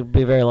next year is going to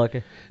be very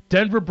lucky.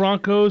 Denver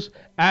Broncos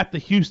at the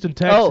Houston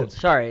Oh,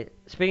 Texans. sorry.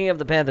 Speaking of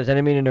the Panthers, I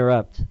didn't mean to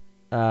interrupt.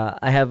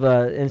 I have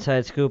an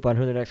inside scoop on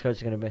who the next coach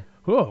is going to be.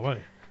 Oh, wait.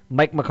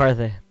 Mike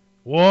McCarthy.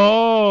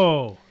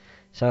 Whoa.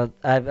 So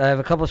I have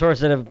a couple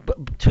sources that have,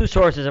 two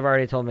sources have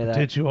already told me that.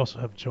 Did you also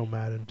have Joe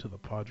Madden to the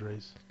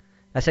Padres?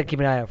 I said keep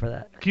an eye out for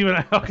that. Keep an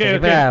eye. I Okay,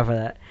 said, keep an eye okay. out for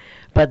that.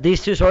 But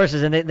these two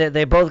sources, and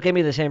they both gave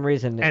me the same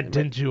reason. And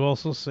didn't you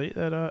also say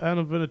that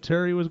Adam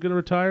Vinatieri was going to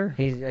retire?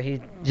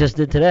 He just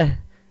did today.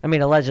 I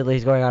mean, allegedly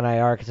he's going on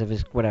IR because of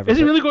his whatever. Is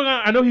he but- really going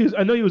on? I know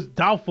he was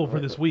doubtful for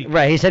this week.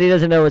 Right, he said he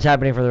doesn't know what's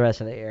happening for the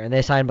rest of the year, and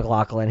they signed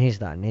McLaughlin. He's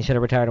done. He should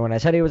have retired when I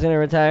said he was going to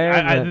retire.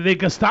 but- They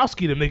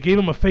Gostowski'd him. They gave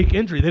him a fake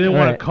injury. They didn't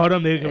want Right. to cut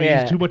him.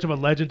 Yeah. He's too much of a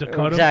legend to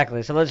cut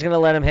exactly. So they're just going to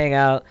let him hang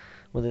out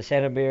with his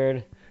Santa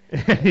beard.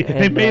 him.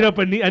 They made up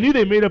a knee. I knew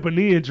they made up a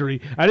knee injury.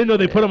 I didn't know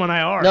they put him on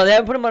IR. No, they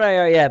haven't put him on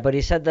IR yet, but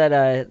he said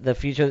that the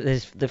future of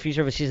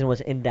his season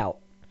was in doubt.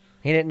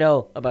 He didn't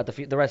know about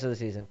the rest of the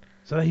season.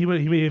 So he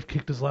may have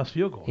kicked his last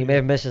field goal. He may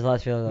have missed his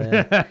last field goal.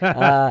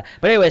 Yeah.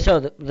 But anyway, so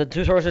the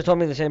two sources told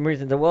me the same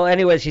reason. Well,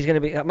 anyways, he's going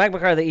to be Mike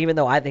McCarthy. Even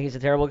though I think he's a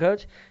terrible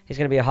coach, he's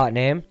going to be a hot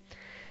name.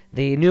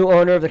 The new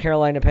owner of the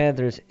Carolina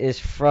Panthers is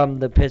from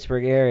the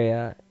Pittsburgh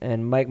area,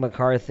 and Mike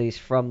McCarthy's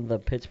from the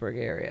Pittsburgh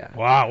area.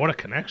 Wow, what a So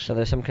connection.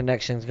 there's some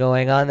connections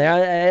going on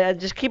there. I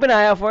just keep an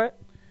eye out for it.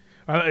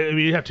 I mean,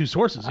 you have two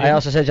sources. I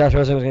also said Josh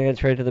Rosen was going to get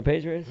traded to the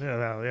Patriots.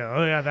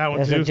 that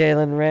one I too. said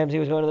Jalen Ramsey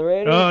was going to the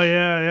Raiders. Oh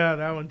yeah,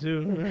 that one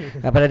too.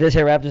 But I did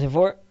say Raptors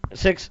in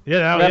 6. Yeah,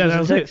 Raptors that in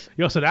was 6. it.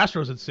 You also said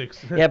Astros at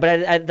 6. Yeah, but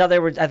I thought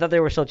they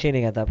were still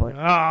cheating at that point.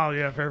 Oh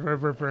yeah,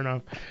 fair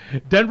enough.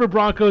 Denver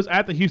Broncos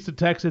at the Houston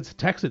Texans.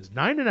 Texans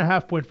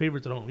 9.5-point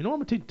favorites at home. You know, I'm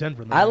gonna take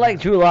Denver. I like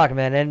Drew Lock,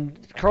 man, and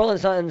Cortland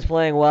Sutton's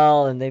playing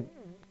well, and they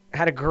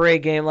had a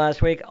great game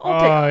last week.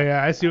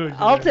 Yeah, I see what.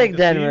 I'll take the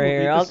Denver C-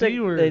 here. the I'll C take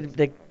words.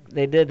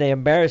 they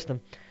embarrassed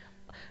them.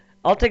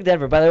 I'll take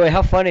Denver. By the way,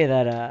 how funny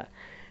that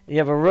you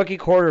have a rookie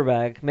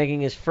quarterback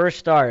making his first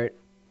start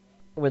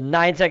with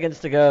 9 seconds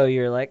to go.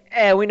 You're like,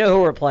 we know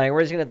who we're playing. We're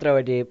just gonna throw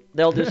it deep.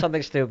 They'll do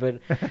something stupid.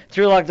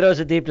 Drew Lock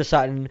throws it deep to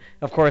Sutton.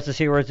 Of course, the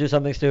C-words do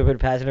something stupid.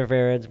 Pass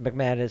interference.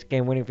 McManus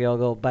game-winning field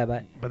goal. Bye.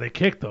 But they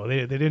kicked though.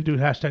 They didn't do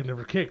hashtag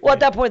never kicked. Well, at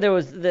that point, there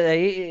was,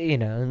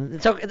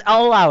 it's okay.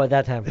 I'll allow it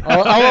that time.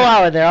 I'll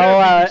allow it there. I'll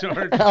allow it.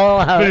 George. I'll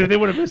allow But it. if they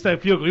would have missed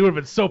that field goal, he would have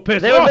been so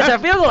pissed. They would have missed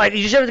that field goal. Like,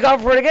 you should have gone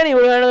for it again. He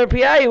would have got another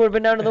PI. He would have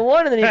been down to the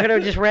 1, and then he could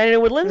have just ran it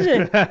in with Lindsay.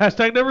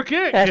 hashtag never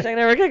kicked. Hashtag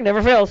never kick.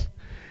 Never fails.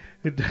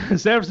 San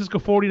Francisco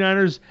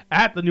 49ers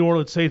at the New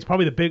Orleans Saints.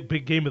 Probably the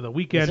big game of the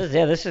weekend.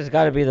 This has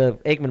got to be the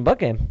Aikman-Buck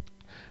game.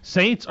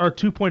 Saints are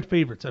 2-point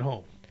favorites at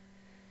home.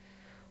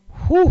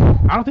 Whew.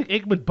 I don't think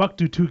Aikman Buck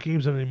do 2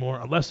 games anymore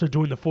unless they're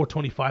doing the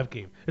 4:25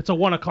 game. It's a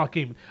 1 o'clock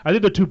game. I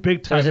think they're too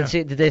big So time.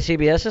 did they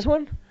CBS this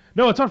one?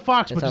 No, it's on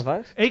Fox. It's but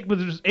on just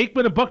Fox?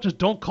 Aikman and Buck just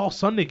don't call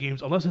Sunday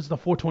games unless it's the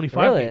 4:25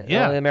 Really? game.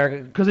 Yeah, Only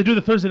America. because they do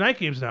the Thursday night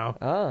games now.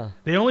 Oh.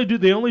 They only do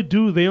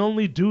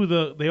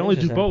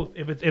Interesting. both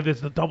if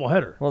it's the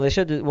doubleheader. Well, they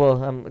should do.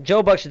 Well,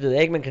 Joe Buck should do.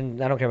 Aikman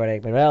can. I don't care about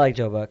Aikman, but I like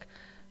Joe Buck.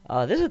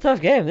 This is a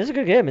tough game. This is a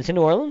good game. It's in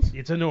New Orleans.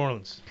 It's in New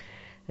Orleans.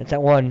 It's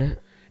at 1.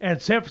 And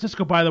San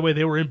Francisco, by the way,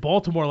 they were in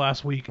Baltimore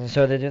last week.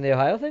 So they're doing the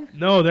Ohio thing?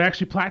 No, they're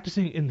actually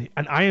practicing in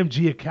an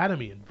IMG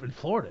academy in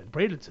Florida, in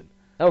Bradenton.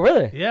 Oh,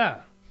 really? Yeah.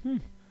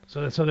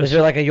 So Is there's.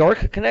 there like a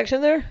York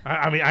connection there?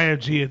 I mean,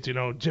 IMG. It's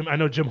Jim. I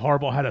know Jim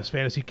Harbaugh had a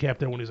fantasy camp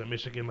there when he was at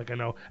Michigan. Like I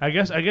know. I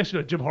guess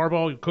Jim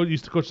Harbaugh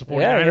used to coach the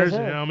 49ers. Yeah, I guess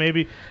so.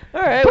 Maybe.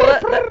 All right.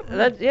 Well,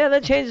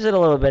 that changes it a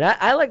little bit.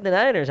 I like the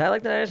Niners. I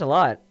like the Niners a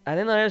lot. I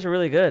think the Niners are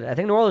really good. I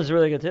think New Orleans is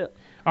really good too.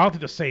 I don't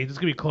think the Saints. It's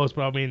gonna be close,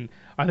 but I mean,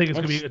 I think it's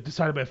gonna be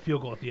decided by a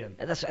field goal at the end.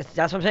 That's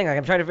what I'm saying. Like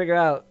I'm trying to figure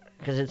out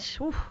because it's.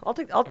 I'll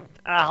take the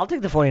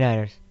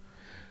 49ers.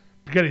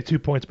 You're getting 2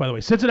 points, by the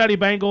way. Cincinnati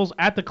Bengals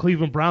at the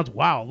Cleveland Browns.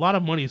 Wow, a lot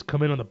of money has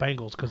come in on the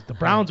Bengals because the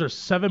Browns are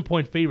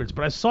 7-point favorites.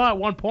 But I saw at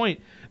one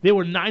point they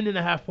were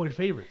 9.5-point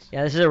favorites.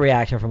 Yeah, this is a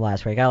reaction from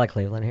last week. I like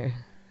Cleveland here.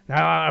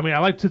 Now, I mean, I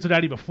liked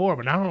Cincinnati before,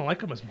 but now I don't like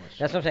them as much.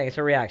 That's what I'm saying. It's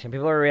a reaction.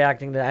 People are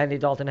reacting to Andy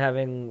Dalton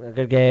having a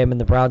good game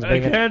and the Browns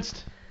being.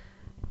 Against?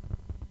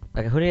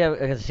 Like, who do you have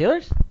against the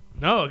Steelers?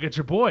 No, against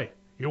your boy.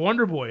 Your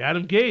Wonder Boy,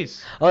 Adam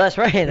Gase. Oh, that's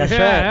right. That's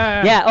Yeah,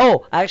 right. yeah.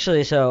 Oh,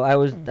 actually, so I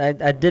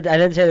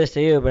didn't say this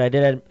to you, but I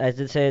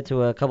did say it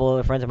to a couple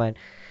other friends of mine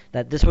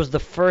that this was the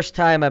first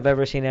time I've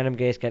ever seen Adam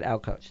Gase get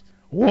outcoached.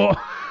 Whoa.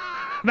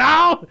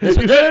 Now?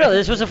 No.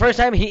 This was the first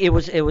time it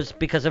was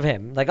because of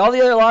him. Like all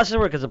the other losses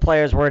were because the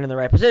players weren't in the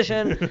right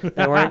position.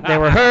 They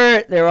were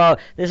hurt. They were all.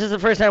 This is the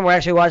first time we're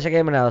actually watching a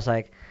game, and I was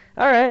like,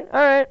 all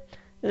right.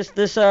 This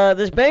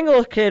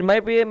Bengals kid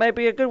might be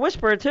a good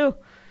whisperer too.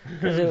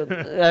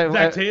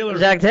 Zach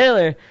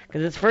Taylor.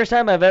 Because it's the first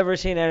time I've ever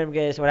seen Adam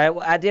Gase.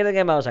 At the end of the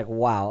game, I was like,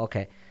 wow,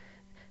 okay.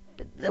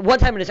 One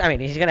time he's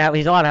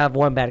allowed to have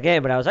one bad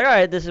game, but I was like, all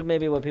right, this is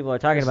maybe what people are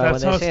talking about when they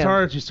see him. That's how it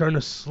starts. You're starting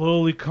to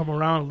slowly come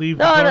around, leave.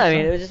 No, I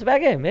mean it was just a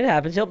bad game. It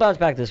happens. He'll bounce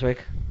back this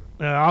week.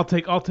 I'll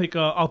take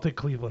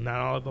Cleveland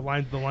now. The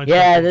line.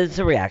 Yeah, it's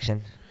a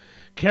reaction.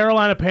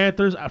 Carolina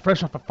Panthers,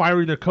 fresh off of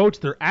firing their coach,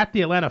 they're at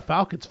the Atlanta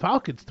Falcons.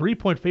 Falcons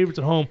 3-point favorites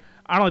at home.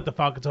 I don't like the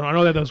Falcons at home. I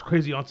know that those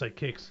crazy onside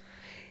kicks.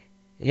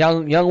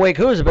 Young Wei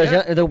Koo is the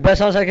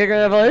best onside kicker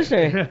in NFL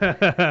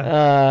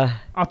history.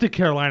 I'll take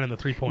Carolina in the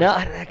 3 points.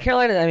 No,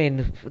 Carolina. I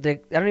mean, I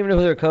don't even know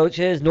who their coach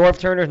is. Norv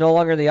Turner's no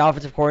longer the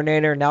offensive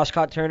coordinator. Now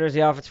Scott Turner's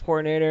the offensive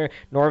coordinator.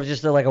 Norv's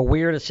just like a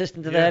weird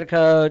assistant to the head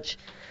coach.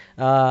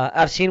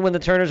 I've seen when the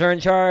Turners are in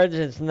charge.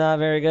 It's not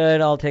very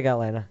good. I'll take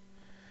Atlanta.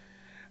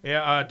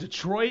 Yeah,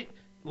 Detroit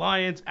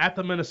Lions at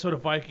the Minnesota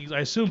Vikings.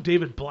 I assume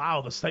David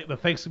Blau, the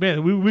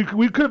Thanksgiving man.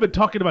 We could have been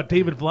talking about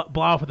David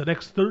Blau for the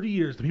next 30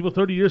 years. The people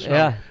 30 years from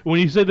now.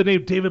 When you say the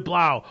name David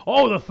Blau,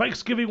 the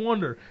Thanksgiving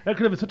wonder. That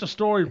could have been such a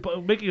story.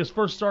 Making his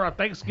first start on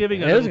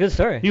Thanksgiving. It was a good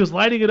story. He was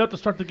lighting it up to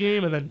start the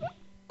game, and then.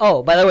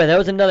 Oh, by the way, that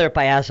was another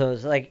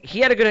payasos. Like he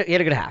had a good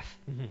half.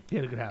 Mm-hmm. He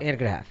had a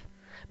good half.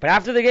 But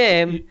after the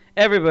game,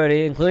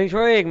 everybody, including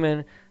Troy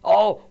Aikman,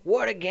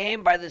 what a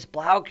game by this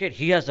Blau kid.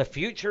 He has a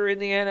future in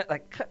the NFL.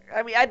 Like,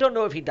 I mean, I don't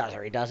know if he does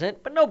or he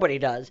doesn't, but nobody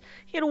does.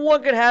 He had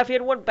one good half. He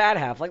had one bad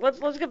half. Like, let's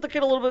give the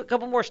kid a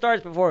couple more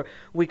starts before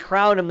we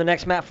crown him the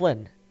next Matt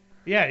Flynn.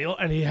 Yeah,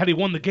 and had he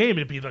won the game,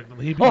 it'd be like.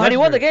 Had he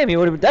won the game, he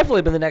would have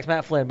definitely been the next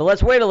Matt Flynn. But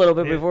let's wait a little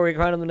bit before we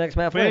crown him the next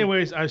Matt Flynn. But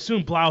anyways, I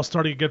assume Blau's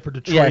starting again for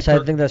Detroit. Yes,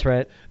 I think that's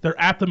right. They're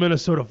at the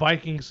Minnesota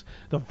Vikings.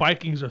 The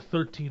Vikings are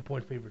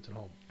 13-point favorites at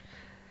home.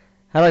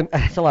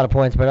 It's a lot of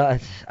points, but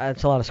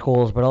it's a lot of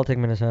schools. But I'll take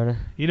Minnesota.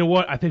 You know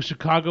what? I think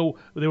Chicago.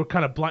 They were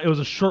kind of blind. It was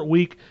a short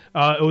week.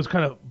 It was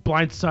kind of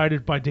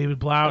blindsided by David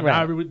Blau. Right.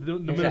 Now the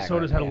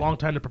Minnesota's had a long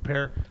time to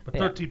prepare, but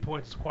 13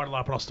 points is quite a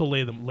lot. But I'll still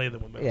lay them with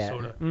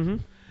Minnesota. Yeah. Mm-hmm.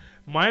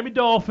 Miami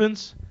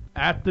Dolphins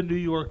at the New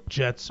York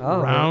Jets,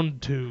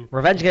 round 2.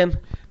 Revenge game.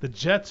 The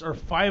Jets are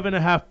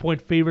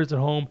 5.5-point favorites at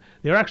home.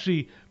 They're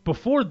actually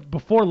before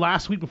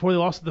last week, before they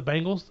lost to the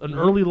Bengals, an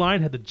early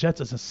line had the Jets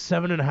as a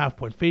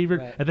 7.5-point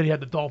favorite, and then you had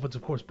the Dolphins,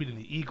 of course, beating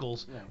the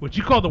Eagles, which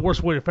you call the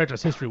worst win in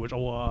franchise history, which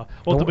we'll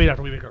debate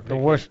after we make our pick. The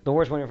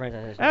worst win in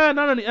franchise history. I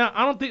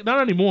don't think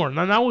not anymore.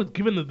 Now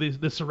given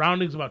the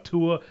surroundings about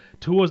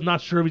Tua's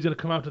not sure if he's going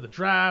to come out to the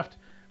draft.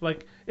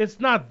 Like,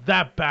 it's not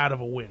that bad of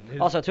a win.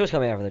 Also, Tua's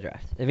coming out for the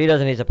draft. If he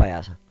doesn't, he's a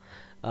payaso.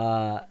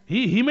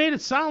 He made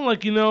it sound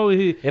like,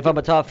 if I'm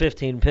a top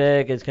 15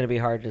 pick, it's going to be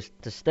hard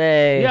to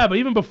stay. Yeah, but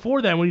even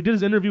before that, when he did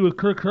his interview with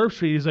Kirk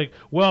Herbstreit, he's like,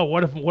 well,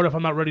 what if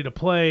I'm not ready to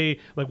play?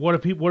 Like, what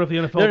if the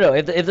NFL? No.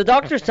 If the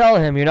doctors tell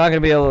him you're not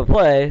going to be able to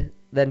play,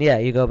 then yeah,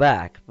 you go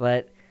back.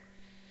 But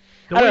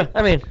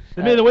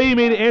the way he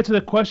made it answer the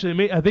question,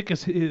 I think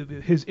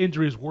his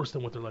injury is worse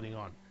than what they're letting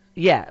on.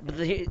 Yeah,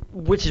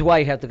 which is why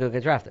you have to go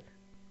get drafted.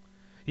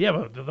 Yeah,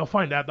 but they'll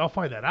find that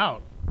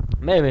out.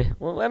 Maybe.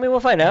 Well, we'll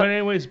find out. But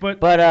anyways,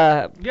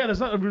 yeah, there's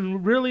not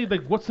really the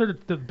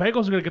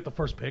Bengals are gonna get the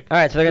first pick. All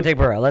right, so they're gonna take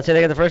Burrow. Let's say they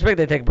get the first pick,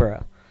 they take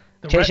Burrow.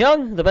 Chase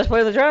Young, the best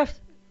player of the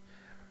draft.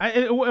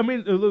 They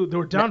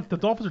were down. The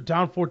Dolphins are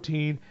down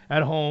 14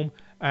 at home,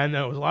 and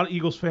there was a lot of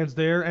Eagles fans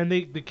there, and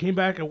they came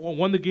back and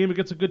won the game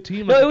against a good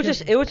team. No, it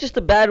was just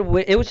a bad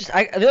win. It was just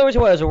the only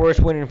reason why it was the worst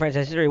win in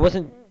franchise history. It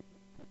wasn't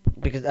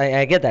because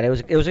I get that it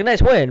was a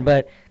nice win,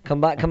 but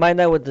combine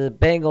that with the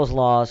Bengals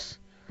loss.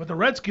 But the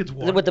Redskins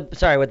won. With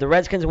the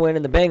Redskins win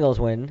and the Bengals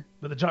win.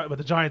 But the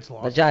Giants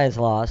lost. The Giants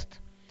lost.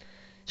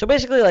 So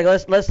basically, like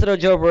let's throw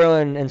Joe Burrow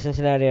and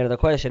Cincinnati out of the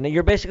question.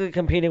 You're basically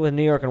competing with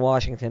New York and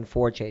Washington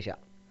for Chase Young,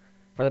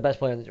 for the best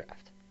player in the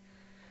draft.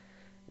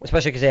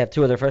 Especially because they have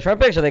 2 of their first round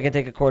picks, so they can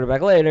take a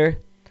quarterback later.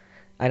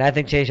 And I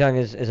think Chase Young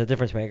is a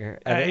difference maker.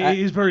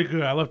 He's very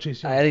good. I love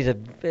Chase Young.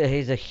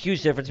 He's a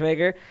huge difference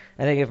maker.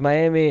 I think if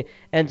Miami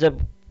ends up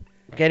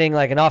getting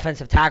like an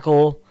offensive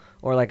tackle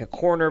or like a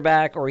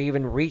cornerback or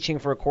even reaching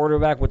for a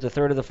quarterback with the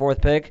 3rd or the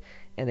 4th pick,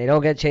 and they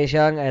don't get Chase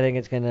Young, I think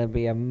it's going to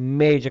be a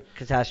major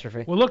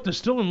catastrophe. Well, look, they're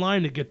still in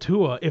line to get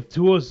Tua if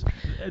Tua's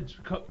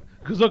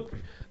 – because, look,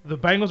 the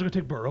Bengals are going to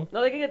take Burrow.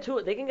 No, they can get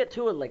Tua. They can get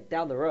Tua like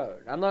down the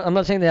road. I'm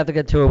not saying they have to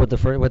get Tua with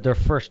their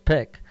first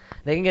pick.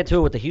 They can get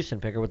Tua with the Houston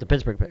pick or with the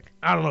Pittsburgh pick.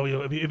 I don't know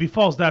if he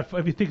falls if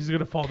he thinks he's going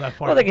to fall that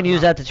far. Well, they can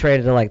use that to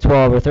trade it to like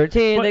 12 or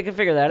 13. But they can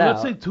figure that out.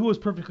 Let's say Tua's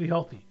perfectly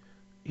healthy.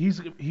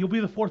 He'll be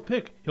the 4th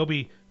pick. He'll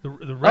be the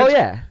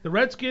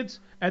Redskins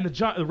and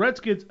the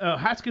Redskins.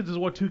 Haskins has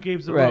won 2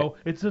 games in a row.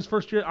 It's his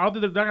first year. I don't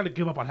think they're not going to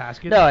give up on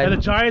Haskins. And the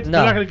Giants,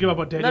 they're not going to give up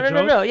on Daniel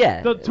Jones. No.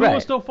 Yeah, Tua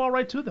will still fall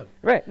right to them.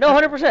 Right. No,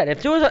 100%.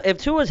 If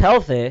Tua's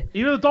healthy,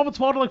 even if the Dolphins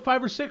fall to like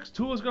 5 or 6,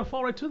 Tua's going to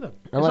fall right to them.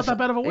 It's not that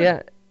bad of a win.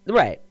 Yeah.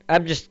 Right.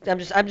 I'm just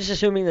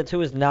assuming that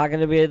Tua is not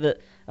going to be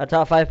a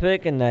top 5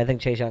 pick, and I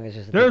think Chase Young is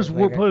just. Put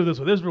it this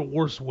way. There's been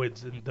worse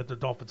wins that the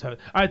Dolphins have.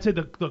 I'd say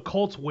the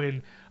Colts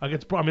win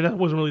against. I mean, that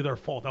wasn't really their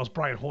fault. That was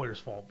Brian Hoyer's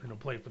fault.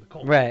 Playing for the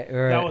Colts. Right.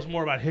 That was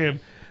more about him.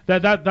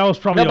 That was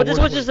probably. No, but this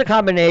was just a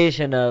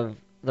combination of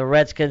the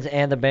Redskins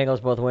and the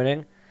Bengals both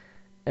winning.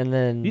 And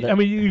then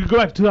you go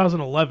back to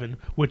 2011,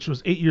 which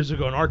was 8 years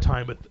ago in our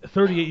time, but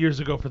 38 years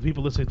ago for the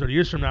people listening 30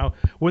 years from now,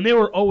 when they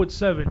were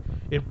 0-7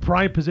 in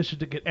prime position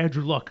to get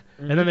Andrew Luck,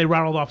 and then they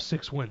rattled off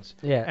 6 wins.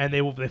 Yeah. And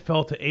they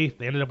fell to 8th.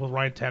 They ended up with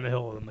Ryan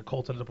Tannehill, and the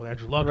Colts ended up with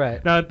Andrew Luck.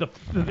 Right. Now,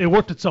 it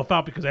worked itself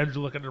out because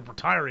Andrew Luck ended up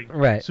retiring.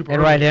 Right. Super and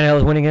early. Ryan Tannehill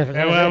was winning it for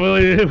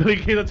Tennessee. When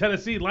he came to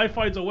Tennessee, life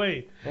finds a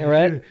way.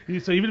 Right.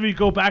 So even if you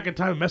go back in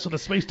time and mess with the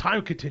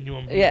space-time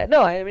continuum. Yeah,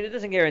 no, I mean, it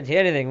doesn't guarantee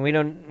anything. We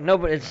don't.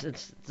 Nobody.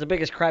 It's the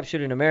biggest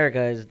crapshoot in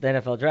America is the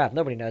NFL draft.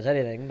 Nobody knows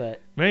anything,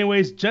 but.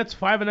 Anyways, Jets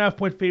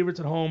 5.5-point favorites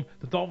at home.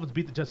 The Dolphins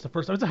beat the Jets the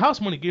first time. It's a house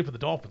money game for the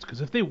Dolphins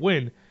because if they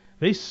win,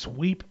 they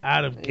sweep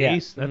Adam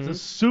Gase. Yeah. That's a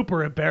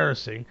super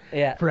embarrassing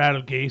for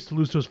Adam Gase to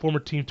lose to his former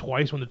team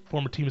twice when the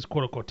former team is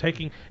quote-unquote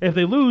tanking. If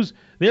they lose,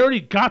 they already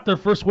got their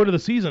first win of the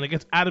season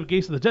against Adam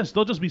Gase and the Jets.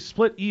 They'll just be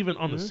split even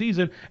on the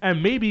season,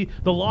 and maybe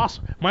the loss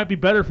might be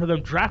better for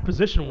them draft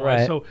position-wise.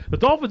 Right. So the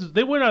Dolphins,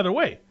 they win either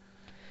way.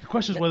 The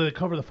question is whether they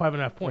cover the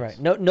 5.5 points.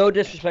 Right. No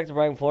disrespect to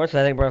Brian Flores,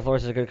 'cause I think Brian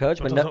Flores is a good coach,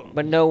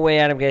 but no way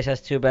Adam Gase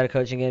has 2 bad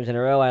coaching games in a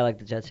row. I like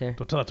the Jets here.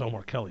 Don't tell that to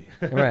Omar Kelly.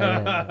 Right.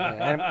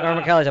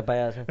 Omar Kelly's up by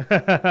us.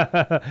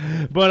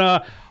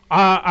 But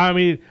I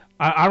mean,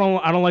 I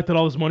don't like that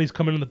all this money's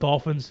coming in the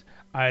Dolphins.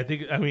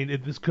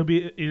 This could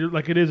be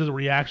like it is as a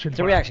reaction. It's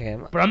a reaction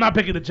game. But I'm not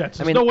picking the Jets.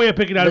 There's no way I'm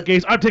picking out of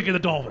Gase. I'm taking the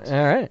Dolphins.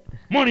 All right.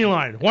 Money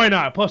line. Why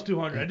not? Plus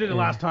 200. I did it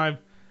last time.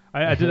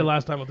 I did it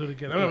last time. I'll do it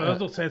again. That's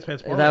no Sans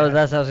fans. That's what I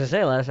was going to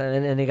say last time.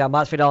 And he got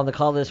Masvidal on the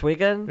call this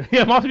weekend.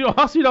 Yeah,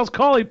 Masvidal's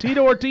calling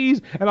Tito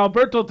Ortiz and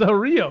Alberto Del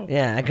Rio.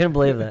 Yeah, I couldn't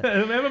believe that.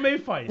 An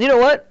MMA fight. You know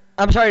what?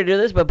 I'm sorry to do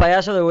this, but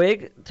bias of the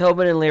week,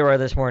 Tobin and Leroy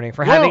this morning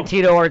for having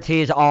Tito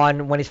Ortiz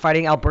on when he's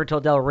fighting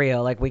Alberto Del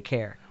Rio. Like, we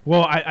care.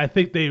 Well, I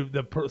think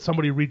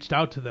somebody reached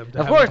out to them.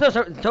 Of course,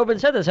 Tobin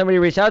said that. Somebody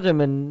reached out to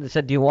him and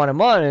said, do you want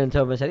him on? And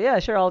Tobin said, yeah,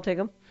 sure, I'll take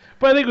him.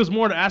 But I think it was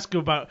more to ask him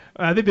about.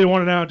 I think they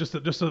wanted out just so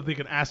that they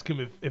can ask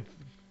him if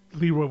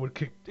Leroy would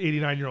kick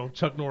 89-year-old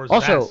Chuck Norris'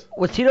 Also, ass.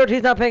 was Tito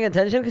Ortiz not paying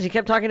attention? Because he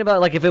kept talking about,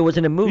 like, if it was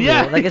in a movie.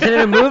 Yeah. Like, is it in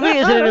a movie?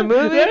 Is it in a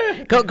movie?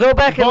 Yeah. Go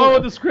back and... Follow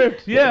the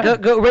script, yeah.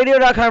 Go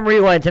radio.com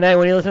rewind tonight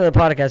when you listen to the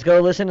podcast. Go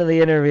listen to the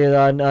interview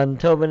on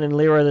Tobin and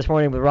Leroy this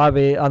morning with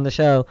Robbie on the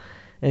show,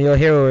 and you'll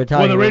hear what we're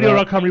talking about. Well, the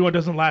radio.com rewind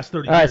doesn't last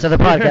 30 years. All right, so the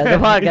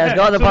podcast. Yeah.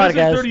 Go on the so podcast.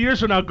 This is 30 years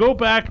from now. Go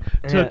back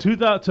to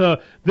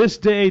to this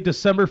day,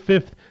 December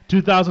 5th,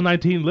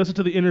 2019. Listen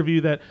to the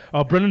interview that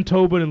Brendan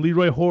Tobin and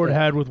Leroy Horde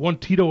had with one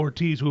Tito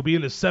Ortiz, who will be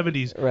in his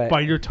 70s by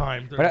your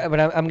time. But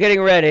I'm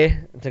getting ready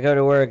to go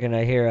to work, and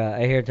I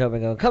hear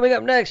Tobin go, coming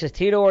up next is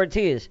Tito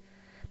Ortiz.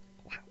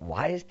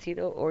 Why is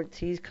Tito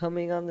Ortiz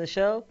coming on the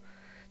show?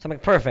 So I'm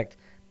like, perfect.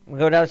 We'll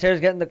go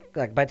downstairs,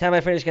 by the time I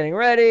finish getting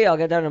ready, I'll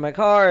get down to my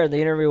car, and the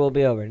interview will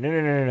be over.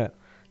 No.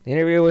 The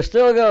interview was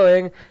still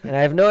going, and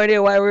I have no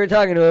idea why we were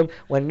talking to him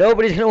when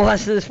nobody's going to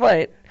watch this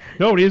fight.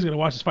 Nobody is going to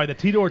watch this fight. The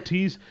Tito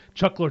Ortiz,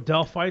 Chuck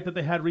Liddell fight that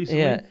they had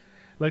recently. Yeah.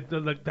 Like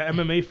the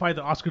MMA fight,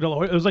 the Oscar De La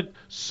Hoya, it was like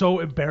so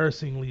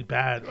embarrassingly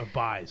bad of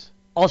buys.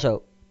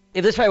 Also,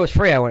 if this fight was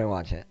free, I wouldn't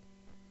watch it.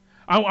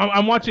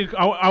 I'm watching.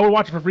 I would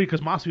watch it for free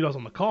because Masvidal's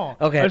on the call.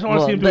 Okay. I just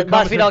want to see him do a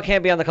Masvidal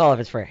can't be on the call if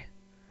it's free.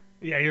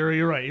 Yeah,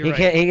 you're right. He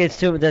can't. He gets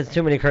that's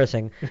too many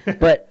cursing.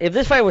 But if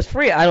this fight was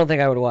free, I don't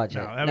think I would watch it.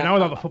 Now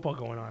with all the football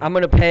going on. I'm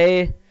gonna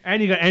pay.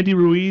 And you got Andy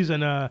Ruiz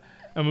and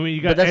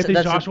you got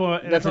Anthony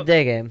Joshua. That's a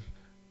day game.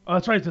 Oh,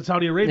 that's right. It's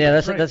Saudi Arabia.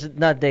 Yeah, right. that's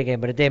not a day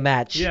game, but a day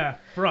match. Yeah,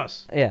 for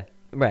us. Yeah,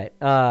 right.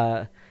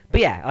 But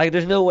yeah, like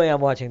there's no way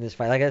I'm watching this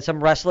fight. Like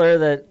some wrestler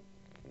that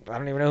I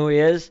don't even know who he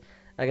is.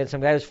 I got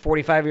some guy who's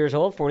 45 years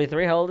old,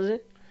 43. How old is he?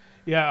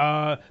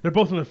 Yeah, they're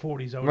both in their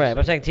 40s. Right, but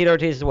I'm saying Tito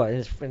Ortiz is what, in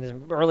his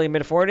early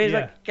mid 40s? Yeah.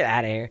 Like, get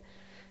out of here.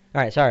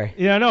 All right, sorry.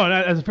 Yeah, no.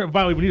 And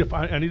by the way,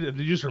 you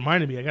just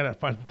reminded me. I gotta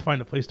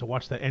find a place to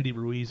watch that Andy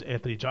Ruiz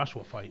Anthony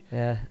Joshua fight.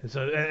 Yeah.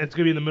 So it's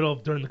gonna be in the middle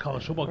of during the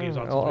college football games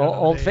on.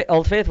 Old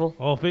Faithful.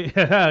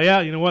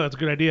 Yeah. You know what? That's a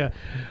good idea.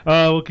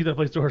 We'll keep that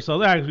place to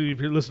ourselves. Actually, if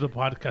you listen to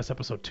podcast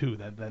episode 2,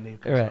 that name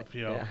comes up.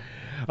 You know. Yeah.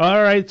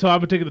 All right, so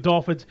I'm taking the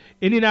Dolphins.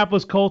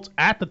 Indianapolis Colts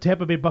at the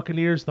Tampa Bay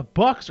Buccaneers. The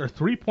Bucs are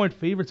 3-point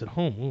favorites at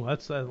home. Ooh,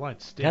 that line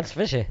stinks. That's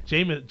fishy.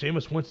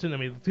 Jameis Winston. I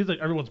mean, it seems like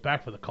everyone's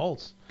back for the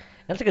Colts.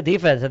 That's like a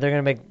defense that they're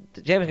going to make.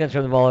 Jameis going to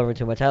turn the ball over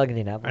too much. I like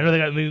Indianapolis. I know they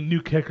got a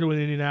new kicker with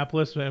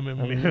Indianapolis. One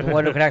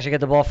who can actually get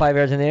the ball 5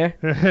 yards in the air.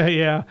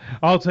 Yeah,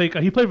 I'll take.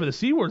 He played for the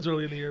Seawards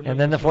early in the year. And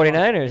then the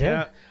 49ers.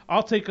 Yeah.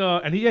 I'll take.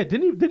 And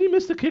didn't he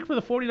miss the kick for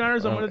the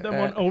 49ers on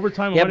one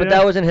overtime? Yeah, but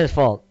that wasn't his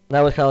fault.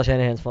 That was Kyle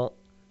Shanahan's fault.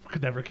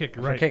 Could never kick.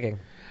 For Right. kicking.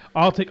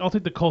 I'll take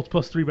the Colts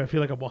 +3, but I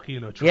feel like I'm walking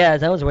into a trap. Yeah,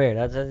 that was weird.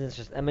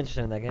 I'm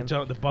interested in that game.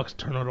 The Bucs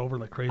turn it over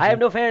like crazy. I have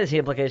no fantasy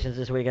implications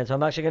this weekend, so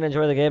I'm actually going to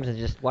enjoy the games and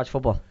just watch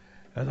football.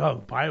 That's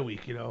a bye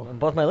week, you know. In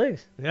both my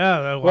leagues.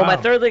 Yeah. Wow. Well, my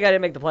third league I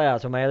didn't make the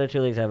playoffs, so my other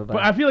 2 leagues have a bye.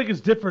 But I feel like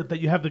it's different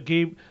that you have the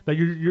game that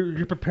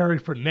you're preparing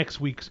for next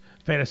week's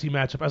fantasy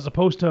matchup as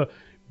opposed to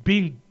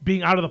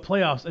being out of the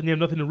playoffs and you have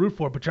nothing to root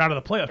for, but you're out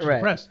of the playoffs. You're Right.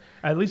 depressed.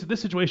 At least in this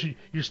situation,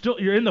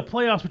 you're in the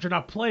playoffs, but you're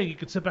not playing. You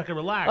can sit back and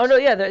relax. Oh no,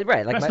 yeah,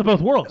 right. Like Best of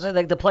both worlds.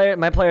 Like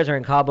my players are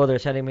in Cabo. They're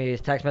sending me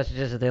text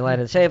messages that they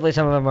landed safely.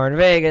 Some of them are in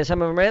Vegas.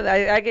 Some of them are.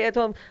 I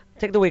told them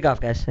take the week off,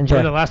 guys. Enjoy.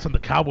 Remember the last time the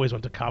Cowboys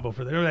went to Cabo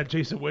for remember that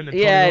Jason Witten and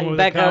Yeah, Tony Romo and with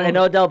the Beckham and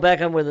Cowboys? Odell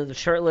Beckham with a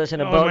shirtless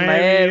in a Oh, boat in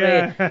Miami,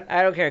 Miami. yeah.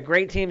 I don't care.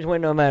 Great teams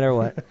win no matter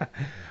what.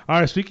 All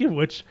right. Speaking of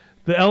which,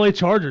 the LA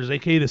Chargers,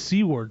 aka the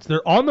C Words,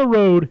 they're on the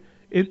road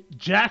in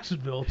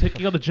Jacksonville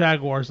taking on the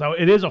Jaguars. Now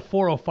it is a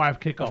 4:05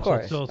 kickoff. Of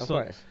course, so of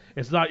course.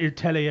 It's not your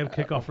 10 a.m.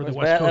 kickoff for the But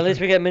West Coast. at least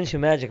we get Minshew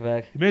Magic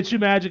back. Minshew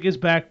Magic is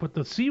back, but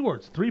the C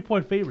Words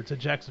 3-point favorites at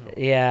Jacksonville.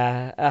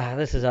 Yeah,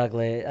 this is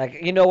ugly.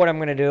 Like you know what I'm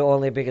gonna do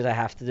only because I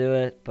have to do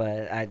it,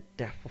 but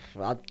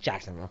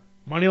Jacksonville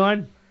Money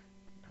line.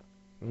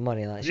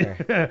 money line sure.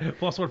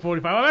 Plus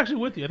 145. I'm actually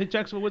with you. I think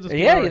Jacksonville wins this game.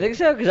 Yeah, you already. think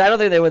so? Because I don't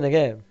think they win the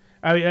game.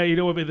 I mean, you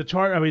know what?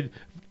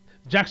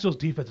 Jacksonville's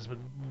defense has been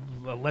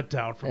a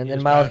letdown from And years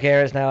then Miles past.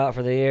 Garrett's now out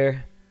for the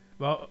year.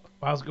 Well,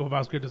 Miles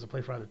Garrett doesn't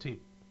play for either team.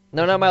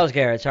 No, not Miles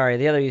Garrett. Sorry,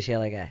 the other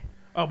UCLA guy.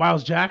 Oh,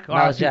 Miles Jack. Oh,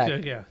 Miles I Jack.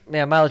 think so, yeah,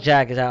 Yeah, Miles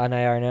Jack is out on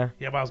IR now.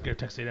 yeah. Miles Garrett,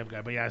 Texas A&M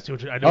guy. But yeah, I see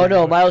what you. I know Oh what you're no,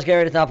 doing. Miles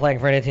Garrett is not playing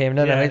for any team.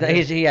 No, Yeah, no, yeah.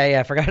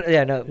 he's forgot.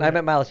 Yeah, no, I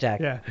meant Miles Jack.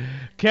 Yeah,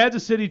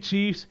 Kansas City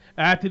Chiefs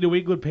at the New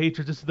England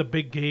Patriots. This is the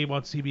big game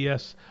on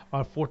CBS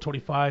on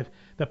 4:25.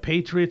 The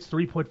Patriots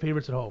 3-point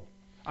favorites at home.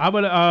 I'm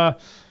gonna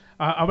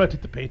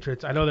take the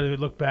Patriots. I know that they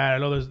look bad. I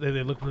know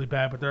they look really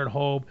bad, but they're at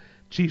home.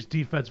 Chiefs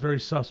defense very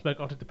suspect.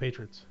 I'll take the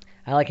Patriots.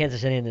 I like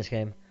Kansas City in this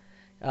game.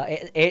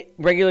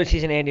 Regular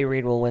season Andy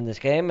Reid will win this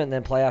game, and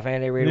then playoff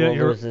Andy Reid will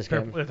lose this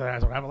game. That's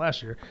what happened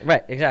last year.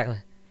 Right, exactly.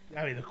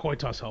 I mean, the coin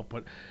toss helped,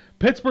 but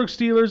Pittsburgh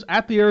Steelers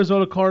at the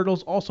Arizona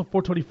Cardinals, also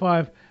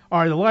 425.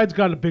 All right, the line's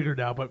gotten bigger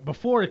now, but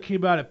before it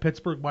came out at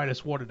Pittsburgh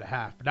minus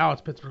 1.5. Now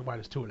it's Pittsburgh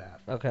minus 2.5.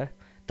 Okay.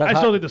 I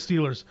still think the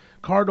Steelers,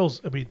 Cardinals.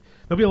 I mean,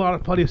 there'll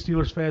be plenty of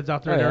Steelers fans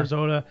out there in yeah.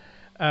 Arizona.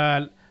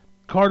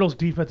 Cardinals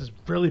defense is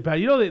really bad.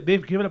 You know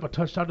they've given up a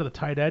touchdown to the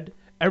tight end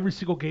every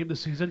single game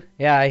this season.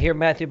 Yeah, I hear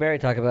Matthew Berry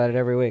talk about it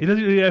every week. He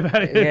doesn't.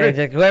 Yeah, he's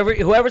like,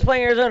 whoever's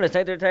playing Arizona,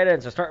 take their tight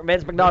ends. So start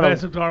Vance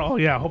McDonald. Oh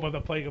yeah, I hope I'm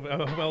not playing. I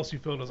hope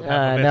LSU Phil doesn't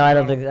have No, Vance I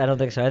don't McDonald.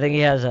 think so. I think he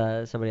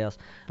has somebody else.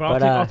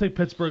 But I'll take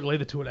Pittsburgh. Lay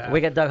the 2.5. We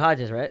got Doug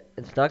Hodges, right?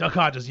 It's Doug. Duck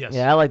Hodges, yes.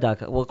 Yeah, I like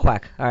Doug. Well,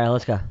 quack. All right,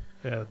 let's go.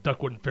 Yeah,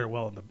 Duck wouldn't fare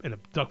well in a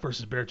Duck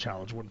versus Bear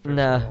challenge. Wouldn't fare so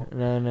No,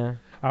 well. no.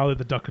 I'll let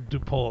the Duck do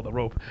pull on the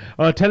rope.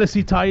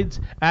 Tennessee Titans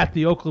at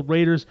the Oakland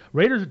Raiders.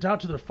 Raiders are down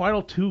to their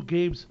final 2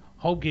 games,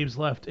 home games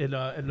left in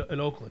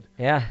Oakland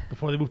Yeah.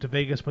 before they move to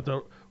Vegas. But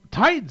the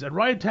Titans and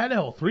Ryan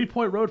Tannehill,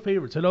 3-point road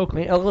favorites in I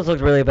Oakland. mean, Oakland's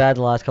looked really bad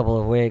the last couple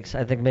of weeks.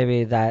 I think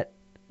maybe that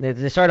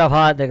they started off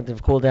hot,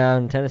 they've cooled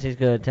down. Tennessee's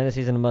good.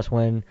 Tennessee's in a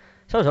must-win.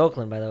 So is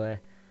Oakland, by the way.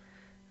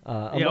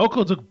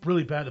 Oakland's looked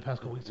really bad the past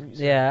couple weeks.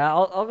 Yeah,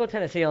 I'll go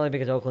Tennessee only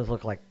because Oakland's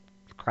looked like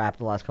crap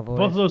the last couple of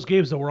Both weeks. of those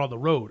games that were on the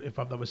road, if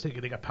I'm not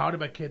mistaken, they got pounded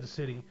by Kansas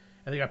City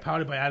and they got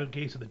pounded by Adam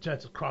Gase and the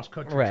Jets, a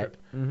cross-country Right. trip.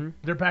 Mm-hmm.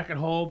 They're back at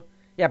home.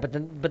 Yeah,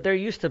 but they're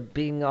used to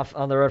being off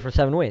on the road for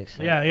 7 weeks.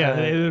 Yeah.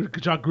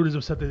 John Gruden's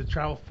upset they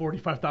travel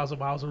 45,000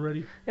 miles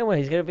already. Yeah, well,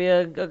 he's gonna be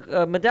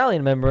a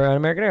medallion member on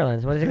American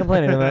Airlines. What is he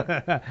complaining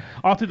about?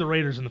 I'll take the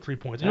Raiders in the 3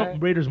 points.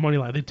 Alright. Raiders money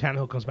line. I think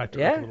Tannehill comes back to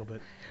earth Yeah? a little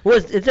bit. Well,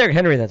 it's Derrick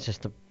Henry that's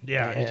just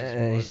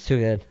He's he's too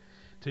good.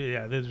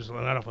 there's just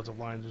that offensive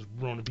line just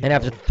ruining people. And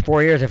after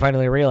 4 years, they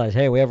finally realized,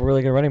 hey, we have a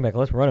really good running back.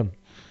 Let's run him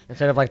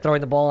instead of like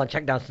throwing the ball on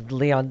checkdowns to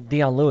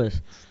Dion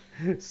Lewis.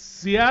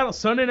 Seattle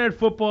Sunday Night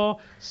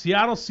Football.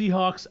 Seattle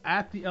Seahawks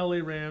at the LA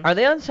Rams. Are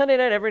they on Sunday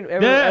night every?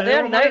 Yeah, are they they were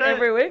on on night Monday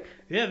every week?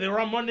 Yeah, they were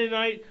on Monday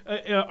night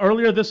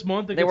earlier this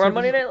month. They were on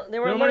Monday night. They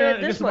were on Monday night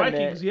against this the Monday.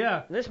 Vikings.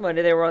 Yeah, This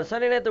Monday they were on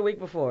Sunday night the week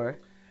before.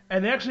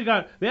 and they actually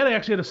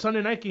had a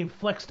Sunday night game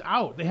flexed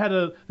out. They had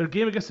their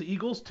game against the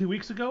Eagles 2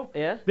 weeks ago.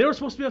 Yeah. They were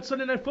supposed to be on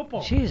Sunday Night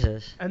Football.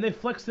 Jesus. And they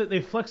flexed it. They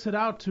flexed it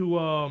out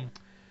to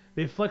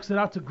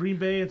Green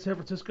Bay and San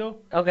Francisco.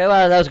 Okay,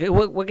 well that was good.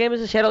 What game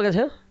is it? Seattle against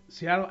who?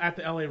 Seattle at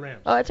the LA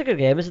Rams. Oh, it's a good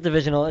game. It's a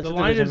divisional. It's The a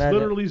line division is matchup.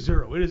 literally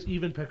 0. It is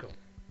even pick'em.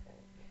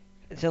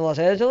 It's in Los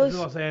It's Angeles. in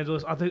Los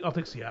Angeles. I'll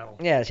take Seattle.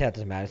 Yeah, it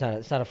doesn't matter.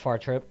 It's not a far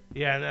trip.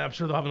 Yeah, and I'm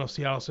sure they'll have enough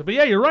Seattle. So, but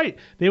yeah, you're right.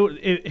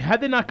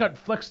 Had they not got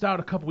flexed out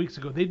a couple weeks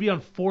ago, they'd be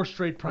on 4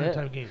 straight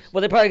primetime games.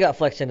 Well, they probably got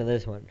flexed into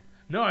this one.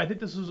 No, I think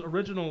this was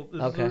original.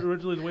 This Okay. is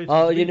originally the way.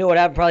 Oh, you knew what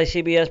happened? Probably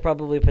CBS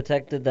probably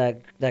protected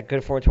that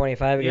good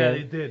 425 Yeah, again.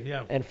 they did.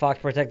 Yeah. And Fox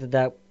protected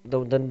that the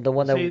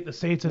one that The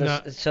Saints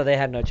and so they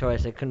had no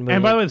choice. They couldn't move.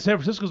 and by it. the way, San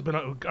Francisco's been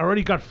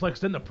already got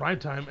flexed into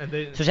primetime, and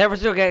they So San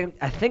Francisco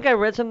I think I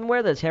read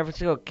somewhere that San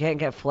Francisco can't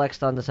get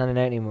flexed on the Sunday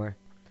night anymore.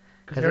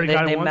 because Because they already they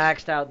got it once.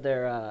 maxed out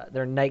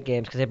their night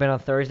games because they've been on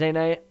Thursday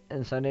night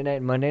and Sunday night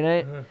and Monday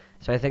night. Uh-huh.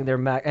 So I think they're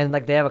and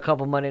like they have a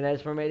couple Monday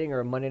nights remaining or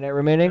a Monday night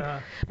remaining.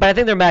 Uh, But I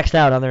think they're maxed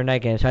out on their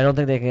night games, so I don't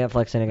think they can get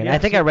flexed in again. Yeah, I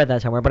think so- I read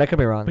that somewhere, but I could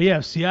be wrong. But yeah,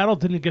 Seattle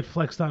didn't get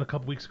flexed out a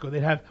couple weeks ago.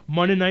 They'd have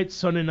Monday night,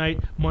 Sunday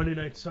night, Monday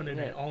night, Sunday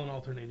night, all in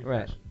alternating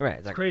Right, fashion. right.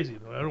 It's crazy.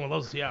 Though. Everyone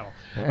loves Seattle.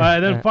 Yeah.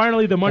 And then Yeah.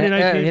 finally, the Monday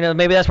night game. You know,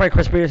 maybe that's why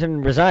Chris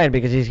Peterson resigned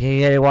because he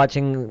hated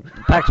watching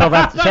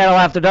Pac-12 Channel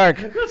After Dark.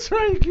 That's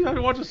right. You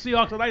can't watch the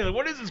Seahawks tonight. Like,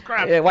 what is this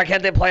crap? Yeah, why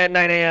can't they play at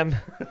 9 a.m.?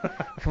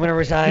 I'm gonna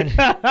resign.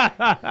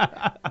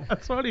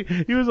 That's funny.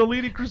 He was a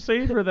leading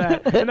crusade for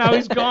that, and now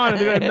he's gone. And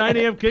they got 9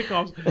 a.m.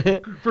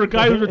 kickoffs for a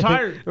guy who's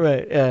retired.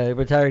 Right,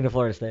 retiring to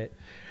Florida State.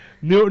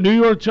 New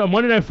York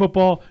Monday Night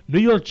Football. New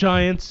York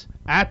Giants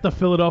at the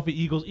Philadelphia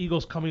Eagles.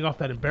 Eagles coming off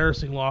that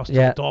embarrassing loss to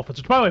Yeah. the Dolphins.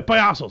 Which, by the way,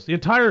 payasos. The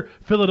entire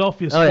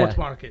Philadelphia Oh, sports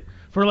yeah. market.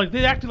 For like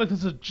they acted like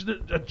this is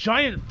a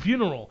giant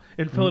funeral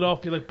in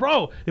Philadelphia. Like,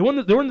 bro, they won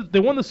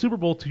the Super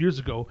Bowl 2 years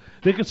ago.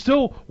 They could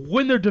still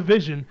win their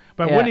division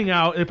by Yeah. winning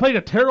out. They played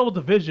a terrible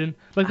division.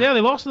 Like, yeah, they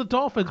lost to the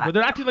Dolphins, but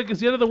they're acting like it's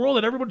the end of the world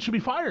and everyone should be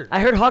fired.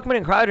 I heard Hawkman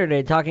and Crowder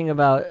today talking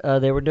about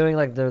they were doing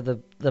like the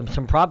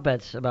some prop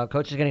bets about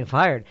coaches getting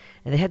fired,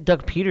 and they had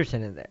Doug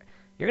Peterson in there.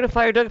 You're gonna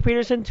fire Doug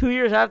Peterson 2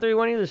 years after he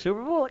won you the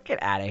Super Bowl?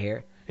 Get out of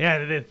here.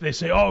 Yeah, they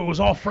say, oh, it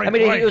was all Frank I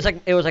mean, Reich.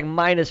 it was like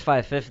minus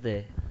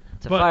 550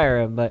 to But- fire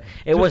him, but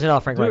it wasn't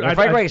all Frank dude, Reich.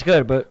 Frank Reich's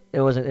good, but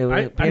it wasn't. It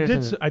was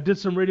Peterson's. I did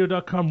some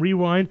Radio.com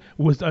rewind.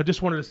 I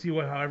just wanted to see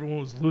how everyone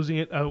was losing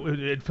it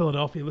in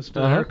Philadelphia. Listen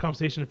to our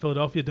conversation in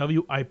Philadelphia,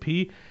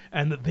 WIP,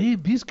 and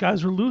these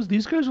guys are losing.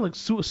 These guys are like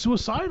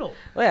suicidal.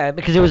 Well, yeah,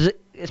 because it was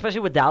especially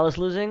with Dallas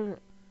losing.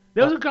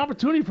 There was an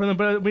opportunity for them,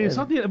 but I mean, it's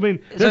not the. I mean,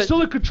 they're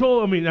still in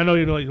control. I mean, I know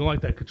you don't like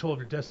that control of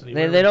your destiny.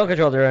 They don't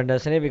control their own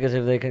destiny because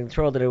if they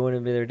controlled it, it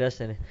wouldn't be their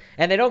destiny.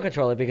 And they don't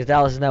control it because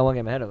Dallas is now one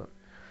game ahead of them.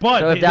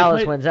 But So if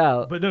Dallas wins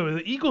out, But no,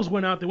 the Eagles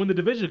win out. They win the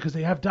division because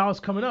they have Dallas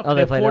coming up. Oh,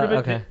 they have played four out,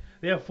 okay.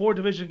 They have 4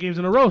 division games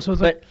in a row. So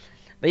it's like.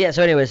 but yeah.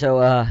 So anyway,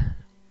 no,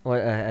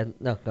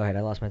 go ahead.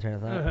 I lost my train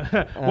of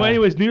thought. Well,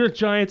 anyways, New York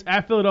Giants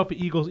at Philadelphia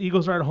Eagles.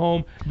 Eagles are at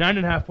home,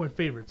 9.5 point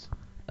favorites.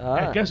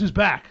 And guess who's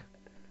back?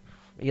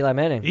 Eli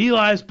Manning.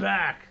 Eli's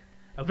back.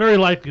 Very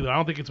likely, though. I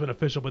don't think it's been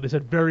official, but they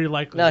said very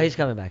likely. No, he's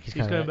coming back. He's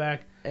coming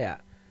back. Yeah.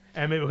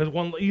 And maybe because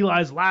one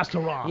Eli's last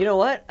hurrah. You know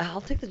what? I'll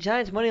take the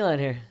Giants money line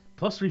here.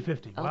 Plus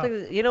 350. I'll Wow.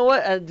 take. You know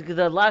what?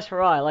 The last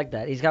hurrah, I like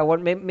that. He's got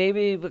one,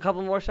 maybe a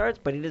couple more starts,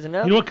 but he doesn't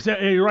know. You know what?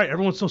 Because you're right.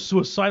 Everyone's so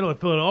suicidal in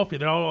Philadelphia.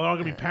 They're all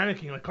going to be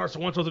panicking. Like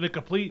Carson Wentz was an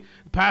incomplete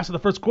pass in the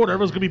first quarter.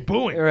 Everyone's going to be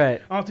booing.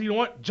 Right. I'll tell you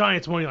what.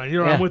 Giants money line.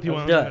 Here, Yeah, I'm with you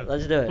let's on do that. it.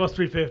 Let's do it. Plus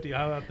 350.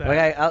 How about that?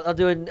 Okay, I'll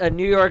do a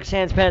New York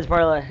Sans Pants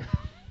parlay.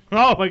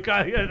 Oh my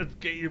God! Yeah, let's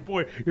get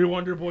your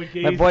Wonder Boy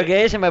Gaze. My boy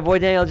Gase and my boy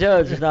Daniel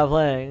Jones is not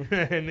playing.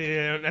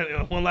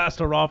 and one last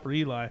hurrah for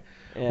Eli.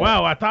 Yeah.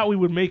 Wow, I thought we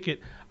would make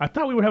it. I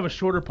thought we would have a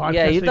shorter podcast.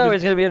 Yeah, you today, thought it but-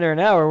 was gonna be under an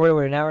hour. What are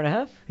we, an hour and a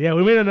half? Yeah,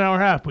 we made it an hour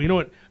and a half, but you know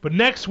what? But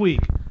next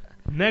week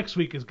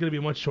is going to be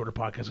a much shorter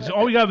podcast. 'Cause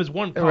all we have is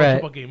one college Right.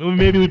 football game. And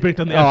maybe we break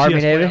down the Oh, FCS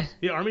Army, Navy? playoffs.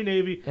 Yeah, Army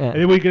Navy. Yeah.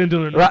 And then we get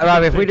into the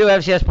Rob, if we do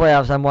FCS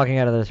playoffs, I'm walking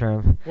out of this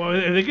room. Well,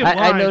 if they give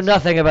I know lines-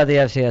 nothing about the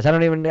FCS.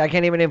 I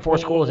can't even name 4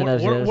 schools in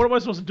FCS. What am I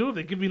supposed to do if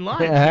they give me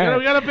lines? All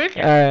We gotta pick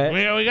it. All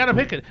right. We gotta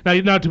pick it. Now,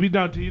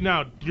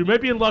 you may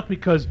be in luck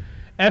because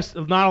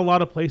not a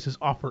lot of places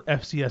offer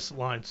FCS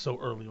lines so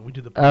early when we do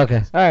the podcast. Okay.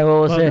 All right.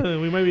 Well, we'll see.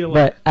 We may be in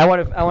luck. But I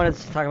want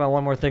to talk about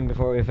one more thing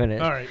before we finish.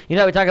 All right. You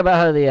know, we talk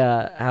about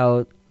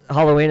how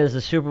Halloween is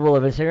the Super Bowl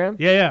of Instagram.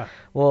 Yeah.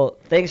 Well,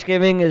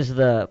 Thanksgiving is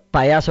the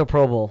Payaso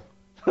Pro Bowl.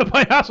 The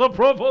Payaso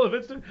Pro Bowl of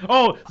Instagram.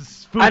 Oh,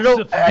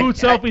 food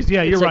selfies.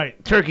 Yeah, you're It's like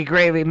right. turkey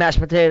gravy, mashed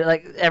potato,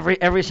 like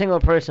every single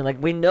person. Like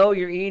we know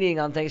you're eating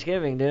on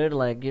Thanksgiving, dude.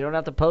 Like you don't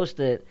have to post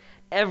it.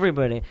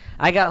 Everybody.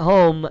 I got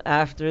home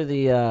after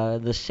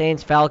the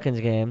Saints Falcons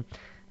game,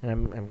 and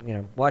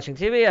I'm watching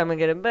TV. I'm gonna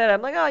get in bed.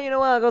 I'm like, oh, you know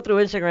what? I'll go through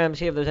Instagram,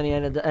 see if there's any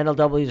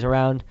NLWs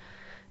around,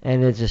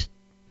 and it's just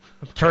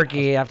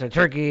turkey after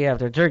turkey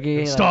after turkey.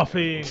 And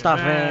like, stuffing.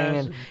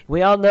 and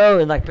we all know,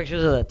 and like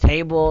pictures of the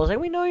tables. Like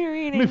we know you're I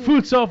eating. mean,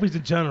 food selfies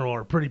in general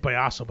are pretty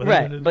payaso, but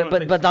Right,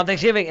 but on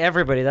Thanksgiving,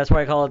 everybody. That's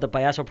why I call it the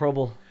Payaso Pro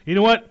Bowl. You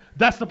know what?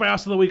 That's the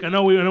payaso of the week. I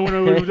know we're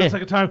doing the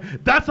second time.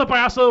 That's the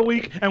payaso of the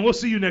week, and we'll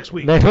see you next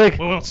week. Next week.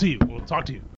 We won't see you. We'll talk to you.